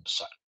already been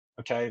decided.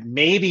 Okay,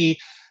 maybe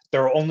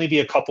there will only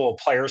be a couple of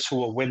players who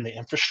will win the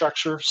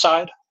infrastructure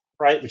side,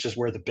 right, which is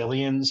where the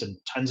billions and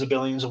tens of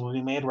billions will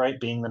be made, right,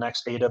 being the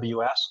next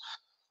AWS.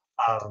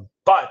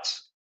 But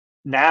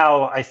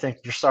now I think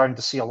you're starting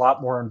to see a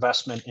lot more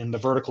investment in the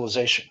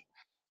verticalization,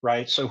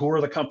 right? So who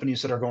are the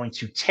companies that are going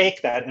to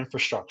take that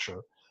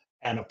infrastructure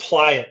and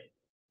apply it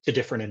to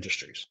different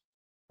industries,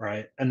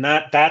 right? And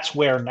that's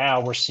where now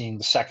we're seeing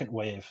the second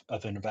wave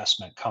of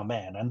investment come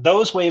in. And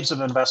those waves of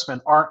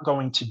investment aren't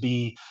going to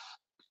be,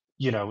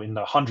 in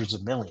the hundreds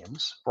of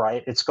millions,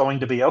 right? It's going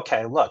to be,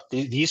 okay, look,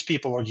 these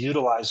people are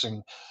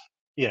utilizing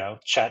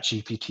chat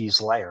gpt's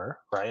layer,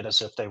 right,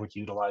 as if they would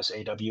utilize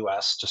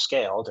aws to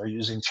scale. They're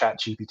using chat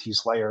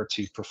gpt's layer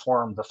to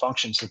perform the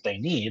functions that they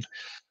need,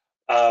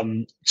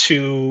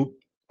 to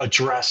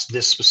address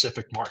this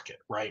specific market,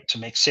 right, to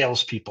make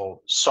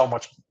salespeople so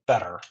much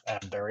better,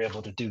 and they're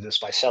able to do this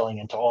by selling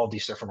into all of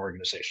these different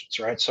organizations,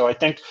 right? So I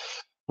think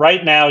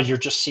right now you're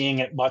just seeing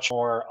it much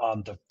more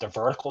on the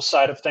vertical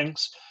side of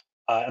things.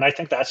 And I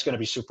think that's going to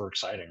be super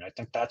exciting. I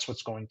think that's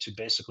what's going to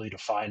basically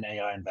define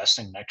ai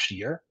investing next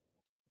year,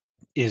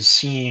 is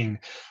seeing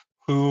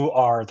who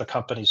are the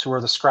companies, who are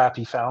the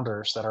scrappy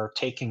founders that are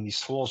taking these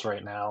tools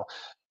right now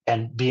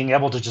and being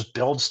able to just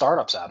build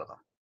startups out of them,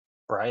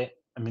 right?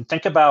 I mean,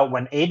 think about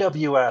when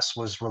AWS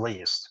was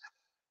released,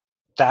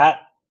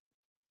 that,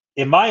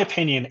 in my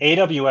opinion,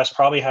 AWS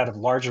probably had a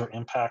larger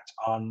impact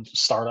on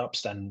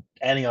startups than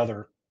any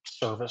other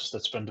service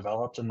that's been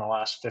developed in the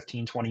last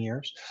 15, 20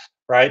 years,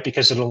 right?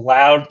 Because it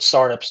allowed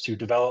startups to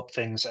develop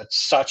things at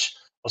such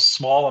a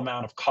small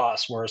amount of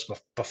cost, whereas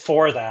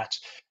before that,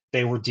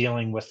 they were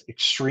dealing with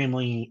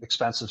extremely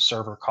expensive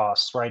server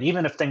costs, right?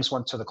 Even if things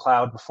went to the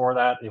cloud before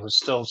that, it was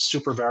still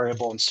super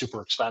variable and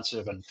super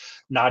expensive and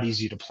not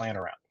easy to plan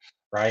around,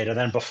 right? And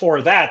then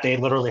before that, they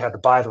literally had to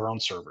buy their own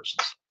servers,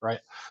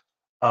 right?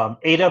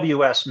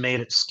 AWS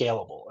made it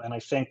scalable, and I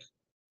think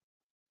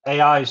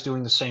AI is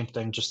doing the same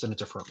thing, just in a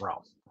different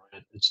realm.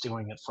 Right? It's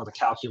doing it for the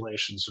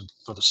calculations and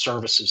for the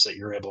services that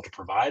you're able to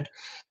provide,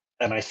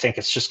 and I think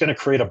it's just going to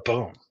create a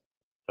boom,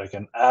 like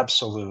an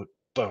absolute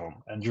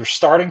boom. And you're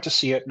starting to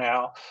see it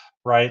now,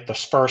 right? The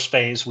first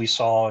phase we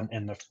saw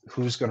in the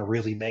who's going to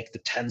really make the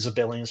tens of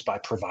billions by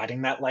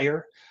providing that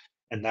layer,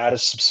 and that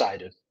has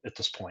subsided at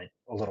this point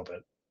a little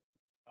bit.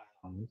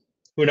 Um,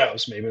 who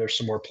knows? Maybe there's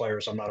some more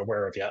players I'm not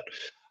aware of yet.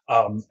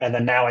 And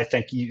then now I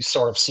think you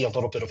sort of see a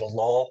little bit of a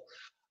lull,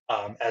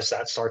 as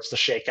that starts to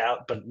shake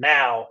out. But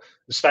now,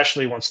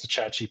 especially once the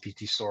Chat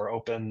GPT store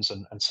opens,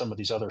 and some of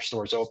these other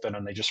stores open,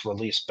 and they just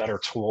release better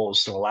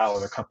tools to allow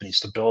other companies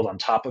to build on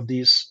top of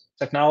these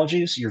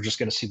technologies, you're just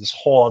going to see this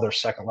whole other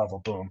second level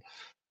boom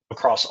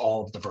across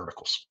all of the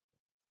verticals.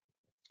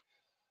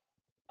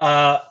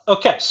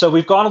 Okay, so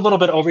we've gone a little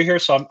bit over here,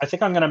 so I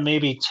think I'm going to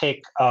maybe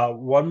take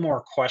one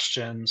more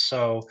question.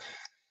 So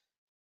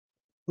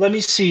let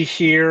me see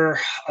here.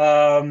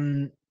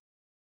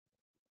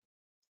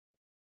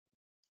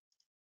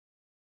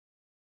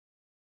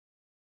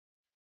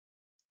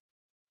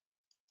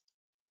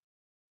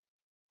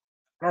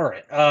 All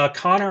right.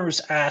 Connor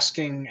is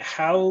asking,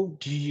 how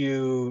do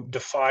you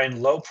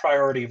define low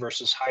priority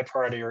versus high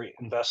priority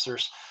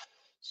investors?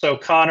 So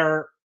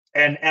Connor,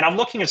 and I'm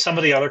looking at some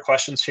of the other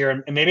questions here,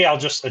 and maybe I'll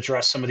just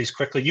address some of these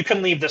quickly. You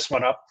can leave this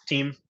one up,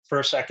 team, for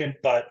a second,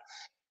 but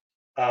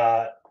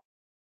uh,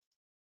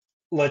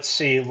 let's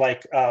see.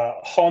 Like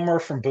Homer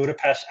from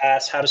Budapest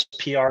asks, how does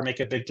PR make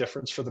a big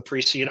difference for the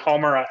pre-seed?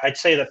 Homer, I'd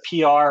say that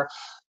PR,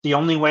 the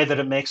only way that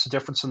it makes a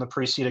difference in the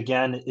pre-seed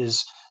again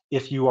is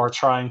if you are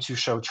trying to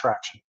show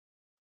traction,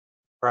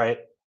 right?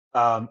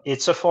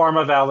 It's a form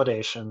of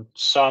validation.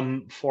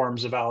 Some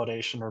forms of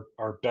validation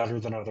are better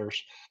than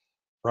others,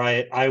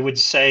 right? I would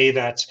say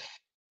that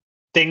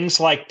things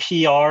like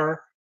PR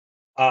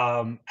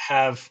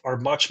have are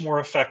much more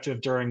effective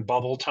during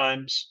bubble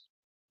times,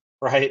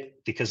 right?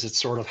 Because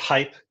it's sort of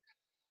hype.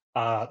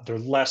 They're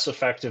less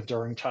effective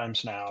during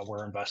times now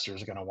where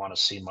investors are going to want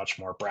to see much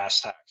more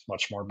brass tacks,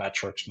 much more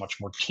metrics, much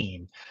more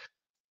team,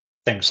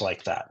 things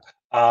like that.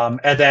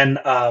 And then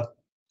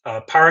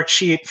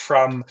Parakshit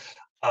from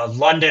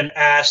London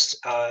asked,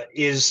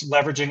 is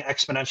leveraging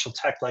exponential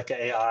tech like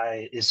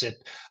AI, is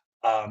it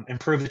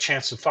improve the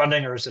chance of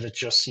funding, or is it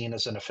just seen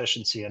as an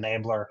efficiency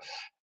enabler?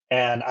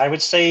 And I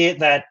would say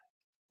that,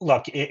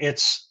 look,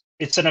 it's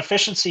an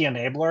efficiency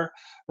enabler,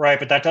 right?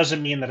 But that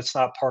doesn't mean that it's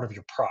not part of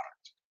your product.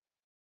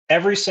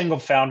 Every single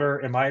founder,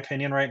 in my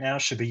opinion, right now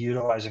should be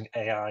utilizing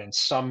AI in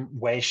some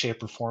way,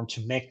 shape, or form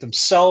to make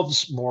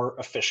themselves more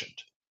efficient,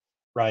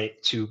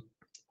 right? To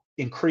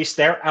increase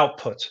their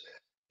output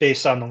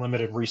based on the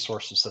limited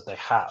resources that they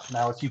have.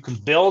 Now, if you can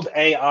build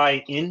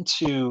AI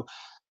into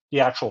the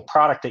actual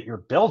product that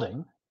you're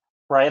building,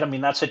 right? I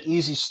mean, that's an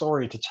easy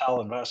story to tell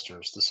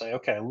investors to say,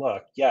 okay,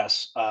 look,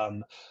 yes,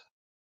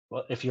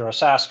 well, if you're a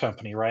SaaS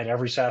company, right?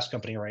 Every SaaS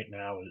company right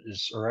now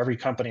is, or every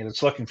company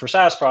that's looking for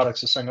SaaS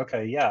products is saying,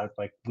 okay, yeah,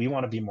 like we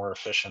want to be more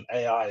efficient.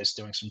 AI is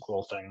doing some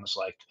cool things.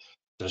 Like,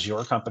 does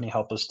your company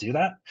help us do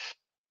that?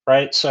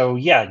 Right? So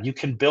yeah, you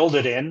can build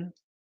it in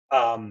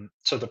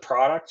to the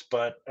product,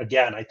 but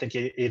again, I think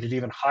at an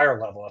even higher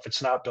level, if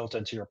it's not built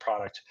into your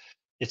product,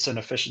 it's an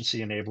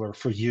efficiency enabler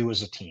for you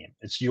as a team.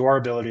 It's your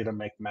ability to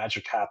make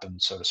magic happen,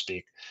 so to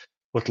speak,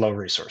 with low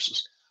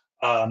resources.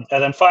 And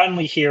then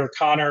finally, here,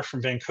 Connor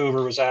from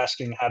Vancouver was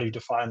asking, how do you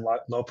define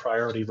low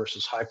priority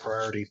versus high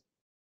priority?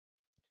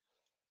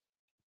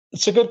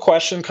 It's a good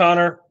question,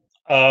 Connor.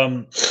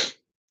 Um,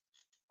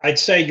 I'd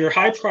say your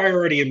high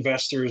priority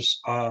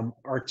investors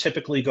are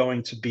typically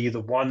going to be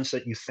the ones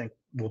that you think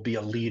will be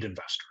a lead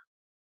investor.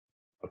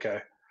 Okay.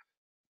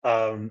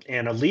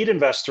 And a lead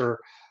investor,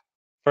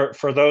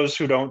 for those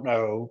who don't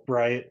know,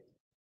 right?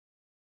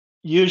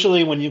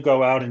 Usually, when you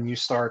go out and you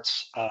start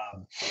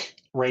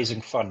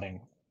raising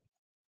funding,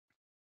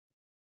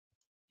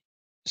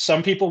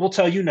 some people will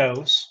tell you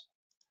no's,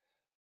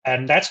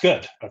 and that's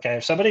good. Okay.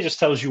 If somebody just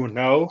tells you a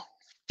no,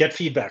 get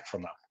feedback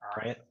from them.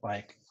 All right.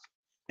 Like,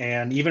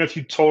 and even if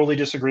you totally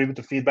disagree with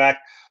the feedback,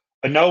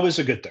 a no is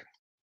a good thing.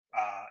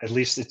 At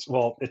least it's,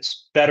 well,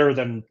 it's better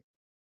than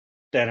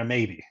a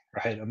maybe,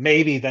 right? A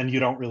maybe, then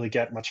you don't really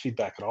get much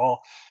feedback at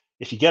all.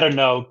 If you get a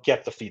no,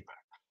 get the feedback.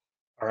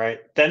 All right.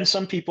 Then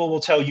some people will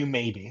tell you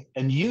maybe.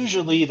 And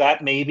usually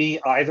that maybe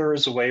either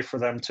is a way for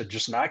them to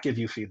just not give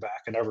you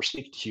feedback and never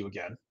speak to you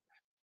again.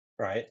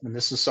 Right. And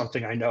this is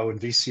something I know in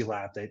VC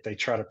Lab, they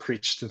try to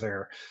preach to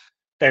their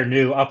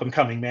new up and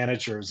coming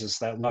managers is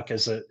that, look,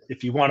 as a,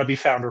 if you want to be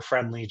founder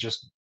friendly,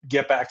 just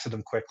get back to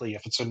them quickly.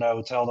 If it's a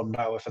no, tell them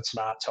no. If it's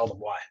not, tell them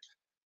why.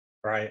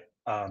 Right.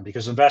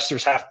 Because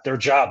investors have their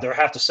job, they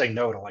have to say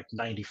no to like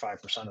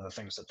 95% of the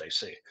things that they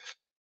see.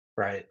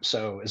 Right.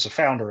 So as a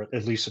founder,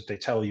 at least if they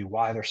tell you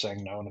why they're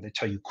saying no and they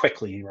tell you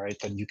quickly, right,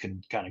 then you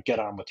can kind of get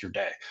on with your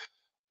day.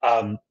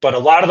 But a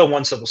lot of the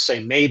ones that will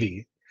say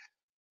maybe,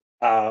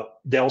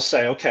 they'll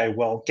say, okay,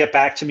 well, get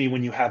back to me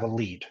when you have a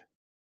lead.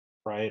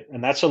 Right.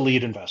 And that's a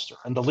lead investor.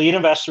 And the lead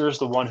investor is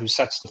the one who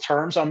sets the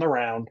terms on the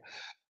round,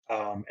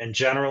 and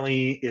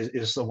generally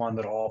is the one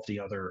that all of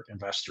the other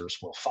investors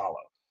will follow.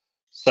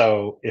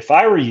 So if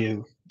I were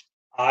you,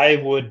 I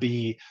would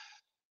be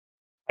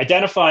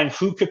identifying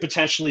who could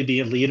potentially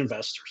be a lead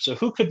investor. So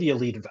who could be a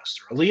lead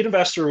investor? A lead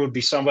investor would be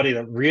somebody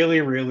that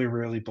really, really,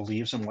 really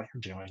believes in what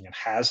you're doing and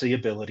has the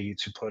ability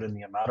to put in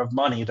the amount of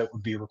money that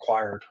would be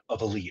required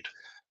of a lead,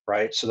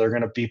 right? So they're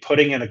going to be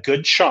putting in a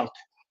good chunk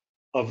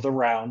of the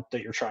round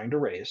that you're trying to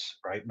raise,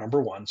 right?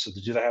 Number one, so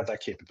do they have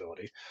that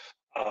capability?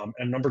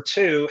 And number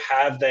two,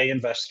 have they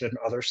invested in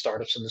other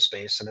startups in the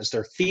space? And is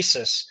their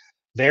thesis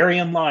very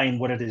in line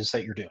what it is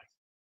that you're doing?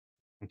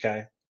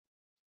 Okay.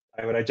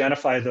 I would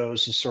identify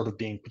those as sort of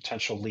being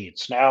potential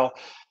leads. Now,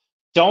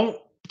 don't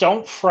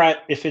don't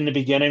fret if in the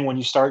beginning when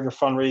you start your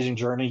fundraising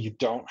journey you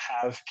don't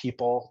have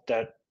people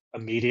that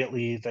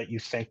immediately that you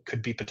think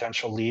could be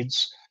potential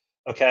leads.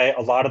 Okay,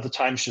 a lot of the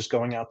times just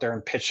going out there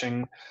and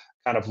pitching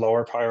kind of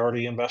lower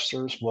priority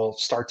investors will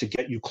start to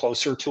get you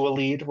closer to a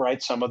lead,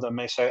 right? Some of them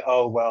may say,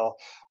 oh well,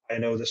 I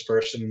know this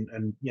person,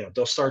 and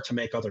they'll start to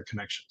make other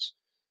connections,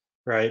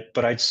 right?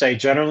 But I'd say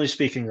generally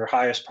speaking your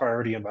highest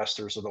priority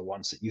investors are the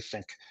ones that you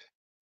think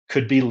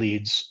could be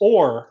leads,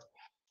 or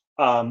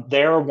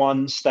they're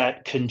ones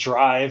that can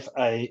drive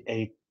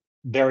a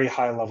very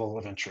high level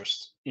of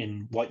interest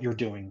in what you're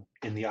doing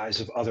in the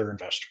eyes of other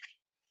investors.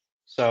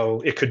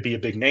 So it could be a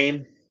big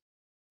name,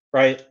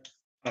 right?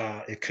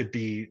 It could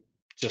be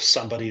just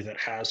somebody that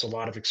has a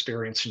lot of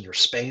experience in your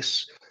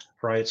space,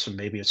 right? So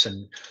maybe it's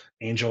an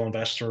angel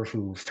investor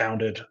who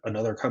founded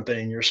another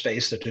company in your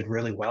space that did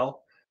really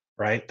well,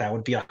 right? That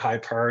would be a high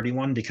priority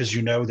one because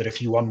you know that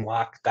if you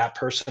unlock that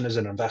person as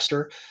an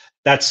investor,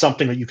 that's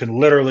something that you can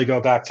literally go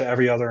back to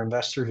every other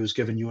investor who's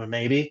given you a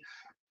maybe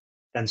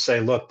and say,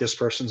 look, this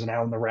person's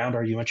now in the round.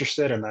 Are you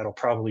interested? And that'll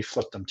probably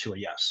flip them to a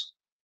yes,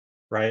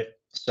 right?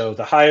 So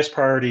the highest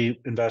priority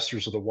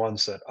investors are the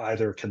ones that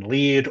either can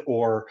lead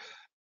or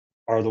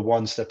are the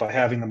ones that by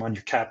having them on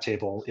your cap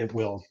table, it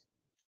will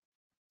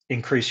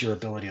increase your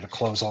ability to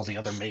close all the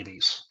other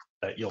maybes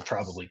that you'll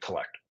probably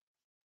collect.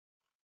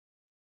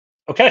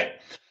 Okay.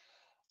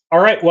 All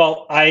right.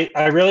 Well,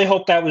 I really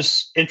hope that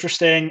was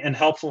interesting and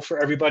helpful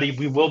for everybody.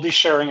 We will be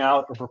sharing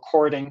out a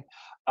recording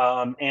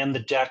and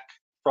the deck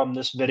from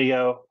this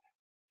video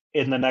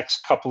in the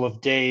next couple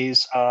of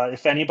days.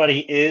 If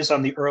anybody is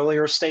on the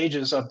earlier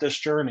stages of this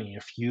journey,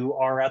 if you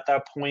are at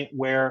that point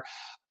where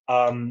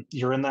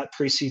you're in that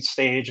pre-seed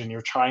stage and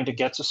you're trying to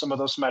get to some of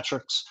those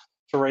metrics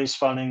to raise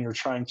funding, you're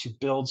trying to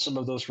build some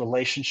of those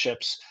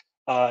relationships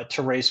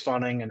to raise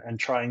funding, and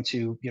trying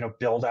to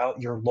build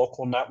out your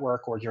local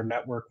network or your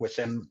network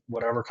within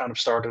whatever kind of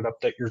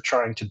startup that you're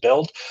trying to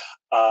build.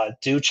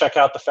 Do check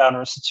out the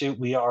Founder Institute.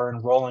 We are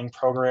enrolling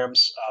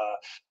programs,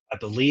 I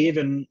believe,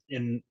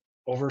 in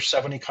over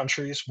 70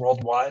 countries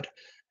worldwide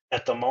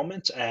at the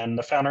moment. And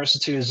the Founder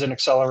Institute is an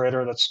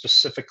accelerator that's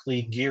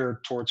specifically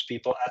geared towards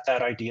people at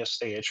that idea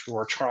stage who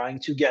are trying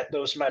to get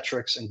those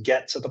metrics and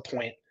get to the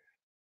point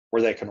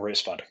where they can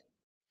raise funding.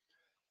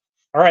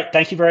 All right.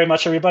 Thank you very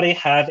much, everybody.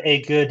 Have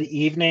a good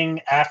evening,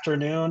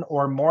 afternoon,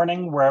 or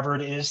morning, wherever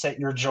it is that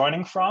you're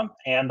joining from.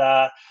 And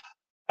I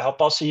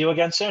hope I'll see you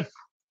again soon.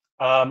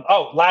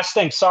 Oh, last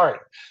thing, sorry.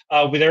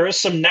 There is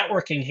some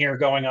networking here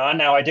going on.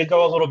 Now, I did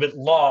go a little bit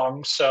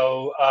long,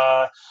 so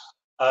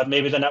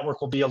maybe the network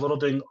will be a little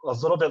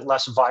bit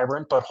less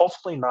vibrant, but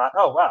hopefully not.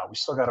 Oh, wow, we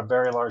still got a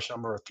very large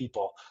number of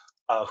people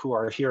who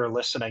are here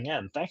listening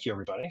in. Thank you,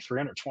 everybody.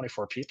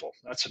 324 people.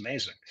 That's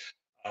amazing.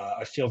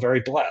 I feel very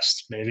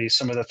blessed. Maybe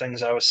some of the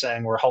things I was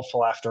saying were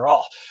helpful after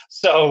all.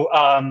 So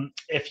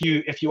if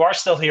you are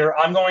still here,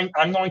 I'm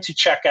going to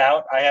check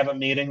out. I have a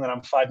meeting that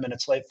I'm 5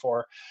 minutes late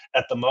for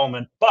at the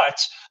moment. But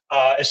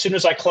as soon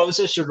as I close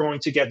this, you're going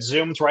to get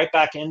zoomed right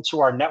back into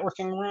our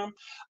networking room.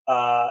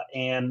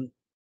 And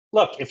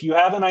look, if you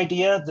have an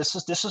idea, this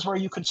is where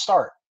you could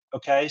start.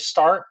 Okay,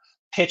 start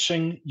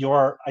pitching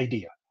your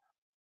idea.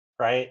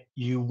 Right?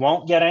 You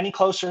won't get any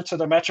closer to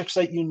the metrics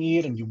that you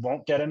need, and you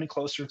won't get any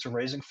closer to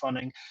raising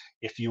funding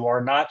if you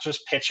are not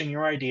just pitching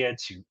your idea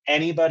to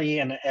anybody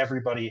and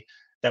everybody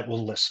that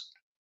will listen.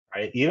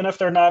 Right? Even if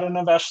they're not an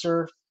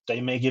investor, they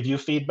may give you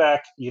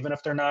feedback. Even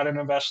if they're not an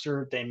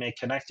investor, they may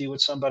connect you with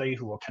somebody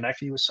who will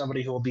connect you with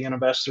somebody who will be an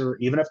investor.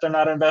 Even if they're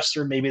not an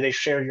investor, maybe they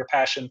share your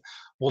passion,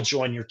 will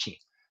join your team.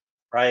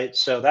 Right?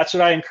 So that's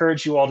what I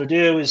encourage you all to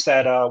do, is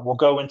that we'll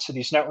go into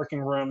these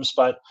networking rooms,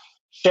 but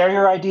share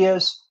your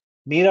ideas,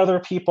 meet other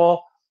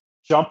people,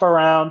 jump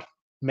around,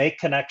 make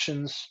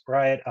connections,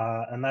 right?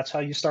 And that's how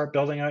you start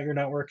building out your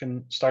network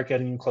and start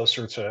getting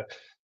closer to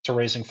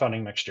raising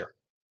funding next year.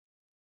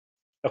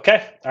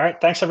 Okay. All right.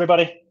 Thanks,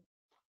 everybody.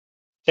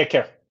 Take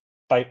care.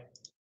 Bye.